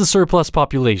decrease the surplus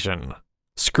population."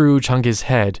 Scrooge hung his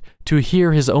head to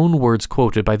hear his own words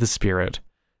quoted by the spirit,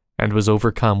 and was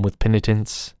overcome with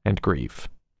penitence and grief.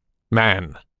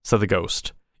 "Man," said the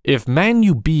ghost, "if man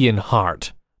you be in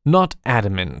heart, not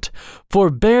adamant,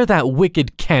 forbear that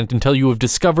wicked cant until you have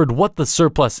discovered what the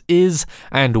surplus is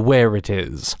and where it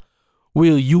is.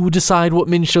 Will you decide what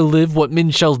men shall live, what men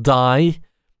shall die?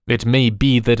 It may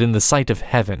be that in the sight of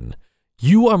heaven,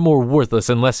 you are more worthless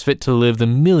and less fit to live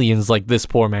than millions like this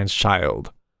poor man's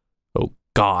child. Oh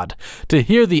God, to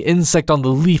hear the insect on the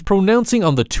leaf pronouncing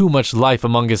on the too much life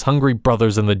among his hungry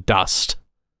brothers in the dust."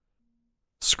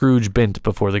 Scrooge bent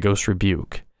before the ghost's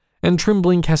rebuke, and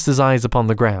trembling cast his eyes upon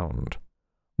the ground,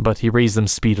 but he raised them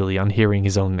speedily on hearing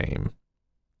his own name.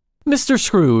 "Mr.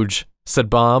 Scrooge,"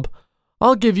 said Bob,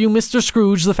 "I'll give you Mr.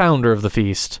 Scrooge, the founder of the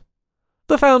feast."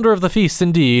 "The founder of the feast,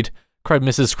 indeed," cried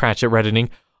Mrs. Cratchit, reddening.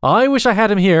 "I wish I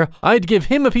had him here. I'd give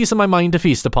him a piece of my mind to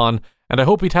feast upon, and I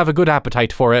hope he'd have a good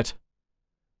appetite for it."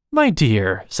 "My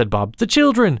dear," said Bob, "the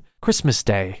children, Christmas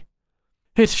Day."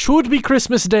 "It should be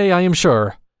Christmas Day, I am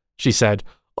sure," she said,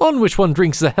 "on which one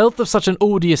drinks the health of such an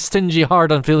odious, stingy,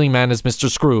 hard, unfeeling man as Mr.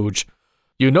 Scrooge.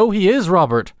 You know he is,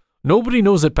 Robert. Nobody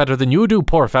knows it better than you do,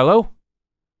 poor fellow."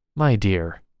 "My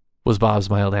dear," was Bob's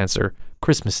mild answer,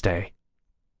 "Christmas Day."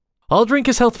 "I'll drink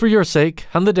his health for your sake,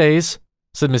 and the day's,"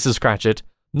 said Mrs. Cratchit,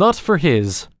 "not for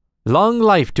his. Long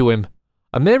life to him.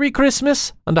 A Merry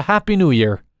Christmas and a Happy New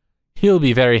Year. He'll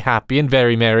be very happy and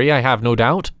very merry, I have no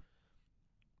doubt."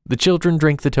 The children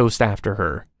drank the toast after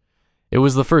her. It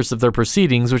was the first of their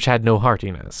proceedings which had no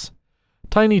heartiness.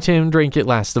 Tiny Tim drank it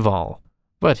last of all,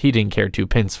 but he didn't care 2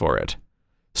 pence for it.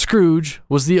 Scrooge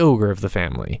was the ogre of the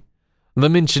family. The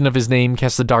mention of his name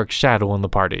cast a dark shadow on the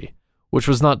party, which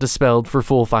was not dispelled for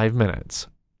full 5 minutes.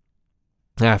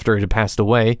 After it had passed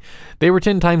away, they were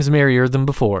 10 times merrier than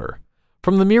before,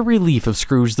 from the mere relief of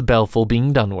Scrooge the Belful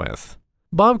being done with.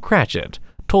 Bob Cratchit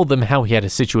told them how he had a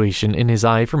situation in his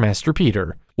eye for Master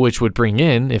Peter, which would bring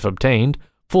in, if obtained,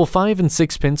 full 5 and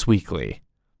 6 pence weekly.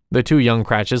 The 2 young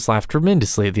Cratchits laughed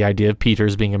tremendously at the idea of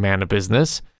Peter's being a man of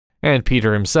business, and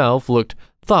Peter himself looked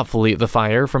thoughtfully at the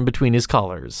fire from between his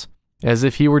collars, as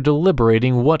if he were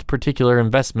deliberating what particular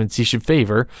investments he should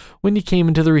favor when he came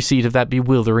into the receipt of that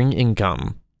bewildering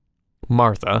income.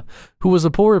 Martha, who was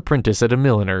a poor apprentice at a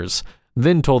milliner's,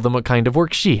 then told them what kind of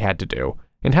work she had to do,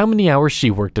 and how many hours she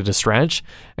worked at a stretch,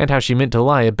 and how she meant to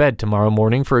lie abed tomorrow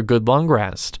morning for a good long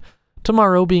rest.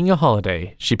 Tomorrow being a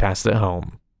holiday, she passed at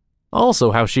home.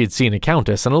 Also how she had seen a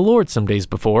countess and a lord some days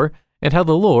before, and how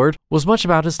the Lord was much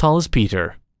about as tall as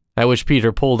Peter, at which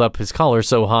Peter pulled up his collar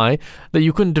so high that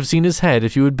you couldn't have seen his head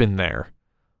if you had been there.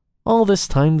 All this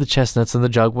time the chestnuts in the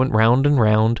jug went round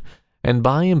and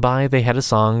by they had a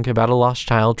song about a lost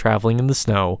child traveling in the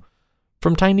snow,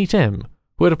 from Tiny Tim,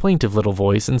 who had a plaintive little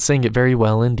voice and sang it very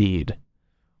well indeed.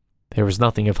 There was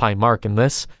nothing of high mark in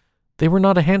this. They were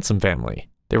not a handsome family.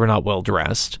 They were not well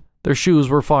dressed. Their shoes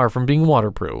were far from being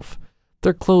waterproof.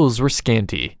 Their clothes were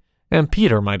scanty, and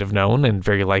Peter might have known, and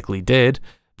very likely did,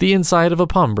 the inside of a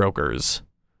pawnbroker's.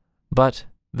 But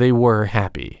they were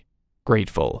happy,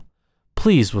 grateful,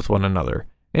 pleased with one another,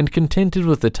 and contented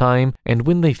with the time, and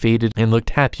when they faded and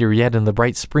looked happier yet in the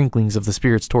bright sprinklings of the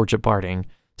Spirit's torch at parting,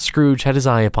 Scrooge had his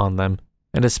eye upon them,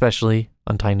 and especially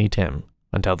on Tiny Tim,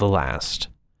 until the last.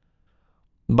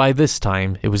 By this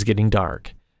time it was getting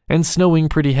dark, and snowing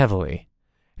pretty heavily,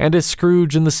 and as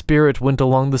Scrooge and the Spirit went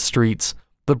along the streets,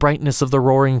 the brightness of the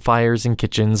roaring fires in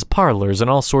kitchens, parlors, and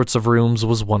all sorts of rooms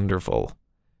was wonderful.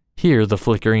 Here the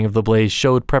flickering of the blaze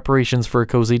showed preparations for a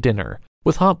cozy dinner,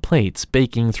 with hot plates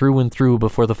baking through and through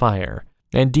before the fire,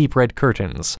 and deep red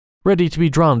curtains, ready to be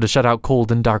drawn to shut out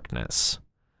cold and darkness.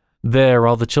 There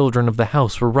all the children of the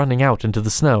house were running out into the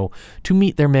snow to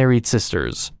meet their married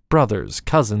sisters, brothers,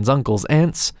 cousins, uncles,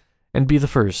 aunts, and be the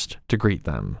first to greet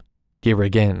them. Here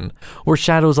again were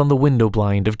shadows on the window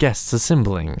blind of guests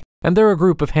assembling, and there a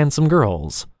group of handsome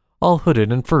girls, all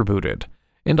hooded and fur-booted,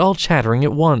 and all chattering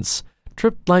at once,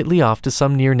 tripped lightly off to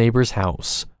some near neighbor's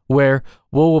house, where,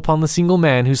 woe upon the single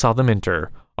man who saw them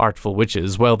enter, artful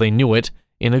witches, well they knew it,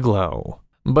 in a glow.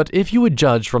 But if you would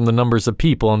judge from the numbers of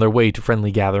people on their way to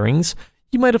friendly gatherings,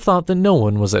 you might have thought that no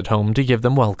one was at home to give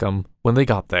them welcome when they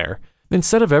got there,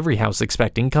 instead of every house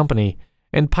expecting company,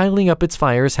 and piling up its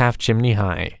fires half chimney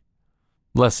high.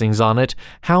 Blessings on it,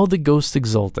 how the ghost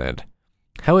exulted!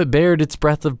 How it bared its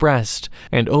breadth of breast,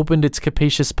 and opened its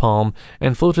capacious palm,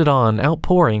 and floated on,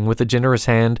 outpouring with a generous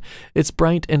hand its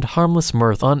bright and harmless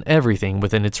mirth on everything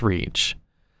within its reach.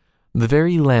 The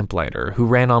very lamplighter who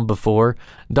ran on before,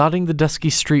 dotting the dusky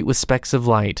street with specks of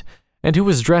light, and who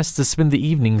was dressed to spend the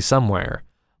evening somewhere,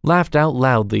 laughed out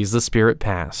loudly as the Spirit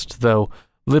passed, though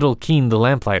little keened the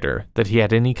lamplighter that he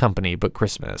had any company but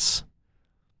Christmas.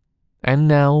 And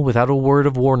now, without a word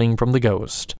of warning from the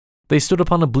ghost, they stood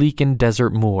upon a bleak and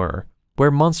desert moor,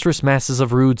 where monstrous masses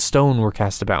of rude stone were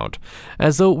cast about,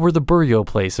 as though it were the burial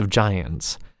place of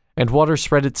giants, and water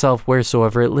spread itself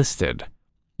wheresoever it listed,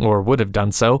 or would have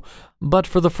done so, but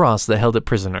for the frost that held it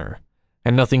prisoner,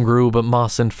 and nothing grew but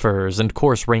moss and furze and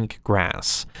coarse rank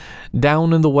grass.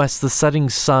 Down in the west the setting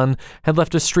sun had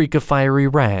left a streak of fiery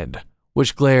red,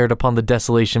 which glared upon the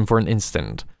desolation for an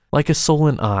instant, like a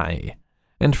sullen eye,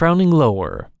 and frowning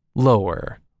lower,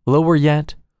 lower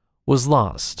yet, was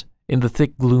lost in the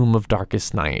thick gloom of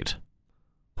darkest night.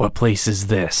 "What place is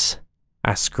this?"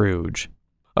 asked Scrooge.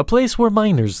 "A place where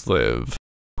miners live,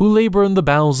 who labor in the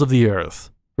bowels of the earth,"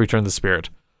 returned the Spirit.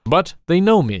 "But they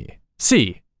know me.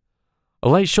 See!" A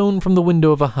light shone from the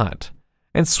window of a hut,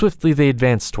 and swiftly they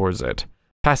advanced towards it.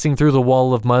 Passing through the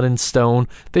wall of mud and stone,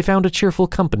 they found a cheerful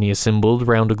company assembled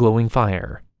round a glowing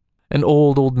fire. An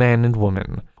old man and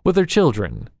woman, with their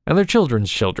children, and their children's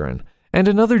children, and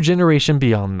another generation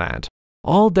beyond that,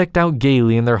 all decked out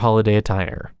gaily in their holiday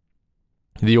attire.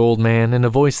 The old man, in a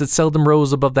voice that seldom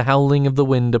rose above the howling of the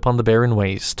wind upon the barren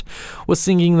waste, was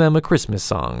singing them a Christmas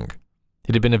song.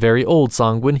 It had been a very old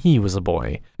song when he was a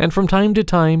boy, and from time to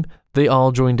time they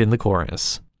all joined in the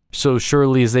chorus. So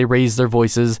surely as they raised their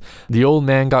voices, the old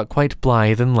man got quite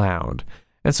blithe and loud,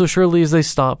 and so surely as they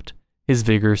stopped, his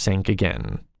vigor sank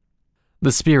again.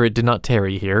 The Spirit did not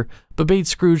tarry here, but bade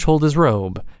Scrooge hold his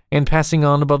robe, and passing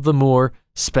on above the moor,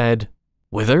 sped,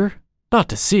 whither? Not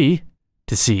to sea,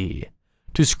 to sea.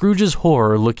 To Scrooge's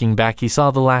horror, looking back, he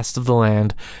saw the last of the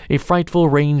land, a frightful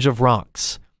range of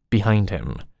rocks behind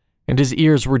him, and his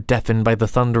ears were deafened by the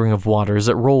thundering of waters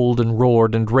that rolled and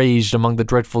roared and raged among the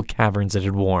dreadful caverns it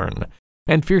had worn,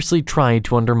 and fiercely tried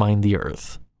to undermine the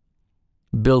earth.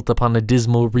 Built upon a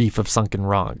dismal reef of sunken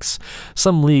rocks,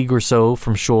 some league or so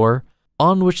from shore,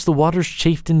 on which the waters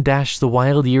chafed and dashed the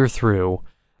wild year through,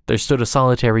 there stood a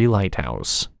solitary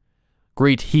lighthouse.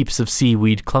 Great heaps of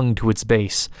seaweed clung to its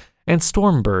base, and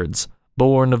storm birds,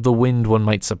 born of the wind one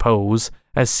might suppose,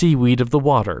 as seaweed of the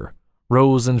water,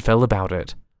 rose and fell about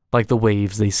it, like the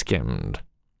waves they skimmed.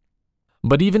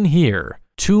 But even here,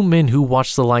 two men who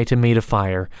watched the light and made a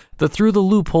fire, that through the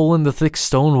loophole in the thick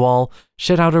stone wall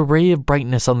shed out a ray of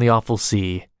brightness on the awful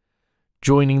sea.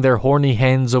 Joining their horny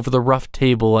hands over the rough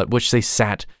table at which they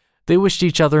sat, they wished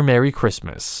each other Merry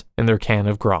Christmas in their can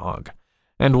of grog.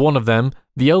 And one of them,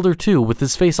 the elder too, with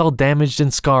his face all damaged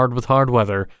and scarred with hard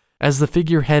weather, as the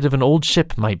figurehead of an old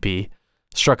ship might be,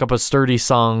 struck up a sturdy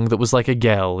song that was like a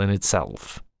gale in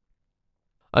itself.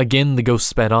 Again the ghost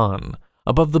sped on,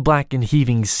 above the black and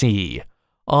heaving sea,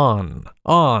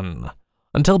 on,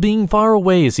 until being far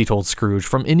away, as he told Scrooge,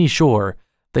 from any shore,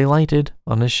 they lighted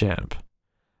on a ship.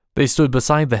 They stood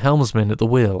beside the helmsman at the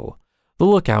wheel, the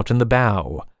lookout in the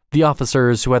bow, the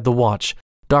officers who had the watch,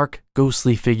 dark,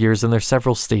 ghostly figures in their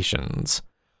several stations.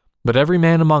 But every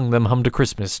man among them hummed a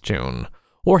Christmas tune,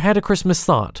 or had a Christmas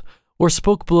thought, or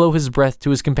spoke below his breath to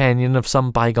his companion of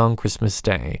some bygone Christmas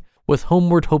day, with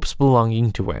homeward hopes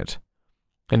belonging to it.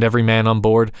 And every man on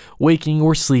board, waking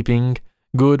or sleeping,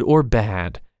 good or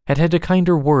bad, had had a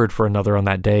kinder word for another on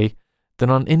that day than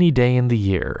on any day in the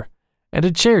year, and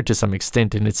had shared to some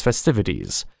extent in its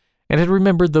festivities, and had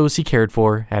remembered those he cared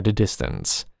for at a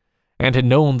distance, and had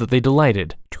known that they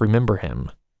delighted to remember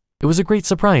him. It was a great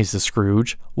surprise to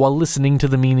Scrooge, while listening to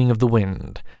the meaning of the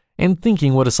wind, and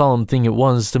thinking what a solemn thing it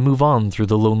was to move on through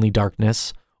the lonely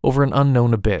darkness over an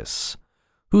unknown abyss,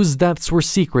 whose depths were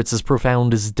secrets as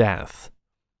profound as death.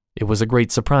 It was a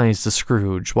great surprise to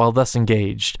Scrooge, while thus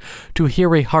engaged, to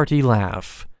hear a hearty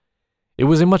laugh. It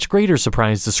was a much greater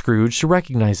surprise to Scrooge to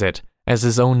recognize it as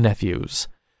his own nephew's,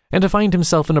 and to find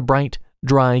himself in a bright,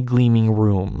 dry, gleaming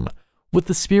room, with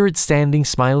the spirit standing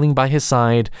smiling by his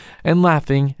side and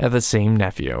laughing at the same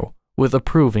nephew, with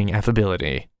approving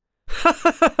affability. "Ha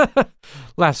ha ha ha!"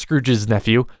 laughed Scrooge's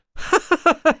nephew. "Ha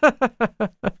ha ha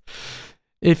ha!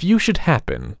 If you should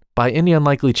happen, by any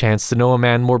unlikely chance, to know a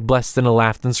man more blessed in a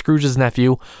laugh than Scrooge's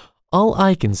nephew, all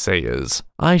I can say is,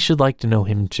 I should like to know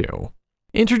him too.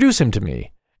 Introduce him to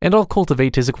me, and I'll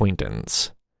cultivate his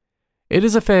acquaintance. It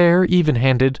is a fair,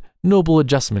 even-handed, noble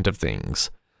adjustment of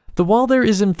things, that while there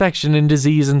is infection and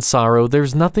disease and sorrow,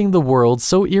 there's nothing in the world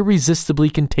so irresistibly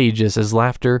contagious as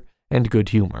laughter and good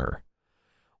humor."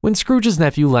 When Scrooge's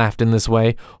nephew laughed in this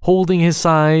way, holding his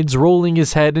sides, rolling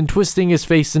his head, and twisting his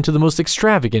face into the most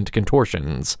extravagant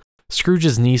contortions,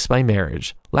 Scrooge's niece by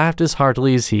marriage laughed as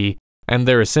heartily as he, and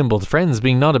their assembled friends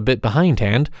being not a bit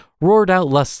behindhand, roared out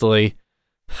lustily,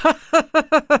 "Ha ha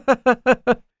ha ha ha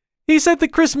ha! He said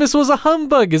that Christmas was a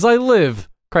humbug, as I live!"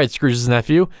 cried Scrooge's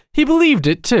nephew. "He believed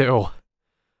it, too."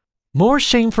 "More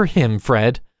shame for him,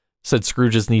 Fred," said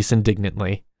Scrooge's niece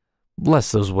indignantly.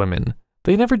 "Bless those women.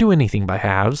 They never do anything by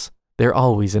halves. They're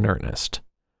always in earnest."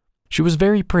 She was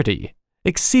very pretty,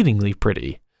 exceedingly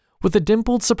pretty, with a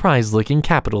dimpled, surprised-looking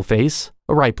capital face,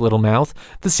 a ripe little mouth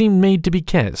that seemed made to be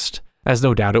kissed, as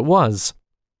no doubt it was.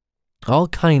 All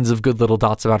kinds of good little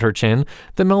dots about her chin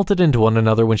that melted into one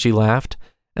another when she laughed,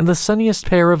 and the sunniest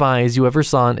pair of eyes you ever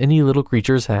saw in any little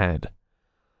creature's head.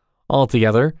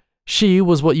 Altogether, she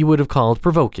was what you would have called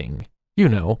provoking, you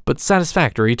know, but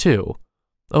satisfactory too.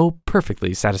 Oh,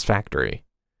 perfectly satisfactory.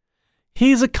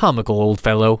 "He's a comical old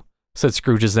fellow," said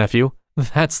Scrooge's nephew.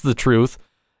 "That's the truth,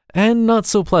 and not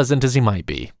so pleasant as he might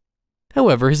be.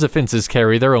 However, his offenses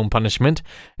carry their own punishment,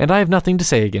 and I have nothing to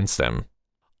say against them."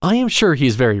 "I am sure he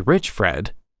is very rich,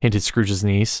 Fred," hinted Scrooge's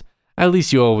niece. "At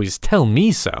least you always tell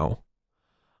me so."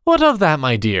 "What of that,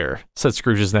 my dear?" said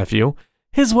Scrooge's nephew.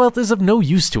 "His wealth is of no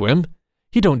use to him.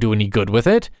 He don't do any good with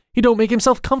it. He don't make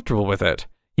himself comfortable with it.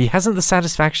 He hasn't the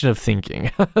satisfaction of thinking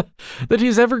that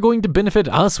he's ever going to benefit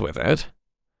us with it."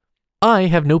 "I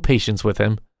have no patience with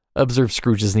him," observed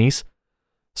Scrooge's niece.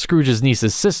 Scrooge's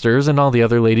niece's sisters and all the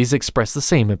other ladies expressed the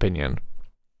same opinion.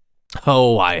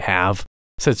 "Oh, I have,"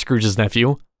 said Scrooge's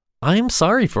nephew. "I'm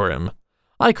sorry for him.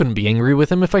 I couldn't be angry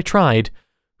with him if I tried.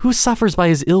 Who suffers by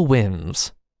his ill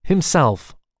whims?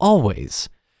 Himself, always.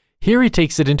 Here he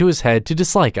takes it into his head to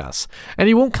dislike us, and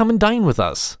he won't come and dine with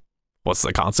us. What's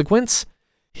the consequence?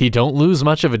 He don't lose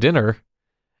much of a dinner."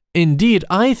 "Indeed,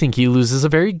 I think he loses a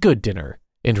very good dinner,"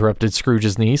 interrupted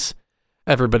Scrooge's niece.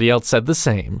 Everybody else said the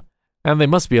same, and they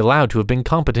must be allowed to have been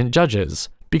competent judges,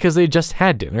 because they had just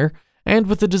had dinner, and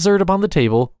with the dessert upon the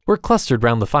table, were clustered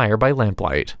round the fire by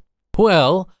lamplight.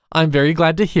 "Well, I'm very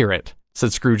glad to hear it,"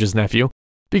 said Scrooge's nephew,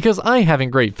 "because I haven't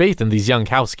great faith in these young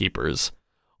housekeepers.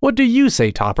 What do you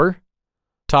say, Topper?"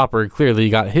 Topper clearly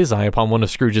got his eye upon one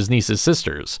of Scrooge's niece's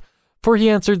sisters, for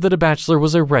he answered that a bachelor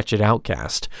was a wretched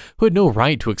outcast, who had no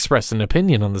right to express an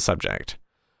opinion on the subject.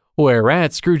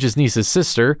 Whereat Scrooge's niece's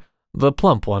sister, the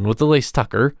plump one with the lace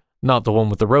tucker, not the one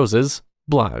with the roses,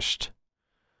 blushed.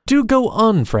 "Do go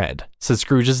on, Fred," said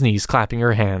Scrooge's niece, clapping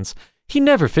her hands. "He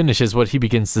never finishes what he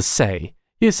begins to say.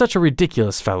 He is such a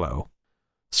ridiculous fellow."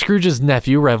 Scrooge's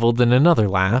nephew reveled in another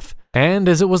laugh, and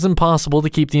as it was impossible to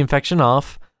keep the infection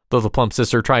off, though the plump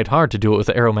sister tried hard to do it with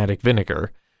aromatic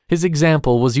vinegar, his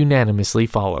example was unanimously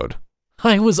followed.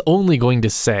 "I was only going to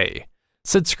say,"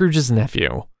 said Scrooge's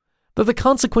nephew, "that the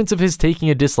consequence of his taking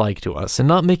a dislike to us and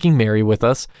not making merry with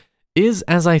us is,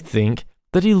 as I think,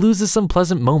 that he loses some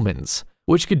pleasant moments,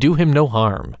 which could do him no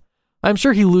harm. I'm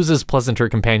sure he loses pleasanter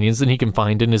companions than he can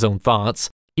find in his own thoughts,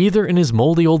 either in his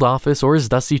moldy old office or his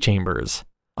dusty chambers.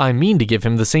 I mean to give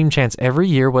him the same chance every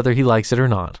year whether he likes it or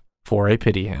not, for I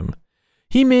pity him.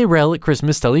 He may rail at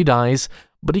Christmas till he dies,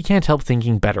 but he can't help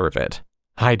thinking better of it.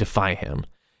 I defy him.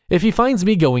 If he finds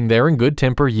me going there in good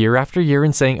temper year after year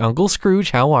and saying, "Uncle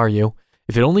Scrooge, how are you?"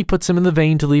 if it only puts him in the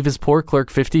vein to leave his poor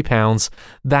clerk £50,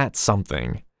 that's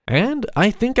something. And I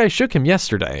think I shook him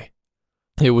yesterday.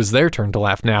 It was their turn to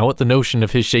laugh now at the notion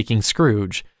of his shaking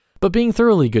Scrooge, but being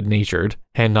thoroughly good-natured,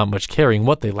 and not much caring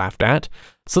what they laughed at,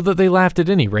 so that they laughed at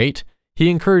any rate, he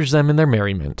encouraged them in their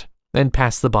merriment, and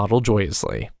passed the bottle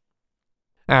joyously.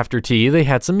 After tea they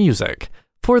had some music,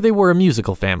 for they were a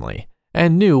musical family,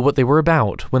 and knew what they were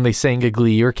about when they sang a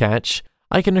glee or catch,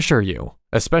 I can assure you,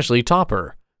 especially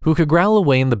Topper, who could growl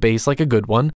away in the bass like a good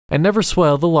one, and never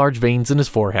swell the large veins in his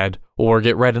forehead, or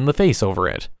get red in the face over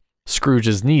it.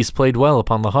 Scrooge's niece played well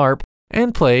upon the harp,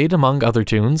 and played, among other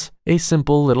tunes, a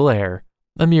simple little air,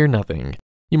 a mere nothing.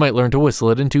 You might learn to whistle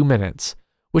it in 2 minutes,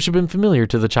 which had been familiar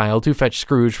to the child who fetched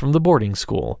Scrooge from the boarding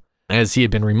school, as he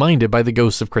had been reminded by the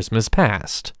ghosts of Christmas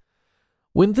past.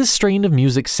 When this strain of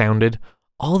music sounded,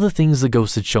 all the things the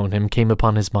ghost had shown him came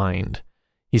upon his mind.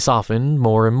 He softened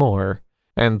more and more,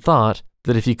 and thought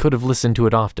that if he could have listened to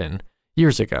it often,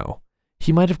 years ago,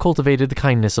 he might have cultivated the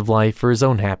kindness of life for his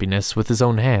own happiness with his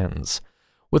own hands,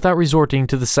 without resorting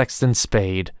to the sexton's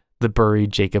spade that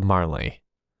buried Jacob Marley.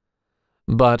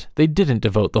 But they didn't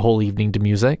devote the whole evening to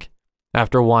music.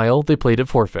 After a while, they played at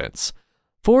forfeits,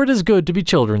 for it is good to be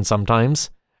children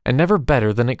sometimes, and never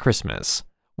better than at Christmas,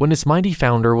 when its mighty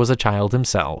founder was a child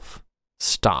himself.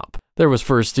 Stop. There was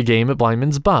first a game at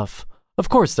Blindman's Buff. Of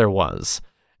course there was.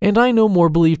 And I no more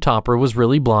believe Topper was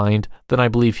really blind than I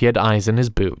believe he had eyes in his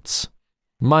boots.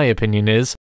 My opinion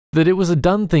is that it was a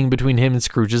done thing between him and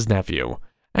Scrooge's nephew,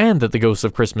 and that the ghost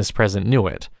of Christmas Present knew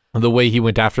it. The way he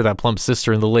went after that plump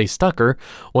sister in the lace tucker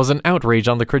was an outrage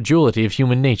on the credulity of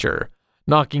human nature,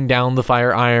 knocking down the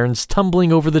fire irons,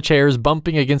 tumbling over the chairs,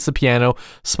 bumping against the piano,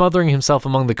 smothering himself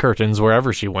among the curtains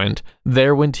wherever she went.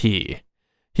 There went he.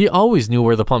 He always knew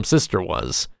where the plump sister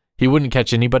was. He wouldn't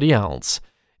catch anybody else.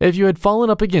 If you had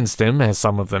fallen up against him, as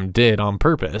some of them did on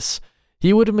purpose,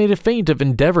 he would have made a feint of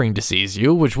endeavoring to seize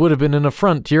you, which would have been an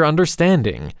affront to your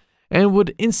understanding, and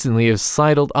would instantly have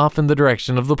sidled off in the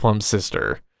direction of the plump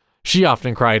sister. She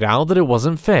often cried out that it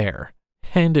wasn't fair,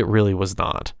 and it really was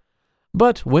not.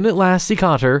 But when at last he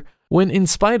caught her, when in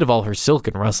spite of all her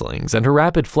silken rustlings and her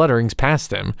rapid flutterings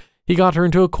past him, he got her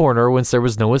into a corner whence there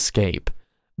was no escape,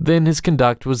 then his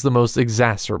conduct was the most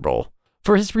exasperable.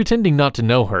 For his pretending not to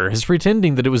know her, his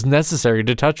pretending that it was necessary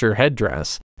to touch her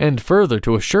headdress, and further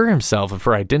to assure himself of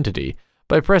her identity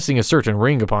by pressing a certain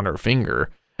ring upon her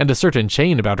finger, and a certain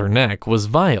chain about her neck, was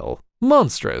vile,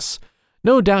 monstrous.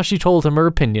 No doubt she told him her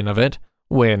opinion of it,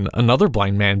 when, another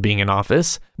blind man being in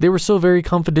office, they were so very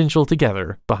confidential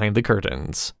together behind the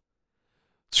curtains.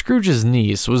 Scrooge's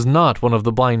niece was not one of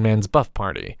the blind man's buff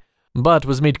party, but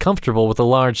was made comfortable with a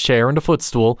large chair and a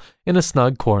footstool in a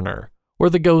snug corner, where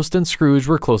the ghost and Scrooge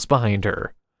were close behind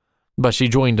her. But she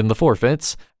joined in the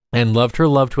forfeits, and loved her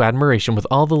love to admiration with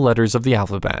all the letters of the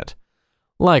alphabet.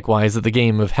 Likewise, at the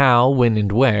game of how, when,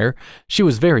 and where, she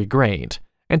was very great,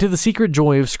 and to the secret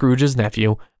joy of Scrooge's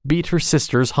nephew, beat her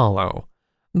sisters hollow,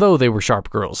 though they were sharp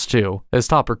girls too, as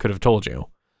Topper could have told you.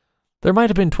 There might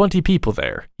have been 20 people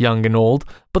there, young and old,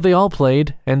 but they all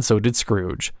played, and so did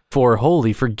Scrooge, for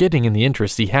wholly forgetting in the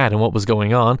interest he had in what was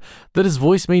going on, that his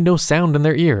voice made no sound in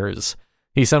their ears.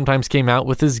 He sometimes came out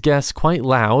with his guess quite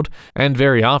loud, and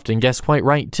very often guessed quite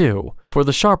right too, for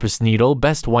the sharpest needle,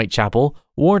 best Whitechapel,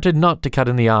 warranted not to cut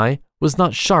in the eye, was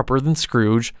not sharper than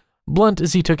Scrooge, blunt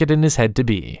as he took it in his head to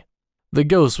be. The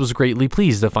ghost was greatly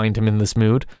pleased to find him in this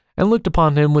mood, and looked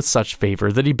upon him with such favor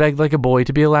that he begged like a boy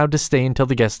to be allowed to stay until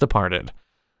the guest departed.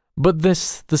 But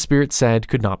this, the spirit said,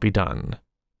 could not be done.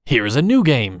 "Here is a new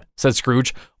game," said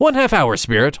Scrooge. "1/2 hour,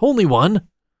 spirit, only one."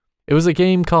 It was a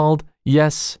game called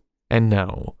Yes and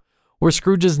No, where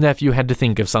Scrooge's nephew had to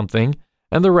think of something,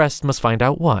 and the rest must find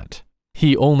out what,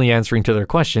 he only answering to their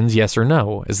questions yes or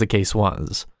no, as the case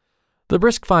was. The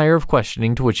brisk fire of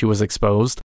questioning to which he was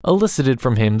exposed elicited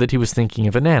from him that he was thinking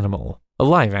of an animal, a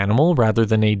live animal rather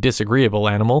than a disagreeable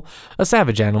animal, a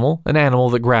savage animal, an animal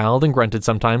that growled and grunted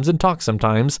sometimes and talked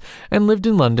sometimes, and lived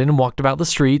in London and walked about the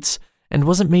streets, and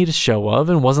wasn't made a show of,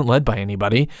 and wasn't led by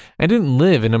anybody, and didn't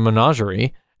live in a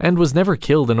menagerie, and was never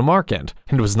killed in a market,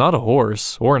 and was not a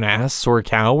horse, or an ass, or a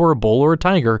cow, or a bull, or a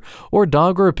tiger, or a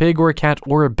dog, or a pig, or a cat,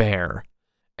 or a bear.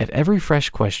 At every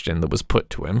fresh question that was put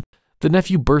to him, the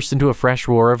nephew burst into a fresh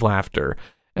roar of laughter,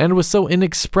 and was so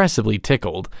inexpressibly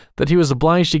tickled that he was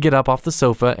obliged to get up off the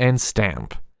sofa and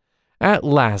stamp. At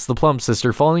last, the plump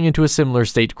sister, falling into a similar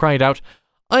state, cried out,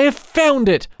 "I have found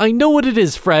it! I know what it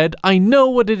is, Fred! I know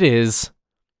what it is!"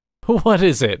 "What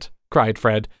is it?" cried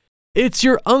Fred. "It's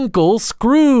your Uncle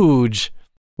Scrooge!"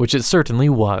 Which it certainly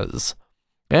was.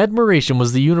 Admiration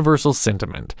was the universal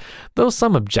sentiment, though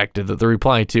some objected that the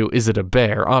reply to "Is it a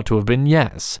bear?" ought to have been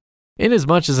yes,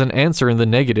 inasmuch as an answer in the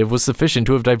negative was sufficient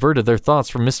to have diverted their thoughts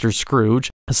from Mr. Scrooge,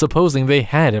 supposing they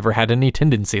had ever had any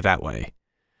tendency that way.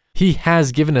 "He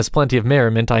has given us plenty of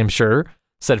merriment, I am sure,"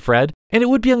 said Fred, "and it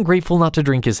would be ungrateful not to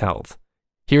drink his health.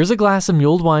 Here's a glass of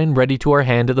mulled wine ready to our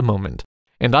hand at the moment,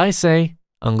 and I say,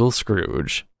 Uncle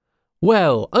Scrooge."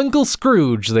 "Well, Uncle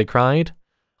Scrooge," they cried.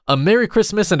 "A Merry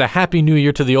Christmas and a Happy New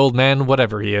Year to the old man,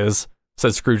 whatever he is,"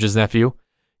 said Scrooge's nephew.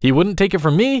 "He wouldn't take it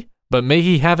from me, but may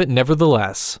he have it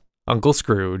nevertheless. Uncle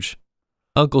Scrooge."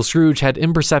 Uncle Scrooge had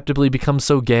imperceptibly become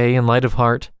so gay and light of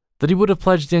heart that he would have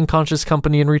pledged the unconscious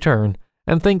company in return,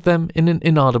 and thanked them in an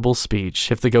inaudible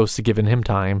speech if the ghost had given him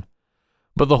time.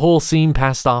 But the whole scene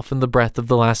passed off in the breath of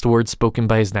the last words spoken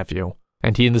by his nephew,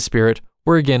 and he and the spirit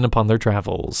were again upon their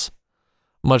travels.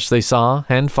 Much they saw,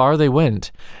 and far they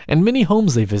went, and many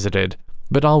homes they visited,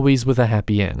 but always with a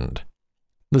happy end.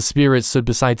 The spirits stood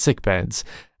beside sick beds,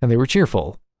 and they were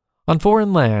cheerful. On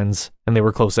foreign lands, and they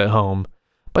were close at home.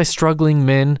 By struggling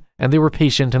men, and they were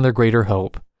patient in their greater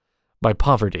hope. By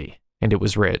poverty, and it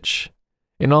was rich.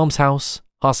 In almshouse,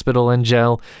 hospital, and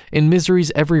jail, in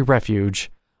misery's every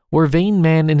refuge, where vain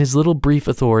man in his little brief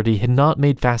authority had not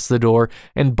made fast the door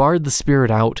and barred the spirit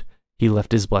out, he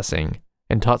left his blessing,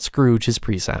 and taught Scrooge his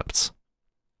precepts.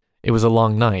 It was a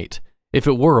long night, if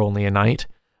it were only a night,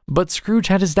 but Scrooge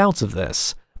had his doubts of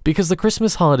this, because the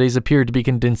Christmas holidays appeared to be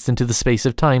condensed into the space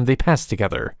of time they passed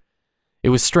together. It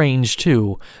was strange,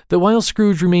 too, that while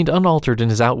Scrooge remained unaltered in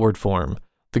his outward form,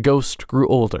 the ghost grew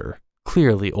older,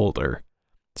 clearly older.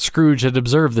 Scrooge had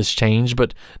observed this change,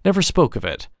 but never spoke of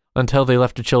it, until they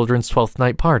left a children's 12th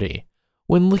night party,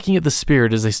 when looking at the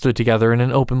spirit as they stood together in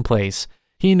an open place,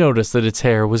 he noticed that its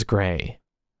hair was gray.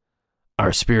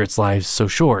 "Are spirits' lives so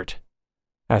short?"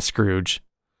 asked Scrooge.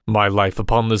 "My life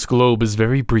upon this globe is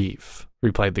very brief,"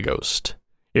 replied the ghost.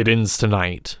 "It ends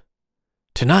tonight."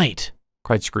 "Tonight?"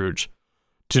 cried Scrooge.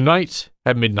 "Tonight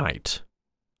at midnight.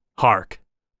 Hark,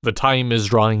 the time is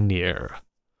drawing near."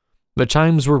 The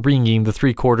chimes were ringing the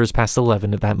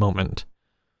 11:75 at that moment.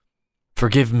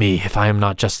 "Forgive me if I am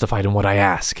not justified in what I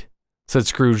ask," said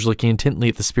Scrooge, looking intently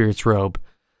at the spirit's robe,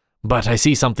 "but I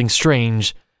see something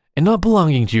strange, and not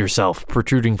belonging to yourself,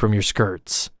 protruding from your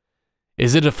skirts.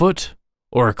 Is it a foot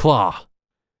or a claw?"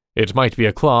 "It might be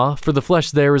a claw, for the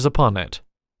flesh there is upon it,"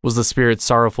 was the spirit's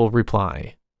sorrowful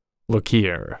reply. "Look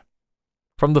here."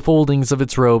 From the foldings of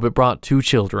its robe it brought 2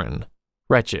 children,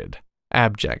 wretched,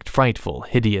 abject, frightful,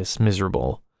 hideous,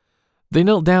 miserable. They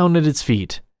knelt down at its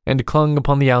feet, and clung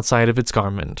upon the outside of its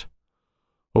garment.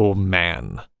 "Oh,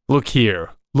 man, look here,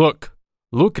 look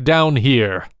down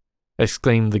here,"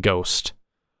 exclaimed the ghost.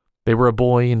 They were a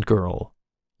boy and girl,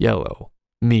 yellow,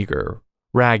 meager,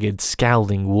 ragged,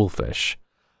 scowling, wolfish,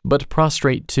 but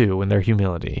prostrate too in their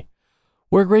humility.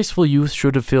 Where graceful youth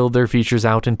should have filled their features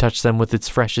out and touched them with its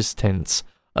freshest tints,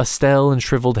 a stale and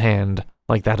shriveled hand,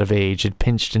 like that of age, had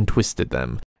pinched and twisted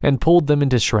them, and pulled them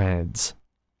into shreds.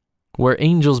 Where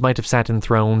angels might have sat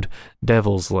enthroned,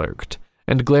 devils lurked,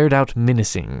 and glared out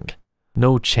menacing.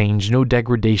 No change, no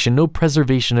degradation, no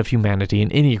preservation of humanity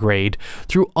in any grade,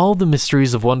 through all the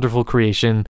mysteries of wonderful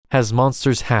creation, has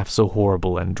monsters half so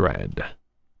horrible and dread.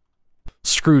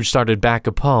 Scrooge started back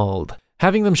appalled.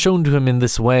 Having them shown to him in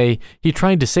this way, he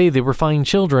tried to say they were fine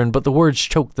children, but the words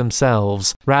choked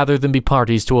themselves, rather than be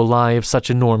parties to a lie of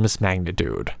such enormous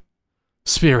magnitude.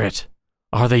 "Spirit,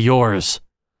 are they yours?"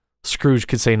 Scrooge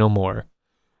could say no more.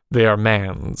 "They are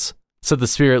man's," said the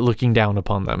spirit, looking down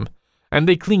upon them, "and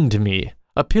they cling to me,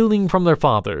 appealing from their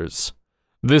fathers.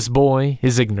 This boy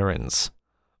is ignorance.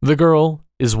 The girl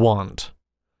is want.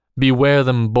 Beware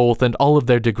them both and all of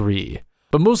their degree.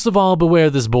 But most of all beware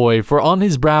this boy, for on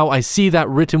his brow I see that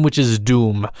written which is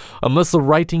doom, unless the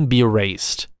writing be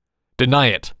erased. Deny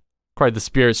it," cried the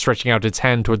spirit, stretching out its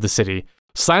hand toward the city.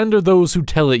 "Slander those who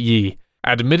tell it ye.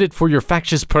 Admit it for your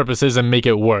factious purposes and make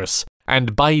it worse,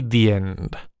 and bide the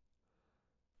end."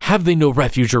 "Have they no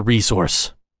refuge or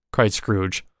resource?" cried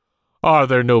Scrooge. "Are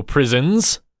there no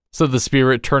prisons?" said the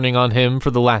spirit, turning on him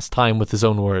for the last time with his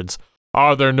own words.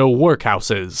 "Are there no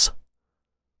workhouses?"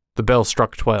 The bell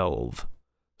struck 12.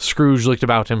 Scrooge looked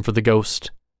about him for the ghost,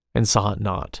 and saw it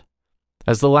not.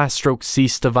 As the last stroke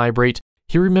ceased to vibrate,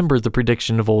 he remembered the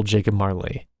prediction of old Jacob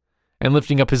Marley, and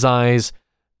lifting up his eyes,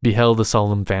 beheld a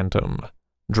solemn phantom,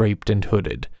 draped and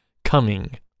hooded,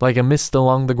 coming like a mist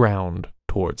along the ground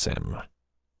towards him.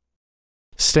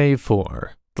 Stave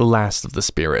 4. The Last of the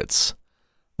Spirits.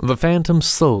 The phantom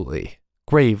slowly,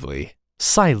 gravely,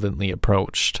 silently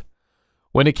approached.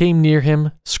 When it came near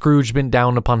him, Scrooge bent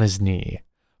down upon his knee,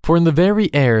 for in the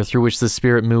very air through which the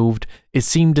spirit moved, it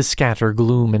seemed to scatter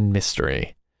gloom and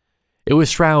mystery. It was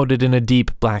shrouded in a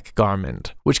deep black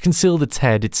garment, which concealed its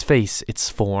head, its face, its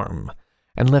form,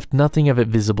 and left nothing of it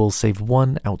visible save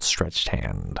one outstretched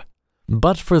hand.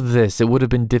 But for this, it would have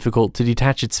been difficult to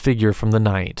detach its figure from the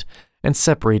night, and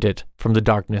separate it from the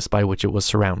darkness by which it was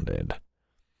surrounded.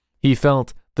 He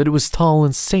felt that it was tall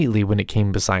and stately when it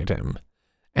came beside him,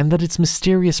 and that its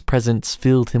mysterious presence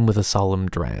filled him with a solemn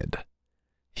dread.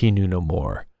 He knew no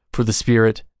more, for the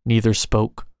spirit neither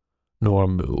spoke nor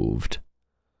moved.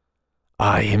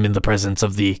 "I am in the presence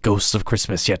of the ghosts of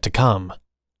Christmas yet to come,"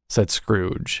 said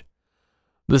Scrooge.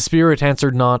 The spirit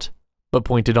answered not, but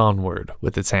pointed onward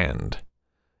with its hand.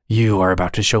 "You are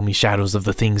about to show me shadows of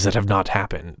the things that have not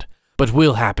happened, but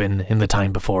will happen in the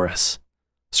time before us,"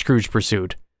 Scrooge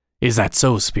pursued. "Is that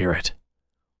so, spirit?"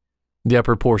 The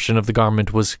upper portion of the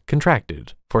garment was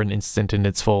contracted for an instant in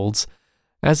its folds,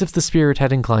 as if the spirit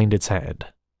had inclined its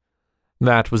head.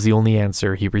 That was the only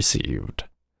answer he received.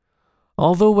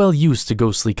 Although well used to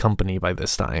ghostly company by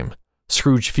this time,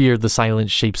 Scrooge feared the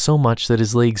silent shape so much that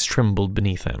his legs trembled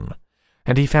beneath him,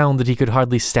 and he found that he could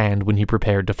hardly stand when he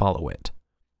prepared to follow it.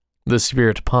 The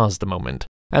spirit paused a moment,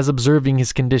 as observing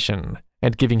his condition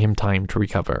and giving him time to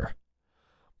recover.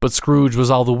 But Scrooge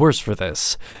was all the worse for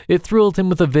this. It thrilled him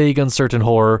with a vague, uncertain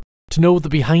horror to know that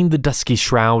behind the dusky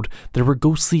shroud there were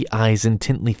ghostly eyes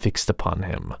intently fixed upon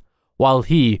him, while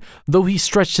he, though he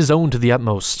stretched his own to the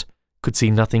utmost, could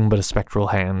see nothing but a spectral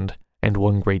hand and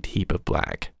one great heap of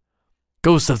black.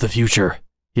 "Ghost of the future,"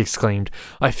 he exclaimed,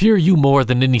 "I fear you more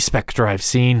than any spectre I've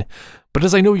seen, but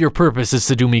as I know your purpose is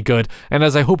to do me good, and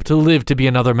as I hope to live to be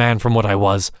another man from what I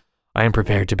was, I am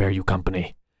prepared to bear you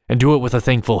company, and do it with a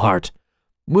thankful heart.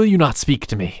 Will you not speak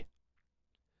to me?"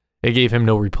 It gave him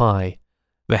no reply.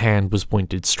 The hand was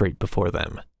pointed straight before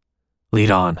them.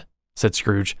 "Lead on," said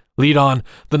Scrooge. "Lead on.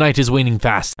 The night is waning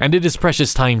fast, and it is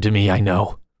precious time to me, I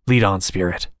know. Lead on,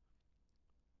 spirit."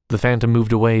 The phantom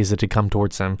moved away as it had come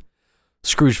towards him.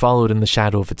 Scrooge followed in the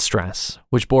shadow of its dress,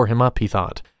 which bore him up, he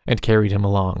thought, and carried him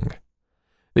along.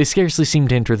 They scarcely seemed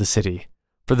to enter the city,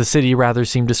 for the city rather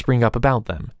seemed to spring up about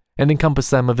them, and encompass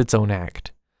them of its own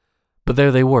act. But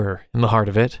there they were, in the heart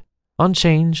of it, on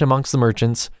 'change amongst the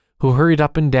merchants, who hurried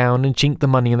up and down and chinked the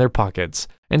money in their pockets,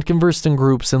 and conversed in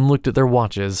groups and looked at their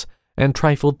watches, and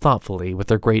trifled thoughtfully with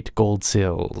their great gold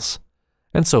sills,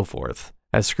 and so forth,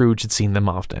 as Scrooge had seen them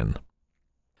often.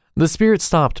 The spirit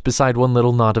stopped beside one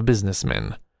little knot of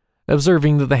businessmen.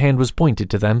 Observing that the hand was pointed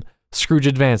to them, Scrooge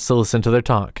advanced to listen to their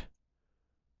talk.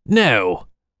 "No,"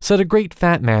 said a great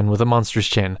fat man with a monstrous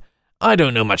chin. "I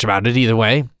don't know much about it either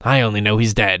way. I only know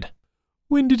he's dead."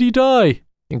 "When did he die?"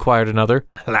 inquired another.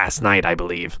 "Last night, I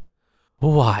believe."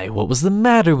 "Why, what was the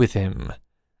matter with him?"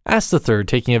 asked the third,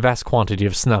 taking a vast quantity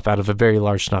of snuff out of a very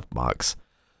large snuff box.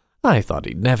 "I thought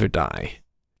he'd never die."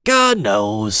 "God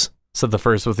knows," said the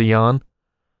first with a yawn.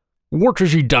 "What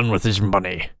has he done with his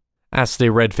money?" asked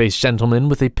a red-faced gentleman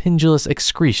with a pendulous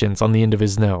excrescence on the end of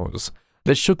his nose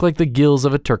that shook like the gills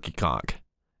of a turkey cock.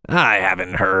 "I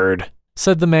haven't heard,"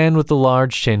 said the man with the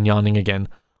large chin, yawning again.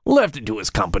 "Left it to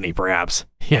his company, perhaps.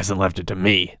 He hasn't left it to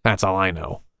me, that's all I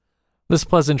know." This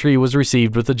pleasantry was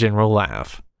received with a general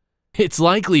laugh. "It's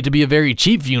likely to be a very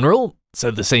cheap funeral,"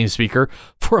 said the same speaker,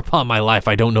 "for upon my life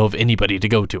I don't know of anybody to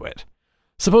go to it.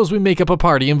 Suppose we make up a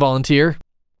party and volunteer?"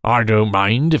 "I don't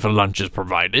mind if a lunch is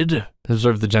provided,"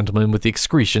 observed the gentleman with the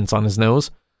excrescence on his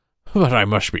nose. "But I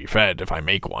must be fed if I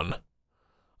make one."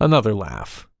 Another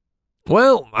laugh.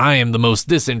 "Well, I am the most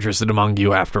disinterested among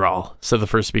you after all," said the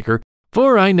first speaker,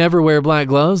 "for I never wear black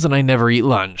gloves and I never eat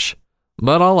lunch.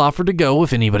 But I'll offer to go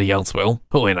if anybody else will.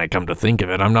 When I come to think of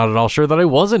it, I'm not at all sure that I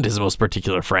wasn't his most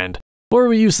particular friend, for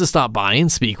we used to stop by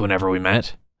and speak whenever we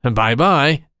met.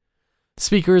 Bye-bye."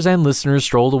 Speakers and listeners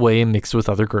strolled away and mixed with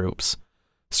other groups.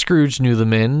 Scrooge knew the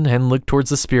men and looked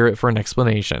towards the spirit for an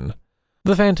explanation.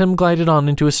 The phantom glided on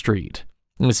into a street,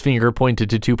 and his finger pointed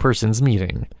to two persons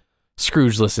meeting.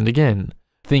 Scrooge listened again,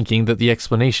 thinking that the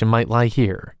explanation might lie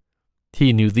here.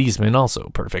 He knew these men also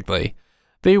perfectly.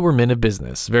 They were men of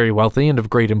business, very wealthy and of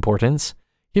great importance.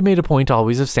 He made a point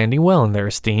always of standing well in their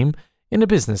esteem, in a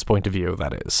business point of view,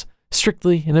 that is,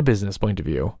 strictly in a business point of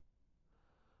view.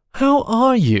 "How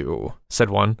are you?" said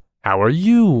one. "How are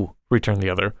you?" returned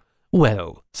the other.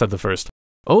 "Well," said the first,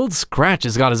 "Old Scratch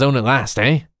has got his own at last,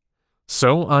 eh?"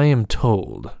 "So I am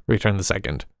told," returned the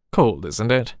second. "Cold,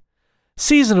 isn't it?"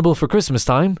 Seasonable for Christmas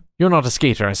time. You're not a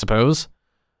skater, I suppose.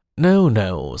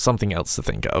 No, something else to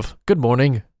think of. Good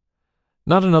morning.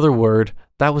 Not another word.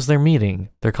 That was their meeting,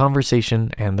 their conversation,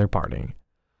 and their parting.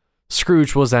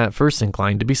 Scrooge was at first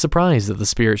inclined to be surprised that the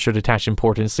spirit should attach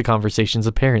importance to conversations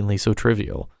apparently so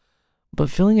trivial. But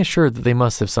feeling assured that they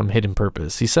must have some hidden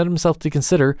purpose, he set himself to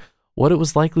consider what it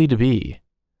was likely to be.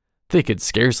 They could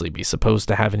scarcely be supposed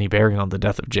to have any bearing on the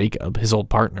death of Jacob, his old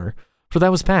partner, for that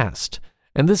was past,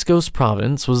 and this ghost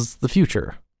province was the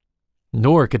future.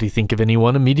 Nor could he think of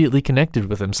anyone immediately connected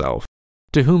with himself,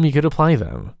 to whom he could apply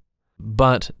them.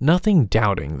 But, nothing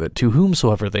doubting that to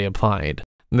whomsoever they applied,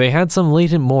 they had some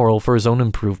latent moral for his own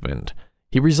improvement,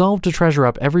 he resolved to treasure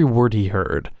up every word he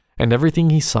heard, and everything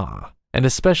he saw, and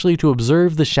especially to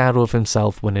observe the shadow of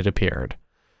himself when it appeared.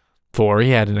 For he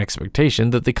had an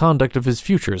expectation that the conduct of his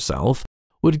future self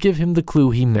would give him the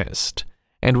clue he missed,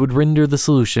 and would render the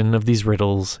solution of these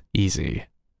riddles easy.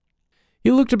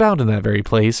 He looked about in that very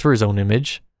place for his own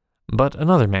image, but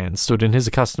another man stood in his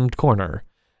accustomed corner,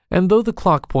 and though the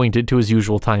clock pointed to his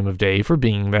usual time of day for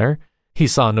being there, he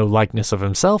saw no likeness of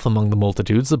himself among the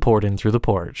multitudes that poured in through the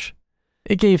porch.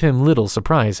 It gave him little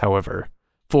surprise, however,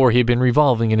 for he had been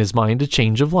revolving in his mind a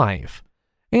change of life,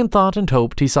 and thought and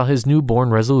hoped he saw his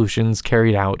new-born resolutions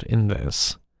carried out in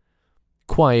this.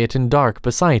 Quiet and dark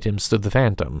beside him stood the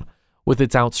phantom, with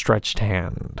its outstretched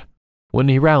hand. When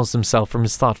he roused himself from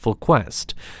his thoughtful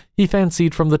quest, he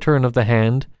fancied from the turn of the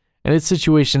hand, and its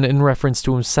situation in reference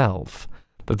to himself,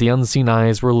 that the unseen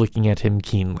eyes were looking at him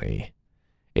keenly.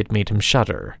 It made him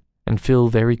shudder, and feel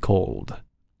very cold.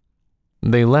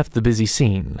 They left the busy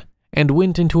scene, and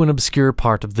went into an obscure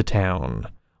part of the town,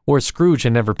 where Scrooge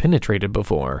had never penetrated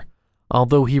before,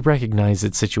 although he recognized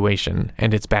its situation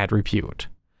and its bad repute.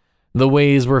 The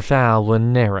ways were foul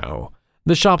and narrow,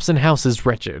 the shops and houses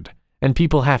wretched, and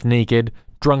people half naked,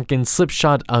 drunken,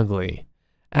 slipshod, ugly.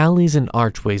 Alleys and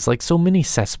archways, like so many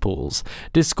cesspools,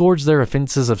 disgorged their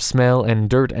offences of smell and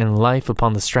dirt and life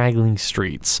upon the straggling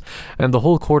streets, and the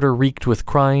whole quarter reeked with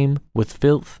crime, with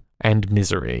filth, and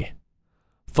misery.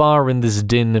 Far in this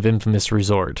din of infamous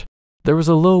resort, there was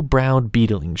a low-browed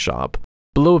beetling shop,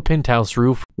 below a penthouse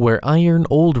roof, where iron,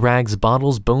 old rags,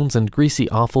 bottles, bones, and greasy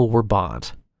offal were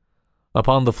bought.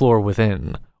 Upon the floor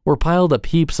within were piled up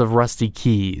heaps of rusty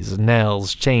keys,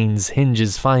 nails, chains,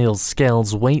 hinges, files,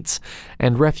 scales, weights,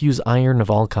 and refuse iron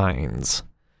of all kinds.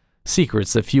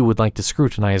 Secrets that few would like to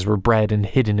scrutinize were bred and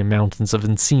hidden in mountains of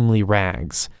unseemly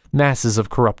rags, masses of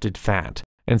corrupted fat,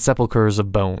 and sepulchres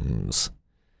of bones.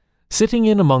 Sitting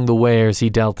in among the wares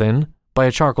he dealt in, by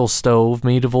a charcoal stove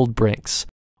made of old bricks,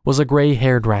 was a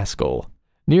gray-haired rascal,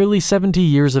 nearly 70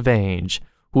 years of age,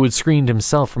 who had screened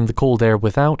himself from the cold air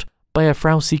without by a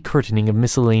frowsy curtaining of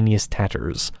miscellaneous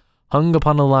tatters, hung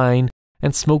upon a line,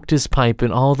 and smoked his pipe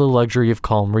in all the luxury of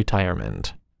calm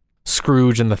retirement.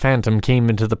 Scrooge and the phantom came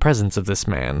into the presence of this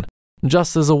man,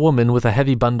 just as a woman with a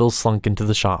heavy bundle slunk into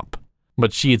the shop.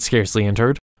 But she had scarcely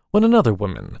entered, when another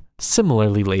woman,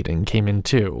 similarly laden, came in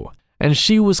too, and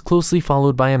she was closely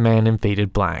followed by a man in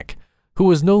faded black, who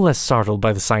was no less startled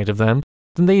by the sight of them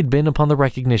than they had been upon the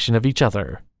recognition of each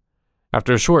other.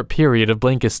 After a short period of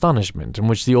blank astonishment in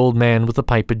which the old man with the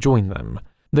pipe had joined them,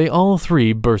 they all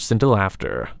three burst into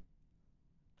laughter.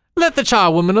 "Let the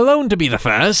charwoman alone to be the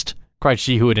first," cried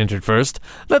she who had entered first.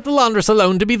 "Let the laundress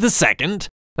alone to be the second,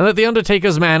 and let the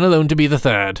undertaker's man alone to be the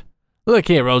third. Look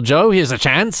here, old Joe, here's a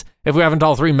chance, if we haven't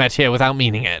all three met here without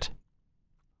meaning it."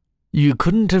 "You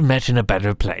couldn't have met in a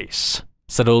better place,"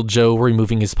 said old Joe,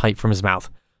 removing his pipe from his mouth.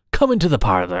 "Come into the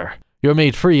parlor. You're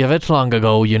made free of it long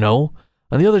ago, you know,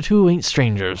 and the other two ain't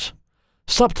strangers.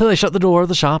 Stop till I shut the door of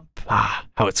the shop. Ah,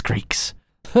 how it creaks.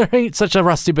 There ain't such a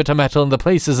rusty bit of metal in the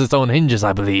place as its own hinges,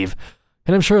 I believe,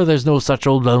 and I'm sure there's no such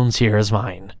old bones here as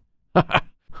mine.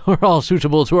 We're all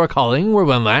suitable to our calling, we're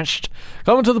well matched.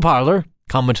 Come into the parlor,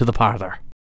 come into the parlor."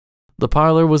 The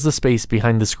parlor was the space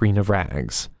behind the screen of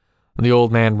rags. The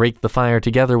old man raked the fire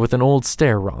together with an old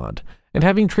stair-rod, and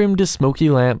having trimmed his smoky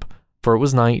lamp, for it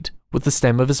was night, with the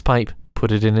stem of his pipe,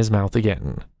 put it in his mouth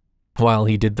again. While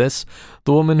he did this,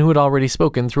 the woman who had already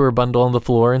spoken threw her bundle on the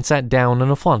floor and sat down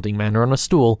in a flaunting manner on a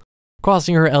stool,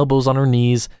 crossing her elbows on her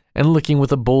knees and looking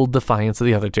with a bold defiance at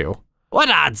the other two. "What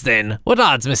odds, then? What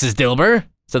odds, Mrs. Dilber?"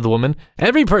 said the woman.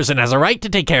 "Every person has a right to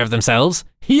take care of themselves.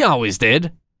 He always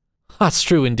did." "That's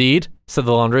true indeed," said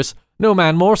the laundress. "No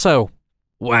man more so."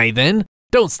 "Why, then,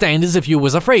 don't stand as if you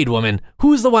was afraid, woman.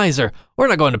 Who's the wiser? We're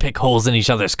not going to pick holes in each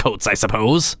other's coats, I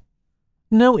suppose."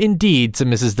 "No, indeed," said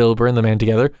Mrs. Dilber and the man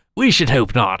together. "We should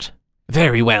hope not."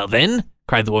 "Very well, then,"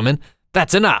 cried the woman.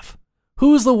 "That's enough.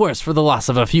 Who's the worse for the loss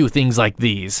of a few things like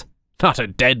these? Not a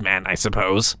dead man, I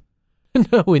suppose."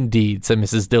 No, indeed, said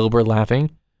Mrs. Dilber,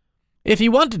 laughing. If he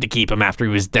wanted to keep him after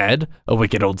he was dead, a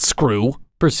wicked old screw,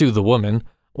 pursued the woman,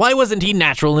 why wasn't he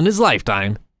natural in his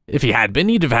lifetime? If he had been,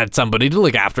 he'd have had somebody to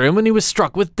look after him when he was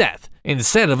struck with death,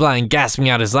 instead of lying gasping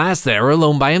out his last there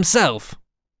alone by himself.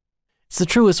 It's the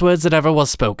truest words that ever was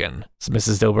spoken, said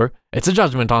Mrs. Dilber. It's a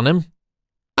judgment on him.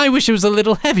 I wish it was a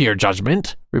little heavier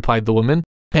judgment, replied the woman,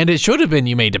 and it should have been,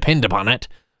 you may depend upon it,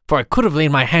 for I could have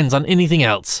laid my hands on anything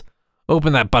else.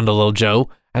 Open that bundle, old Joe,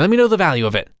 and let me know the value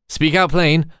of it. Speak out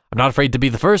plain. I'm not afraid to be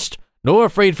the first, nor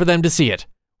afraid for them to see it.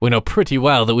 We know pretty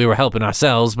well that we were helping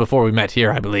ourselves before we met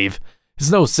here, I believe. It's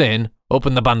no sin.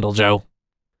 Open the bundle, Joe.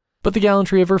 But the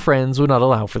gallantry of her friends would not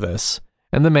allow for this,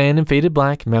 and the man in faded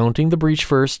black, mounting the breech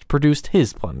first, produced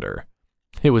his plunder.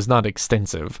 It was not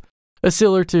extensive. A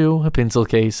seal or two, a pencil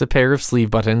case, a pair of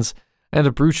sleeve buttons, and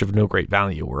a brooch of no great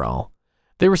value were all.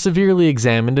 They were severely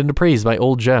examined and appraised by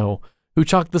old Joe, who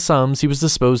chalked the sums he was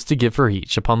disposed to give for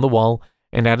each upon the wall,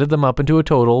 and added them up into a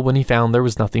total when he found there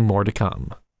was nothing more to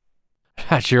come.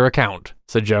 That's your account,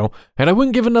 said Joe, and I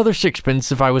wouldn't give another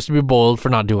sixpence if I was to be boiled for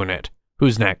not doing it.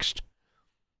 Who's next?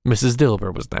 Mrs.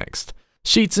 Dilber was next.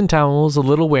 Sheets and towels, a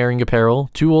little wearing apparel,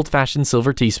 2 old-fashioned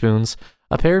silver teaspoons,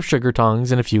 a pair of sugar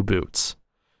tongs, and a few boots.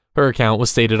 Her account was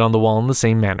stated on the wall in the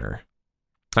same manner.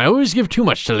 I always give too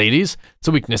much to ladies. It's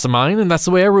a weakness of mine, and that's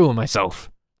the way I ruin myself,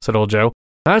 said old Joe.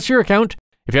 That's your account.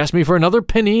 If you asked me for another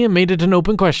penny and made it an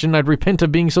open question, I'd repent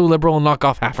of being so liberal and knock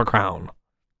off half a crown.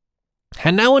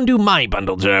 And now undo my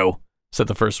bundle, Joe, said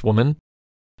the first woman.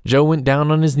 Joe went down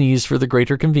on his knees for the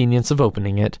greater convenience of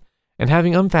opening it, and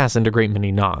having unfastened a great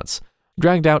many knots,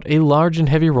 dragged out a large and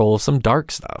heavy roll of some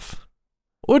dark stuff.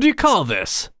 What do you call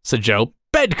this? Said Joe.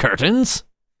 Bed curtains?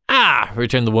 Ah,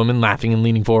 returned the woman, laughing and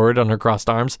leaning forward on her crossed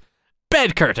arms.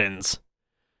 Bed curtains!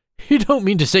 You don't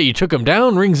mean to say you took him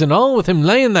down, rings and all, with him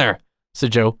laying there,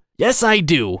 said Joe. Yes, I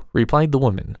do, replied the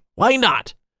woman. Why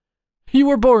not? You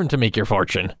were born to make your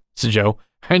fortune, said Joe,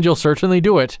 and you'll certainly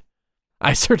do it.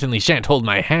 I certainly shan't hold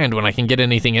my hand when I can get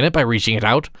anything in it by reaching it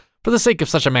out, for the sake of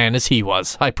such a man as he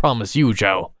was, I promise you,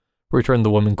 Joe, returned the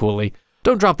woman coolly.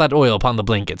 Don't drop that oil upon the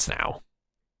blankets now.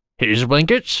 His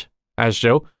blankets? Asked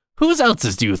Joe. Whose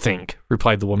else's do you think?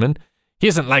 Replied the woman. He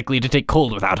isn't likely to take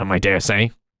cold without him, I dare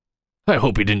say. I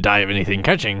hope he didn't die of anything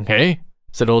catching, eh?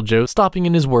 Said old Joe, stopping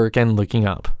in his work and looking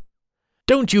up.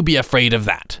 Don't you be afraid of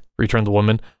that, returned the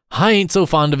woman. I ain't so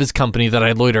fond of his company that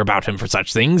I'd loiter about him for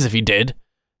such things, if he did.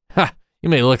 Ha! You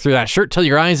may look through that shirt till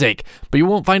your eyes ache, but you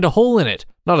won't find a hole in it,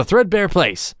 not a threadbare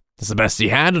place. It's the best he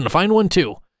had, and a fine one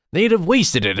too. They'd have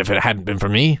wasted it if it hadn't been for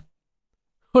me.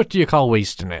 What do you call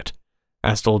wasting it?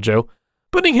 Asked old Joe.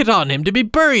 Putting it on him to be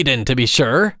buried in, to be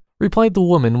sure, replied the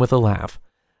woman with a laugh.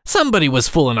 Somebody was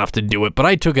fool enough to do it, but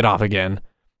I took it off again.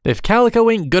 If calico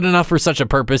ain't good enough for such a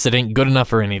purpose, it ain't good enough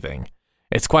for anything.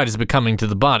 It's quite as becoming to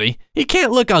the body. He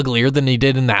can't look uglier than he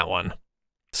did in that one.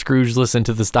 Scrooge listened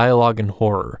to this dialogue in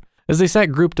horror. As they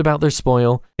sat grouped about their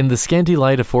spoil, in the scanty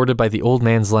light afforded by the old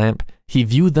man's lamp, he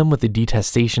viewed them with a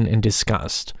detestation and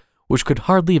disgust, which could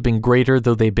hardly have been greater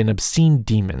though they'd been obscene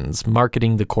demons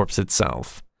marketing the corpse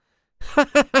itself. Ha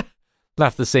ha ha!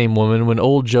 Laughed the same woman when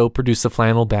old Joe produced a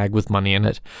flannel bag with money in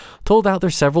it, told out their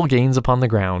several gains upon the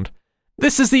ground.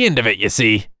 This is the end of it, you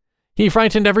see. He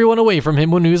frightened everyone away from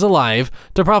him when he was alive,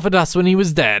 to profit us when he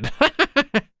was dead.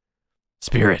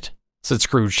 Spirit, said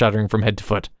Scrooge, shuddering from head to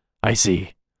foot. I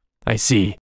see.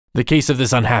 The case of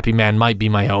this unhappy man might be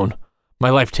my own. My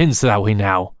life tends to that way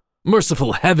now.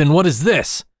 Merciful heaven, what is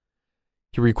this?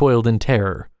 He recoiled in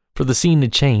terror, for the scene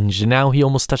had changed, and now he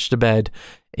almost touched a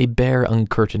bare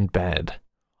uncurtained bed,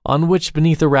 on which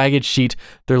beneath a ragged sheet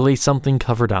there lay something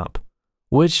covered up,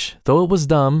 which, though it was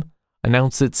dumb,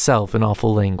 announced itself in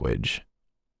awful language.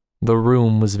 The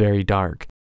room was very dark,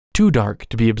 too dark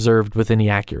to be observed with any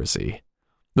accuracy,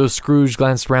 though Scrooge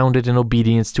glanced round it in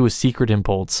obedience to a secret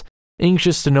impulse,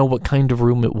 anxious to know what kind of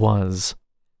room it was.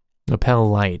 A pale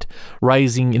light,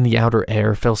 rising in the outer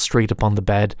air, fell straight upon the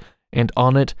bed, and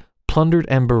on it, plundered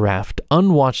and bereft,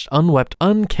 unwatched, unwept,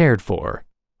 uncared for,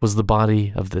 was the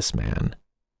body of this man.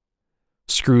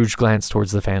 Scrooge glanced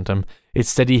towards the phantom. Its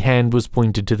steady hand was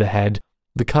pointed to the head.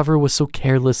 The cover was so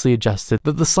carelessly adjusted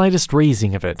that the slightest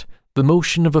raising of it, the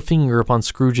motion of a finger upon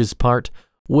Scrooge's part,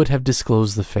 would have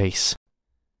disclosed the face.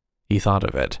 He thought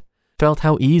of it, felt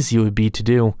how easy it would be to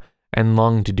do, and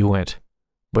longed to do it,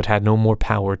 but had no more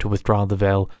power to withdraw the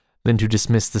veil than to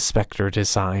dismiss the spectre at his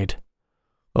side.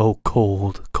 O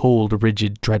cold, cold,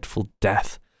 rigid, dreadful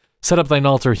death, set up thine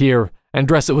altar here, and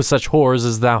dress it with such horrors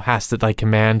as thou hast at thy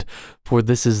command, for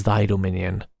this is thy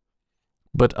dominion.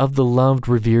 But of the loved,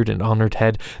 revered, and honored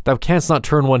head, thou canst not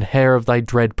turn one hair of thy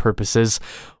dread purposes,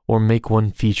 or make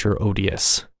one feature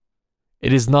odious.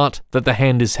 It is not that the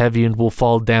hand is heavy and will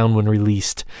fall down when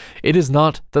released. It is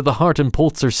not that the heart and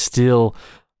pulse are still,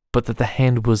 but that the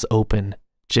hand was open,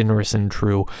 generous and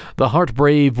true, the heart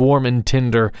brave, warm and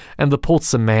tender, and the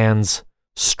pulse a man's.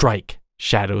 Strike,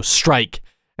 shadow, strike,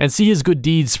 and see his good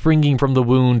deeds springing from the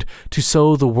wound, to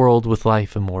sow the world with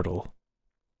life immortal.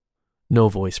 No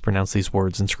voice pronounced these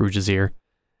words in Scrooge's ear,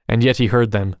 and yet he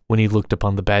heard them when he looked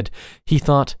upon the bed. He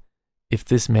thought, if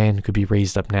this man could be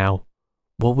raised up now,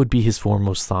 what would be his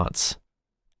foremost thoughts?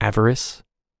 Avarice?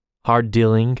 Hard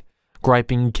dealing?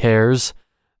 Griping cares?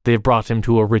 They have brought him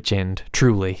to a rich end,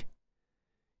 truly.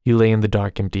 He lay in the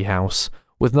dark, empty house,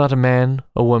 with not a man,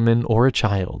 a woman, or a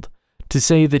child, to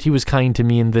say that he was kind to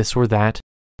me in this or that,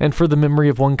 and for the memory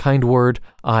of one kind word,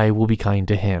 I will be kind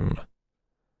to him.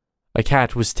 A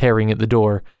cat was tearing at the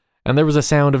door, and there was a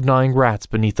sound of gnawing rats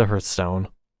beneath the hearthstone.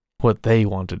 What they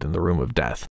wanted in the room of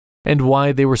death, and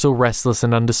why they were so restless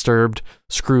and undisturbed,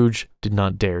 Scrooge did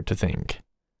not dare to think.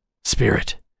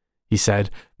 "Spirit," he said,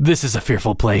 "this is a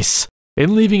fearful place.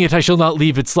 In leaving it I shall not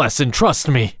leave its lesson, trust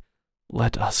me.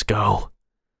 Let us go."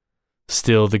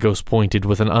 Still the ghost pointed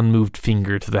with an unmoved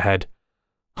finger to the head.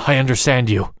 "I understand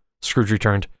you," Scrooge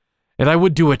returned, "and I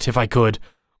would do it if I could,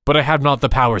 but I have not the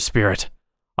power, Spirit.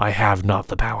 I have not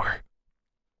the power."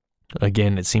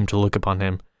 Again it seemed to look upon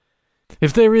him.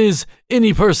 "If there is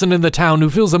any person in the town who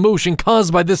feels emotion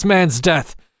caused by this man's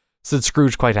death," said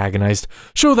Scrooge, quite agonized,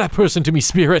 "show that person to me,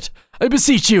 Spirit, I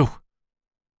beseech you."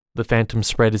 The phantom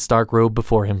spread its dark robe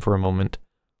before him for a moment,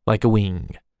 like a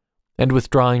wing, and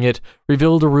withdrawing it,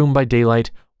 revealed a room by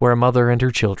daylight where a mother and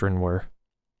her children were.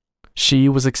 She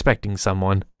was expecting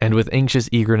someone, and with anxious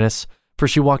eagerness, for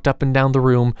she walked up and down the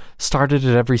room, started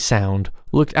at every sound,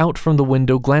 looked out from the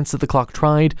window, glanced at the clock,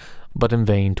 tried, but in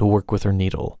vain, to work with her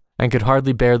needle, and could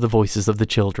hardly bear the voices of the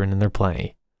children in their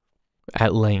play.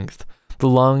 At length, the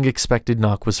long-expected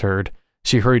knock was heard.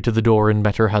 She hurried to the door and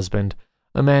met her husband,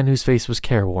 a man whose face was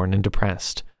careworn and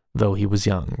depressed, though he was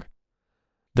young.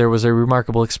 There was a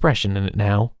remarkable expression in it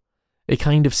now, a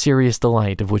kind of serious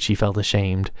delight of which he felt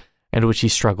ashamed, and which he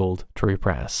struggled to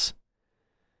repress.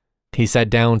 He sat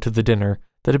down to the dinner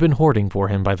that had been hoarding for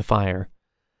him by the fire,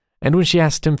 and when she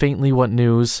asked him faintly what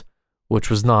news, which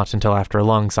was not until after a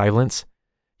long silence,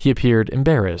 he appeared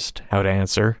embarrassed how to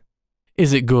answer.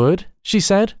 "Is it good," she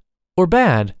said, "or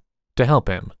bad?" to help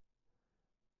him.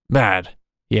 "Bad,"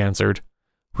 he answered.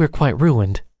 "We're quite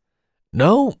ruined."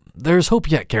 "No, there's hope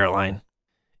yet, Caroline."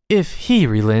 "If he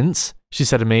relents," she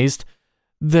said, amazed.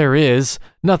 "There is.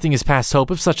 Nothing is past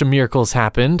hope if such a miracle has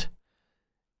happened."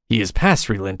 "He is past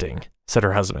relenting," said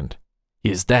her husband. "He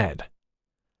is dead."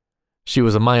 She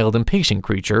was a mild, impatient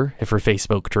creature, if her face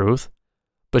spoke truth,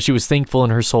 but she was thankful in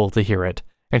her soul to hear it,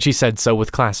 and she said so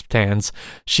with clasped hands.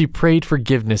 She prayed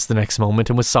forgiveness the next moment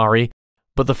and was sorry,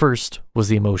 but the first was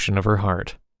the emotion of her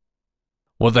heart.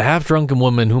 "What the half-drunken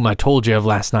woman whom I told you of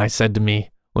last night said to me,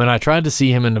 when I tried to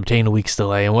see him and obtain a week's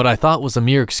delay, and what I thought was a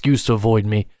mere excuse to avoid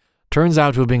me, turns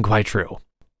out to have been quite true.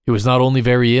 He was not only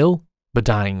very ill, but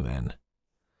dying then."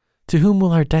 "To whom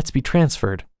will our debts be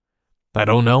transferred?" "I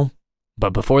don't know,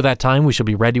 but before that time we shall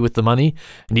be ready with the money,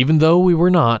 and even though we were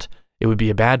not, it would be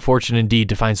a bad fortune indeed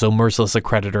to find so merciless a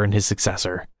creditor and his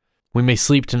successor. We may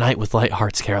sleep tonight with light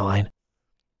hearts, Caroline."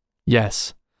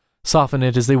 Yes, soften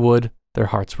it as they would, their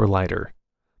hearts were lighter.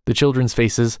 The children's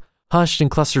faces, hushed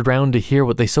and clustered round to hear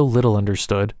what they so little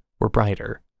understood, were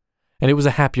brighter, and it was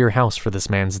a happier house for this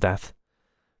man's death.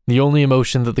 The only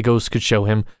emotion that the ghost could show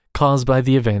him, caused by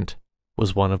the event,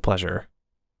 was one of pleasure.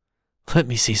 "Let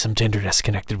me see some tenderness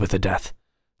connected with the death,"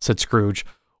 said Scrooge,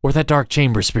 "or that dark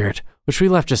chamber, Spirit, which we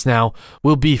left just now,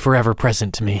 will be forever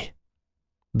present to me."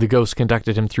 The ghost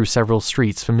conducted him through several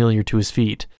streets familiar to his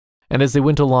feet, and as they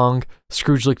went along,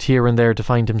 Scrooge looked here and there to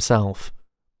find himself,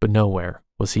 but nowhere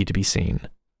was he to be seen.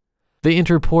 They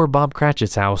entered poor Bob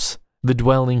Cratchit's house, the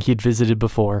dwelling he had visited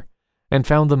before, and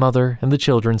found the mother and the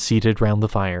children seated round the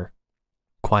fire.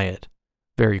 Quiet,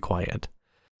 very quiet.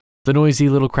 The noisy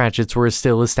little Cratchits were as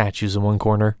still as statues in one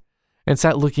corner, and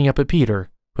sat looking up at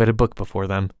Peter, who had a book before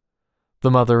them.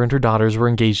 The mother and her daughters were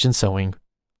engaged in sewing,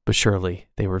 but surely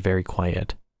they were very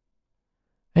quiet.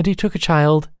 "And he took a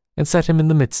child, and set him in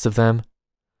the midst of them."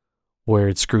 Where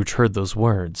had Scrooge heard those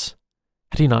words?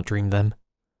 Had he not dreamed them?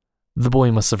 The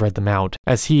boy must have read them out,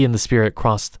 as he and the spirit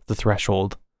crossed the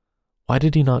threshold. Why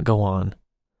did he not go on?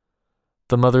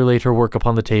 The mother laid her work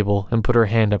upon the table and put her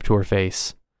hand up to her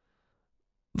face.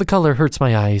 "The color hurts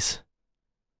my eyes,"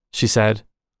 she said.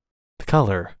 "The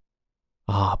color?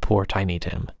 Ah, poor Tiny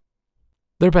Tim."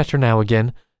 "They're better now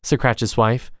again," said Cratchit's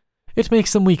wife. "It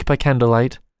makes them weak by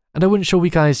candlelight, and I wouldn't show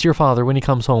weak eyes to your father when he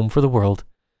comes home for the world.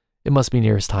 It must be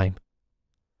nearest time."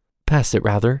 "Past it,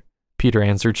 rather. Peter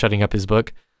answered, shutting up his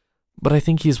book. "But I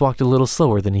think he has walked a little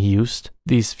slower than he used,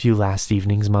 these few last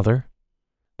evenings, Mother."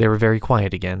 They were very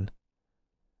quiet again.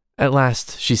 At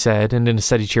last, she said, and in a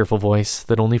steady, cheerful voice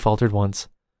that only faltered once,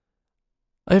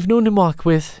 I've known him walk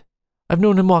with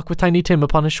Tiny Tim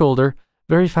upon his shoulder,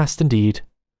 very fast indeed."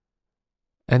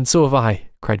 "And so have I,"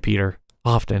 cried Peter,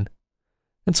 "often."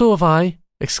 "And so have I,"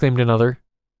 exclaimed another.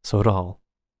 "So had all."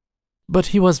 "But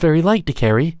he was very light to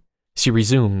carry," she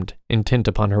resumed, intent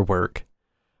upon her work.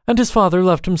 "And his father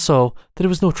loved him so that it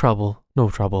was no trouble, no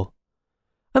trouble.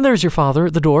 And there's your father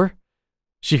at the door."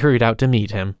 She hurried out to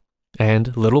meet him,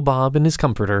 and little Bob and his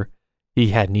comforter, he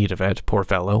had need of it, poor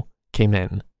fellow, came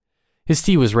in. His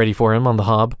tea was ready for him on the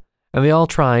hob, and they all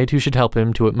tried who should help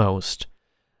him to it most.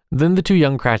 Then the two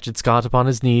young Cratchits got upon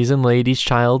his knees and laid each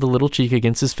child a little cheek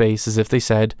against his face as if they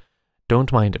said,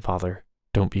 "Don't mind it, father,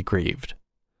 don't be grieved."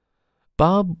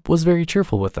 Bob was very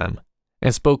cheerful with them,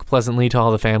 and spoke pleasantly to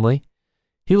all the family.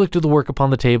 He looked at the work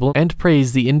upon the table and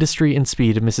praised the industry and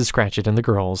speed of Mrs. Cratchit and the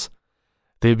girls.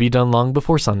 They would be done long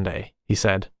before Sunday, he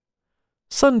said.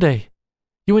 "Sunday!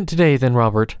 You went today, then,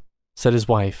 Robert?" said his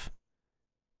wife.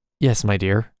 "Yes, my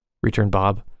dear," returned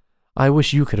Bob. "I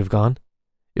wish you could have gone.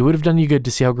 It would have done you good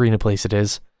to see how green a place it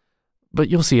is. But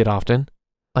you'll see it often.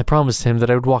 I promised him that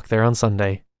I would walk there on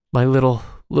Sunday. My little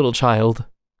child,"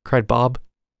 cried Bob.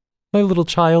 "My little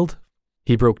child."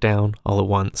 He broke down all at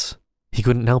once. He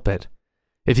couldn't help it.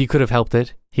 If he could have helped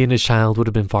it, he and his child would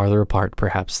have been farther apart,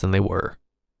 perhaps, than they were.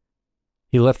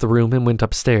 He left the room and went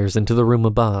upstairs into the room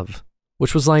above,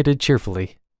 which was lighted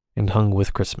cheerfully and hung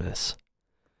with Christmas.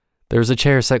 There was a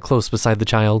chair set close beside the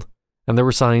child, and there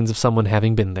were signs of someone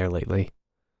having been there lately.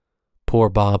 Poor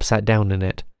Bob sat down in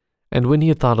it, and when he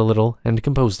had thought a little and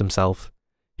composed himself,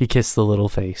 he kissed the little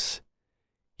face.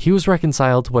 He was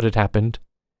reconciled to what had happened,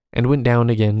 and went down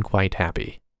again quite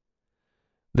happy.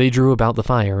 They drew about the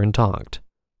fire and talked,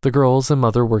 the girls and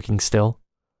mother working still.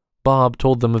 Bob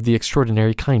told them of the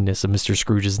extraordinary kindness of Mr.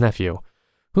 Scrooge's nephew,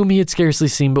 whom he had scarcely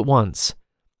seen but once,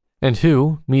 and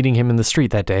who, meeting him in the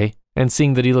street that day, and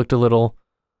seeing that he looked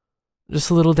just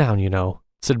a little down, you know,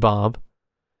 said Bob,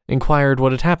 inquired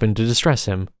what had happened to distress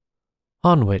him.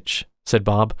 On which, said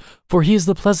Bob, for he is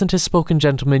the pleasantest spoken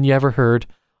gentleman you ever heard,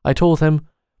 I told him,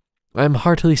 I am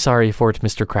heartily sorry for it,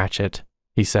 Mr. Cratchit,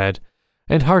 he said,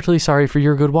 and heartily sorry for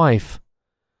your good wife.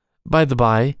 By the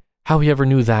by, how he ever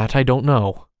knew that, I don't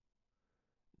know.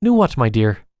 Knew what, my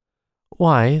dear?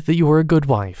 Why, that you were a good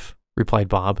wife, replied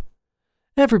Bob.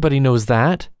 Everybody knows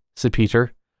that, said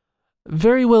Peter.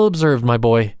 Very well observed, my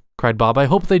boy, cried Bob. I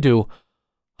hope they do.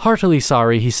 Heartily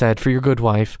sorry, he said, for your good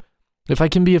wife. If I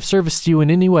can be of service to you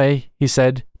in any way, he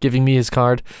said, giving me his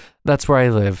card, that's where I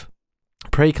live.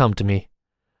 Pray come to me.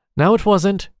 Now it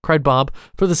wasn't, cried Bob,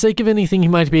 for the sake of anything he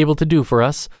might be able to do for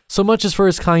us, so much as for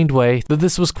his kind way, that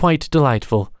this was quite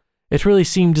delightful. It really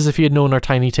seemed as if he had known our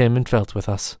Tiny Tim and felt with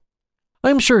us. I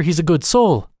am sure he's a good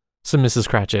soul, said Mrs.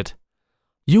 Cratchit.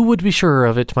 You would be sure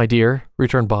of it, my dear,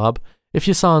 returned Bob, if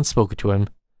you saw and spoke to him.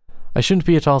 I shouldn't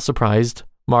be at all surprised,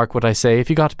 mark what I say, if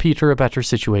you got Peter a better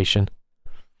situation.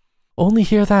 Only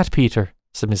hear that, Peter,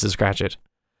 said Mrs. Cratchit.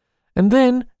 And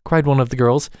then, cried one of the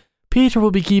girls, Peter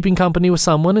will be keeping company with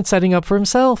someone and setting up for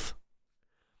himself.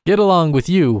 Get along with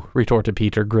you, retorted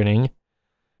Peter, grinning.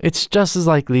 It's just as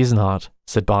likely as not,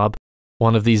 said Bob.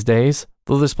 One of these days,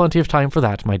 though there's plenty of time for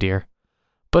that, my dear.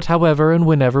 But however and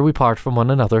whenever we part from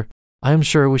one another, I am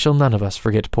sure we shall none of us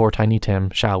forget poor Tiny Tim,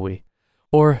 shall we?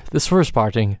 Or this first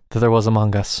parting that there was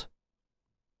among us.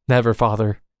 Never,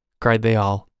 father, cried they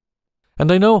all.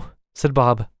 And I know, said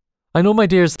Bob, I know, my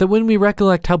dears, that when we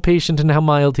recollect how patient and how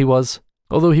mild he was,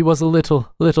 although he was a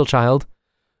little child,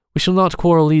 we shall not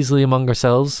quarrel easily among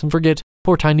ourselves and forget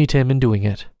poor Tiny Tim in doing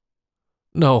it.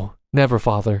 No, never,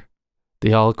 father,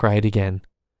 they all cried again.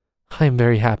 I am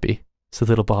very happy, said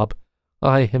little Bob.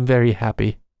 I am very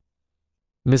happy.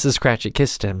 Mrs. Cratchit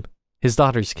kissed him, his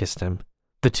daughters kissed him,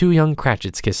 the two young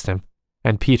Cratchits kissed him,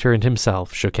 and Peter and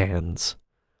himself shook hands.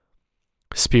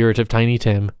 Spirit of Tiny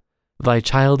Tim, thy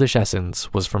childish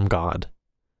essence was from God.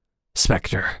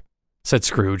 Spectre, said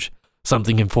Scrooge,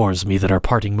 something informs me that our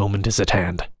parting moment is at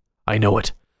hand. I know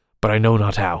it, but I know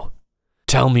not how.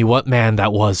 Tell me what man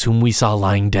that was whom we saw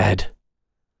lying dead.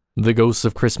 The ghosts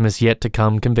of Christmas yet to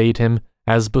come conveyed him,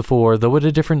 as before, though at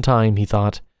a different time, he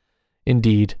thought.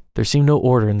 Indeed, there seemed no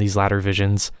order in these latter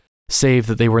visions, save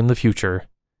that they were in the future,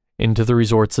 into the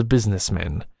resorts of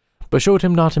businessmen, but showed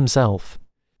him not himself.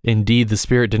 Indeed, the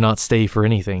spirit did not stay for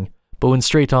anything, but went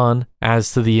straight on,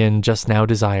 as to the end just now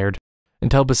desired,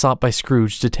 until besought by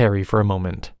Scrooge to tarry for a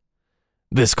moment.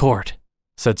 This court,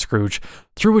 said Scrooge,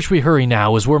 through which we hurry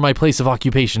now is where my place of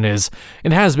occupation is,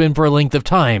 and has been for a length of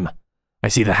time. I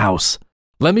see the house.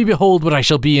 Let me behold what I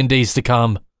shall be in days to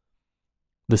come."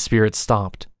 The spirit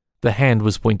stopped. The hand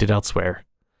was pointed elsewhere.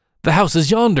 "The house is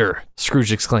yonder,"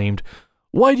 Scrooge exclaimed.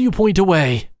 "Why do you point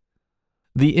away?"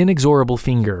 The inexorable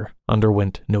finger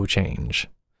underwent no change.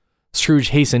 Scrooge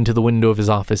hastened to the window of his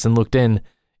office and looked in.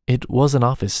 It was an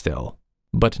office still,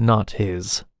 but not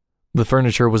his. The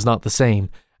furniture was not the same,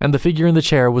 and the figure in the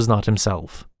chair was not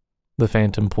himself. The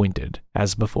phantom pointed,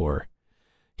 as before.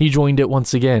 He joined it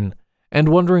once again, and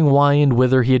wondering why and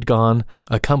whither he had gone,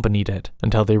 accompanied it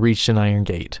until they reached an iron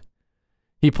gate.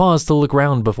 He paused to look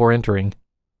round before entering.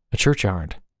 A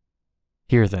churchyard.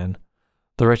 Here, then,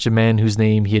 the wretched man whose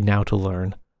name he had now to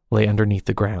learn lay underneath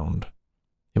the ground.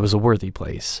 It was a worthy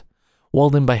place,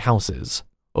 walled in by houses,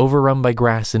 overrun by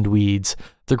grass and weeds,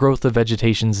 the growth of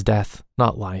vegetation's death,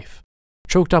 not life,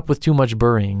 choked up with too much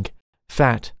burying,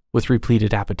 fat with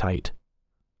repleted appetite.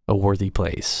 A worthy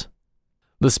place.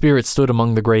 The spirit stood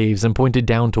among the graves and pointed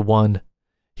down to one.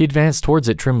 He advanced towards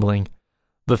it trembling.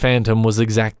 The phantom was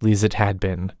exactly as it had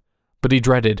been, but he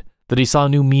dreaded that he saw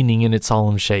new meaning in its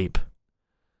solemn shape.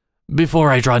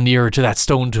 "Before I draw nearer to that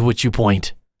stone to which you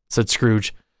point," said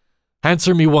Scrooge,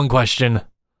 "answer me one question.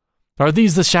 Are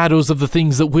these the shadows of the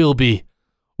things that will be,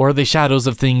 or are they shadows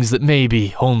of things that may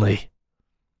be only?"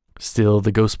 Still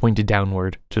the ghost pointed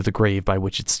downward to the grave by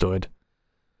which it stood.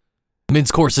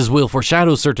 "Men's courses will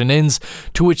foreshadow certain ends,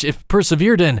 to which if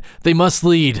persevered in, they must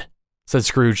lead," said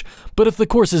Scrooge. "But if the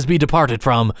courses be departed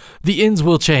from, the ends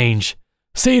will change.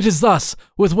 Say it is thus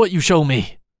with what you show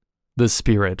me." The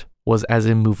spirit was as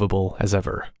immovable as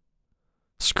ever.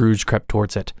 Scrooge crept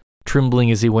towards it,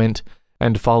 trembling as he went,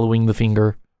 and following the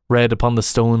finger, read upon the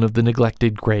stone of the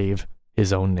neglected grave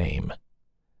his own name.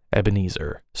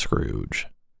 Ebenezer Scrooge.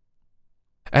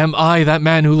 "Am I that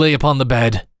man who lay upon the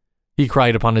bed?" he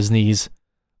cried upon his knees.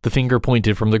 The finger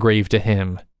pointed from the grave to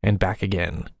him, and back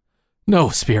again. "No,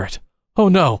 spirit! Oh,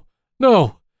 no!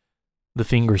 No!" The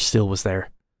finger still was there.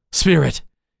 "Spirit!"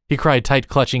 he cried, tight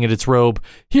clutching at its robe.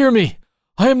 "Hear me!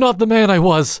 I am not the man I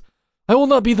was. I will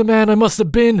not be the man I must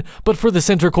have been, but for this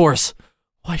intercourse.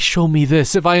 Why show me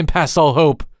this, if I am past all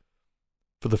hope?"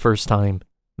 For the first time,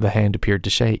 the hand appeared to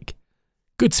shake.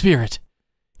 "Good spirit,"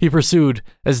 he pursued,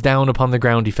 as down upon the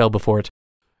ground he fell before it.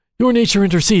 "Your nature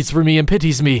intercedes for me and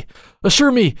pities me.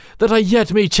 Assure me that I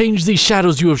yet may change these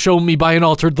shadows you have shown me by an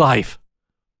altered life."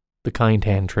 The kind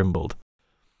hand trembled.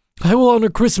 "I will honor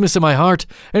Christmas in my heart,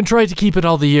 and try to keep it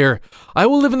all the year. I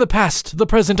will live in the past, the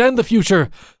present, and the future.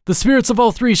 The spirits of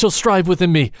all three shall strive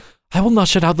within me. I will not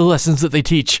shut out the lessons that they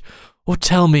teach. Oh,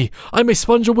 tell me, I may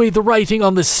sponge away the writing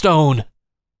on this stone."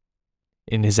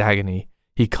 In his agony,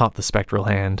 he caught the spectral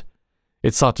hand.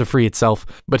 It sought to free itself,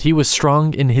 but he was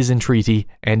strong in his entreaty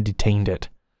and detained it.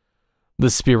 The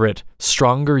spirit,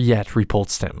 stronger yet,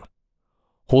 repulsed him.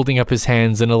 Holding up his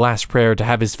hands in a last prayer to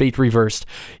have his fate reversed,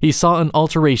 he saw an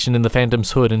alteration in the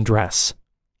phantom's hood and dress.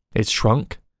 It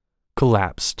shrunk,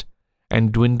 collapsed,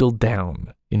 and dwindled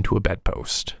down into a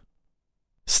bedpost.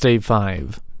 Stave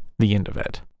 5. The end of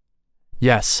it.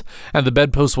 Yes, and the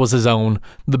bedpost was his own.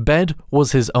 The bed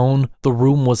was his own. The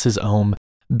room was his own.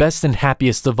 Best and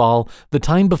happiest of all, the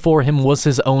time before him was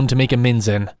his own to make amends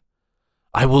in.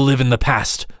 "I will live in the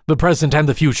past, the present, and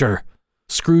the future,"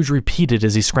 Scrooge repeated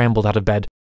as he scrambled out of bed.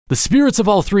 "The spirits of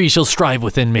all three shall strive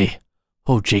within me.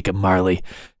 Oh, Jacob Marley,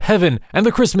 heaven and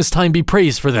the Christmas time be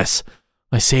praised for this.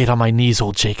 I say it on my knees,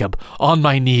 old Jacob, on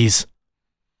my knees."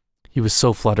 He was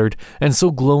so fluttered and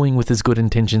so glowing with his good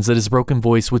intentions that his broken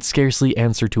voice would scarcely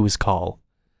answer to his call.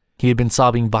 He had been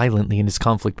sobbing violently in his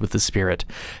conflict with the spirit,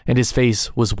 and his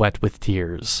face was wet with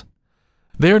tears.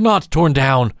 "They are not torn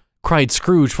down," cried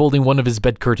Scrooge, folding one of his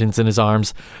bed curtains in his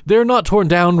arms. "They are not torn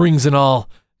down, rings and all.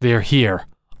 They are here.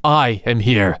 I am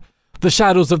here. The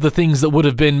shadows of the things that would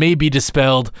have been may be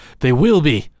dispelled. They will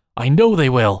be. I know they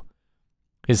will."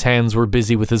 His hands were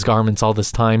busy with his garments all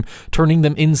this time, turning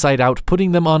them inside out,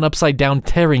 putting them on upside down,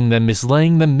 tearing them,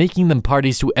 mislaying them, making them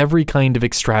parties to every kind of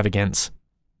extravagance.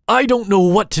 "I don't know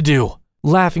what to do,"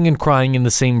 laughing and crying in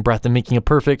the same breath and making a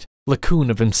perfect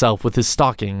lacoon of himself with his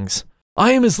stockings.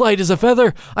 "I am as light as a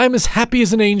feather. I am as happy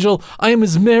as an angel. I am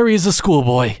as merry as a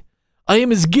schoolboy. I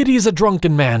am as giddy as a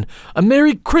drunken man. A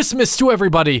Merry Christmas to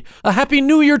everybody. A Happy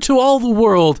New Year to all the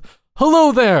world.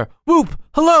 Hello there. Whoop.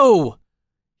 Hello."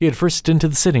 He had first into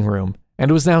the sitting room,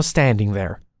 and was now standing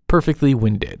there, perfectly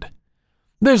winded.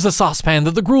 "There's the saucepan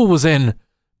that the gruel was in,"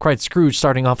 cried Scrooge,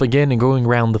 starting off again and going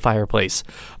round the fireplace.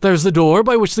 "There's the door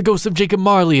by which the ghost of Jacob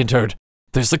Marley entered.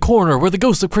 There's the corner where the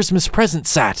ghost of Christmas Present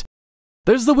sat.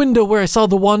 There's the window where I saw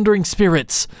the wandering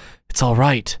spirits. It's all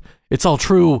right. It's all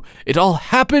true. It all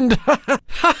happened.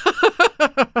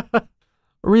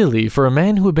 Really, for a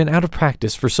man who had been out of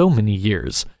practice for so many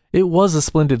years, it was a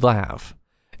splendid laugh.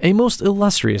 A most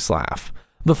illustrious laugh,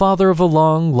 the father of a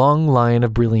long, long line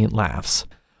of brilliant laughs.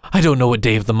 "I don't know what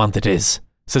day of the month it is,"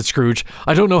 said Scrooge.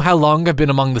 "I don't know how long I've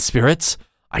been among the spirits.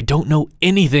 I don't know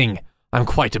anything. I'm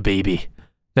quite a baby.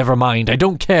 Never mind, I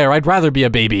don't care. I'd rather be a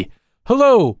baby.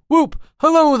 Hello, whoop,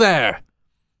 hello there."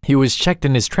 He was checked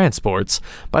in his transports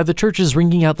by the churches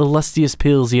ringing out the lustiest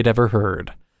peals he had ever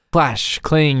heard. Clash,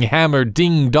 clang, hammer,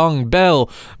 ding, dong, bell.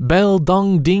 Bell,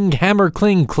 dong, ding, hammer,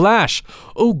 cling, clash.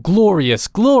 Oh, glorious,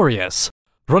 glorious.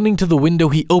 Running to the window,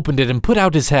 he opened it and put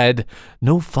out his head.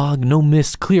 No fog, no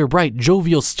mist, clear, bright,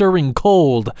 jovial, stirring,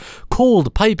 cold.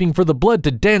 Cold, piping for the blood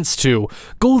to dance to.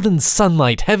 Golden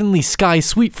sunlight, heavenly sky,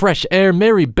 sweet fresh air,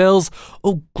 merry bells.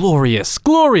 Oh, glorious,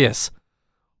 glorious.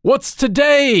 "What's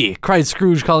today?" cried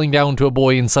Scrooge, calling down to a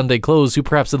boy in Sunday clothes who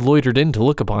perhaps had loitered in to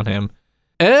look upon him.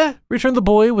 "Eh?" returned the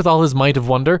boy with all his might of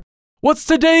wonder. "What's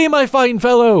today, my fine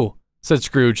fellow?" said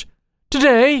Scrooge.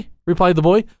 "Today?" replied the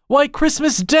boy. "Why,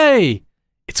 Christmas Day."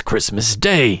 "It's Christmas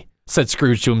Day," said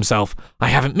Scrooge to himself. "I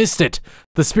haven't missed it.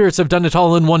 The spirits have done it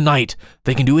all in one night.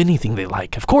 They can do anything they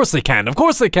like. Of course they can. Of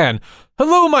course they can.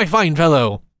 Hello, my fine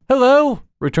fellow." "Hello,"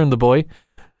 returned the boy.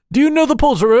 "Do you know the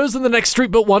poulterers in the next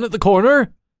street but one at the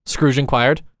corner?" Scrooge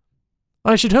inquired.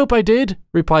 "I should hope I did,"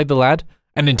 replied the lad.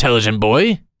 "An intelligent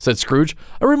boy," said Scrooge.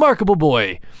 "A remarkable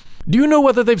boy. Do you know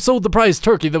whether they've sold the prize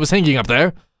turkey that was hanging up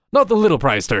there? Not the little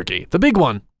prize turkey, the big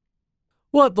one."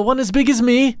 "What, the one as big as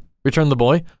me?" returned the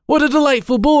boy. "What a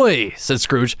delightful boy," said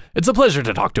Scrooge. "It's a pleasure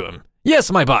to talk to him.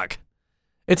 Yes, my buck."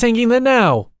 "It's hanging there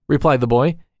now," replied the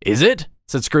boy. "Is it?"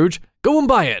 said Scrooge. "Go and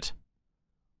buy it."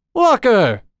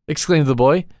 "Walker!" exclaimed the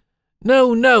boy.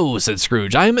 "No, no," said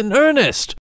Scrooge. "I am in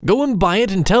earnest. Go and buy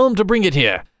it and tell him to bring it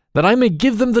here, that I may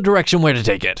give them the direction where to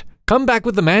take it. Come back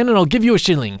with the man and I'll give you a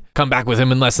shilling. Come back with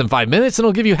him in less than 5 minutes and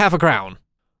I'll give you half a crown."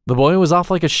 The boy was off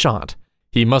like a shot.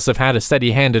 He must have had a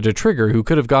steady hand at a trigger who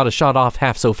could have got a shot off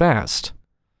half so fast.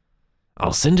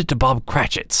 "I'll send it to Bob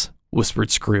Cratchit's," whispered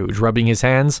Scrooge, rubbing his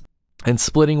hands and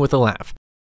splitting with a laugh.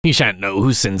 "He shan't know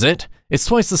who sends it. It's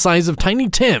twice the size of Tiny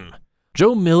Tim.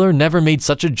 Joe Miller never made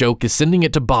such a joke as sending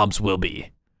it to Bob's will be."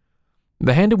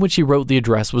 The hand in which he wrote the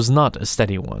address was not a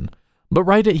steady one, but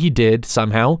write it he did,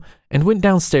 somehow, and went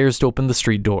downstairs to open the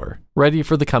street door, ready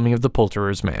for the coming of the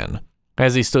poulterer's man.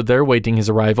 As he stood there waiting his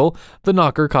arrival, the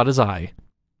knocker caught his eye.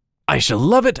 "I shall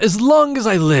love it as long as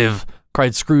I live,"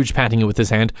 cried Scrooge, patting it with his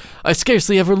hand. "I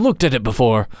scarcely ever looked at it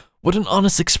before. What an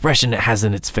honest expression it has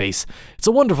in its face. It's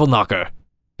a wonderful knocker.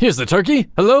 Here's the turkey.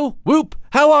 Hello, whoop,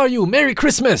 how are you? Merry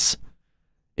Christmas!"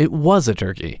 It was a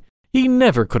turkey. He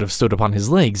never could have stood upon his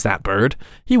legs, that bird.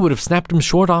 He would have snapped him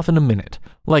short off in a minute,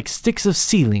 like sticks of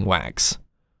sealing wax.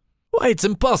 "Why, it's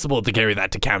impossible to carry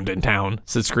that to Camden Town,"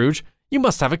 said Scrooge. "You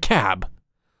must have a cab."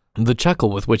 The chuckle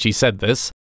with which he said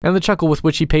this, and the chuckle with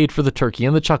which he paid for the turkey,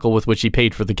 and the chuckle with which he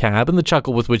paid for the cab, and the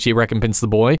chuckle with which he recompensed the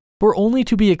boy, were only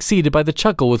to be exceeded by the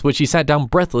chuckle with which he sat down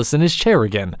breathless in his chair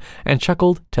again, and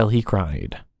chuckled till he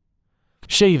cried.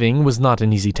 Shaving was not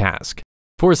an easy task,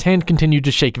 for his hand continued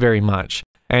to shake very much,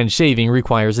 and shaving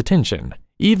requires attention,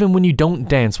 even when you don't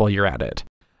dance while you're at it.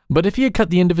 But if he had cut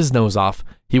the end of his nose off,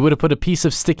 he would have put a piece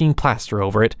of sticking plaster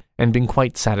over it and been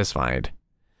quite satisfied.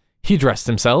 He dressed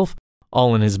himself,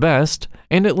 all in his best,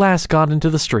 and at last got into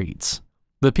the streets.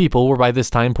 The people were by this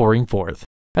time pouring forth,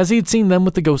 as he had seen them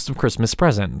with the ghost of Christmas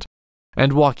present,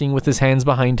 and walking with his hands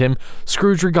behind him,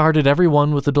 Scrooge regarded every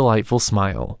one with a delightful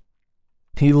smile.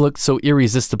 He looked so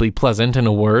irresistibly pleasant, in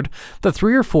a word, that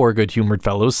 3 or 4 good-humored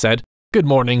fellows said, "Good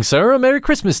morning, sir, a Merry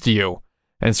Christmas to you."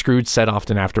 And Scrooge said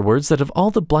often afterwards that of all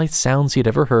the blithe sounds he had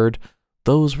ever heard,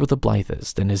 those were the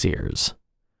blithest in his ears.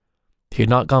 He had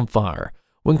not gone far,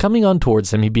 when coming on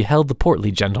towards him he beheld the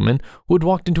portly gentleman who had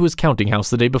walked into his counting-house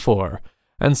the day before,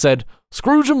 and said,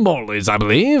 "Scrooge and Morley's, I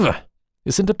believe."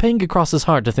 It sent a pang across his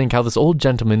heart to think how this old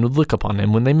gentleman would look upon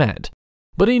him when they met,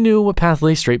 but he knew what path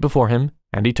lay straight before him,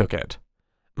 and he took it.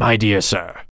 "My dear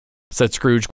sir," said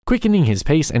Scrooge, quickening his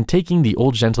pace and taking the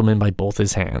old gentleman by both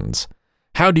his hands.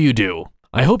 "How do you do?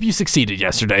 I hope you succeeded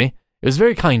yesterday. It was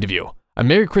very kind of you. A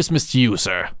Merry Christmas to you,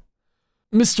 sir."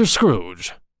 "Mr.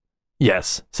 Scrooge."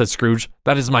 "Yes," said Scrooge,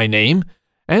 "that is my name,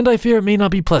 and I fear it may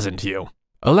not be pleasant to you.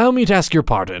 Allow me to ask your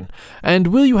pardon, and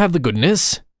will you have the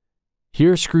goodness—"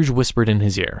 Here Scrooge whispered in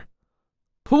his ear.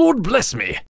 "Lord bless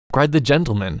me!" cried the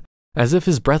gentleman, as if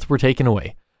his breath were taken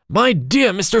away. "My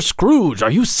dear Mr. Scrooge,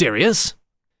 are you serious?"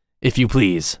 "If you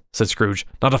please," said Scrooge,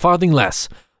 "not a farthing less.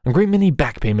 A great many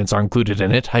back payments are included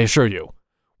in it, I assure you.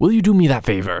 Will you do me that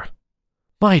favor?"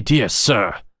 "My dear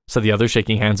sir," said the other,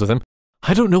 shaking hands with him,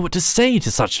 "I don't know what to say to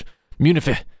such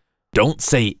 "Don't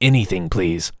say anything,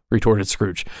 please," retorted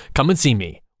Scrooge. "Come and see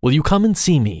me. Will you come and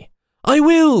see me?" "I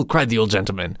will," cried the old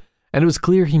gentleman, and it was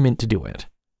clear he meant to do it.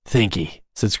 "Thank ye,"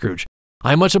 said Scrooge.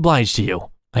 "I am much obliged to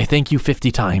you. I thank you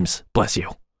 50 times. Bless you."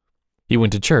 He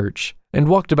went to church, and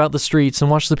walked about the streets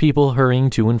and watched the people hurrying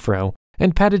to and fro,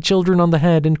 and patted children on the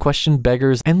head and questioned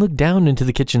beggars, and looked down into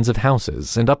the kitchens of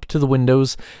houses and up to the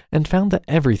windows, and found that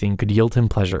everything could yield him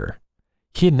pleasure.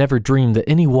 He had never dreamed that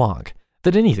any walk,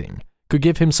 that anything, could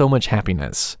give him so much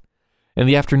happiness. In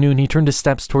the afternoon he turned his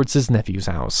steps towards his nephew's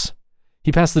house.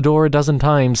 He passed the door a dozen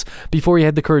times before he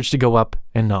had the courage to go up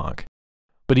and knock.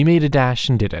 But he made a dash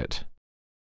and did it.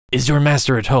 "Is your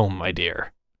master at home, my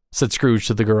dear?" said Scrooge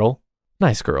to the girl.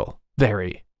 Nice girl.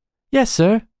 Very. "Yes,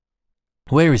 sir."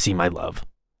 "Where is he, my love?"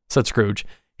 said Scrooge.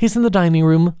 "He's in the dining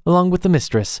room, along with the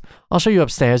mistress. I'll show you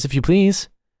upstairs, if you please."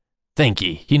 "Thank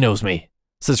ye, he knows me,"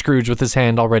 said Scrooge with his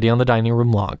hand already on the dining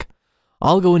room lock.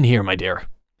 "I'll go in here, my dear."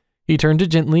 He turned it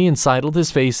gently and sidled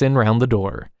his face in round the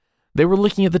door. They were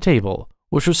looking at the table,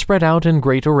 which was spread out in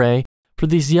great array, for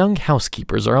these young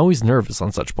housekeepers are always nervous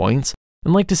on such points,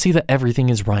 and like to see that everything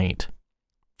is right.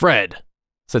 "Fred,"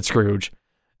 said Scrooge.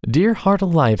 Dear heart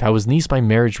alive, how his niece by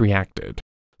marriage reacted.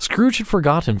 Scrooge had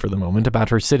forgotten for the moment about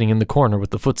her sitting in the corner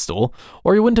with the footstool,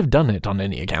 or he wouldn't have done it on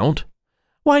any account.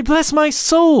 "Why, bless my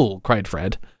soul!" cried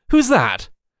Fred. "Who's that?"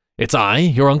 "It's I,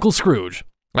 your Uncle Scrooge.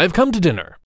 I have come to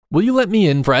dinner. Will you let me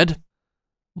in, Fred?"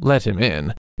 Let him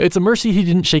in. It's a mercy he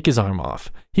didn't shake his arm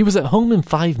off. He was at home in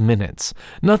 5 minutes.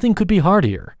 Nothing could be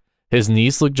heartier. His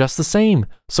niece looked just the same.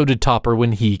 So did Topper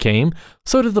when he came.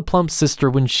 So did the plump sister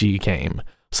when she came.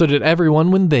 So did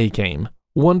everyone when they came.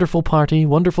 Wonderful party,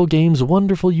 wonderful games,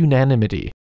 wonderful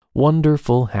unanimity,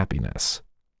 wonderful happiness.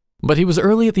 But he was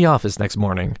early at the office next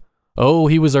morning. Oh,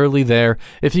 he was early there.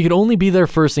 If he could only be there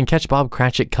first and catch Bob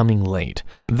Cratchit coming late.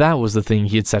 That was the thing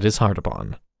he had set his heart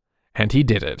upon. And he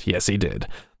did it. Yes, he did.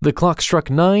 The clock struck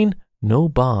 9. No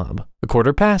Bob. A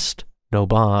quarter past. No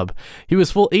Bob. He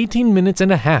was full 18 minutes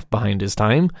and a half behind his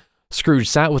time. Scrooge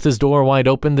sat with his door wide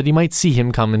open that he might see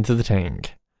him come into the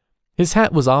tank. His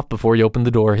hat was off before he opened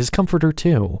the door, his comforter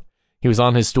too. He was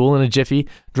on his stool in a jiffy,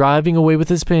 driving away with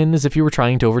his pen as if he were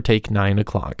trying to overtake 9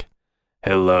 o'clock.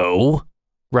 "Hello?"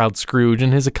 growled Scrooge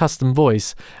in his accustomed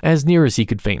voice, as near as he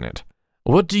could feign it.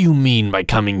 "What do you mean by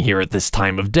coming here at this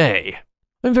time of day?"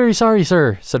 "I'm very sorry,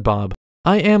 sir," said Bob.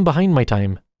 "I am behind my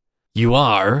time." "You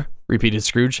are?" repeated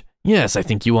Scrooge. "Yes, I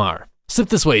think you are. Slip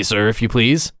this way, sir, if you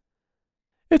please."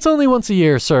 "It's only once a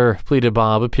year, sir," pleaded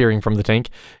Bob, appearing from the tank.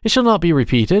 "It shall not be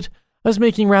repeated. I was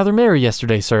making rather merry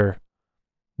yesterday, sir."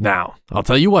 "Now, I'll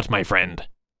tell you what, my friend,"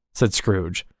 said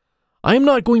Scrooge. "I am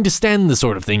not going to stand this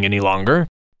sort of thing any longer.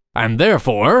 And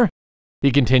therefore,"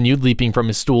 he continued, leaping from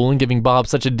his stool and giving Bob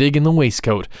such a dig in the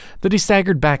waistcoat that he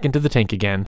staggered back into the tank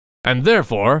again, "and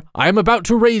therefore I am about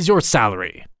to raise your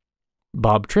salary."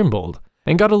 Bob trembled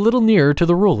and got a little nearer to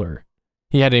the ruler.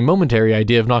 He had a momentary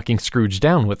idea of knocking Scrooge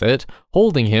down with it,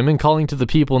 holding him and calling to the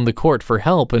people in the court for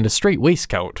help and a straight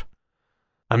waistcoat.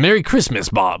 "A Merry Christmas,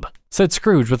 Bob," said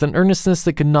Scrooge with an earnestness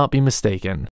that could not be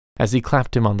mistaken, as he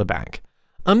clapped him on the back.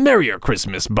 "A merrier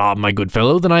Christmas, Bob, my good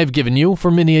fellow, than I have given you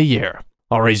for many a year.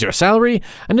 I'll raise your salary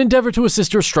and endeavor to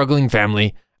assist your struggling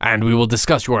family, and we will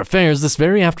discuss your affairs this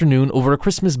very afternoon over a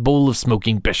Christmas bowl of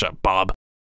smoking bishop, Bob.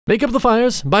 Make up the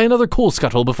fires, buy another coal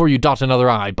scuttle before you dot another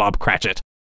I, Bob Cratchit."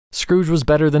 Scrooge was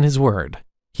better than his word.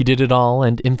 He did it all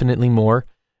and infinitely more,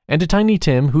 and to Tiny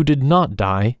Tim, who did not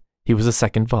die, he was a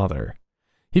second father.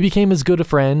 He became as good a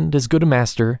friend, as good a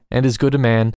master, and as good a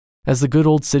man as the good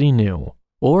old city knew,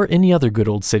 or any other good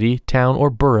old city, town, or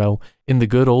borough in the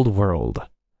good old world.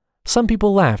 Some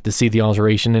people laughed to see the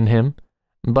alteration in him,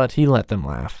 but he let them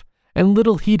laugh, and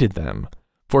little heeded them,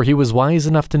 for he was wise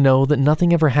enough to know that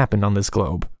nothing ever happened on this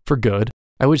globe, for good,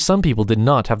 at which some people did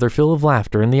not have their fill of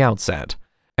laughter in the outset,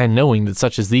 and knowing that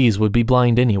such as these would be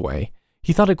blind anyway,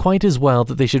 he thought it quite as well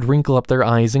that they should wrinkle up their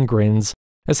eyes and grins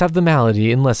as have the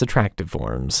malady in less attractive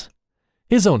forms.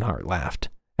 His own heart laughed,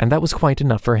 and that was quite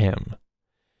enough for him.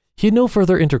 He had no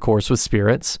further intercourse with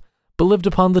spirits, but lived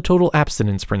upon the total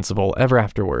abstinence principle ever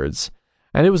afterwards,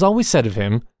 and it was always said of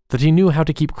him that he knew how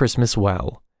to keep Christmas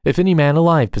well, if any man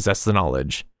alive possessed the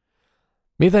knowledge.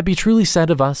 May that be truly said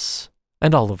of us,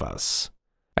 and all of us.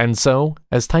 And so,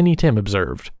 as Tiny Tim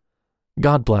observed,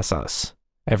 God bless us,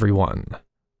 every one.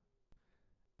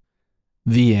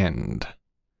 The End.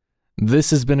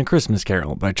 This has been A Christmas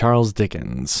Carol by Charles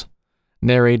Dickens,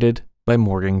 narrated by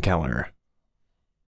Morgan Keller.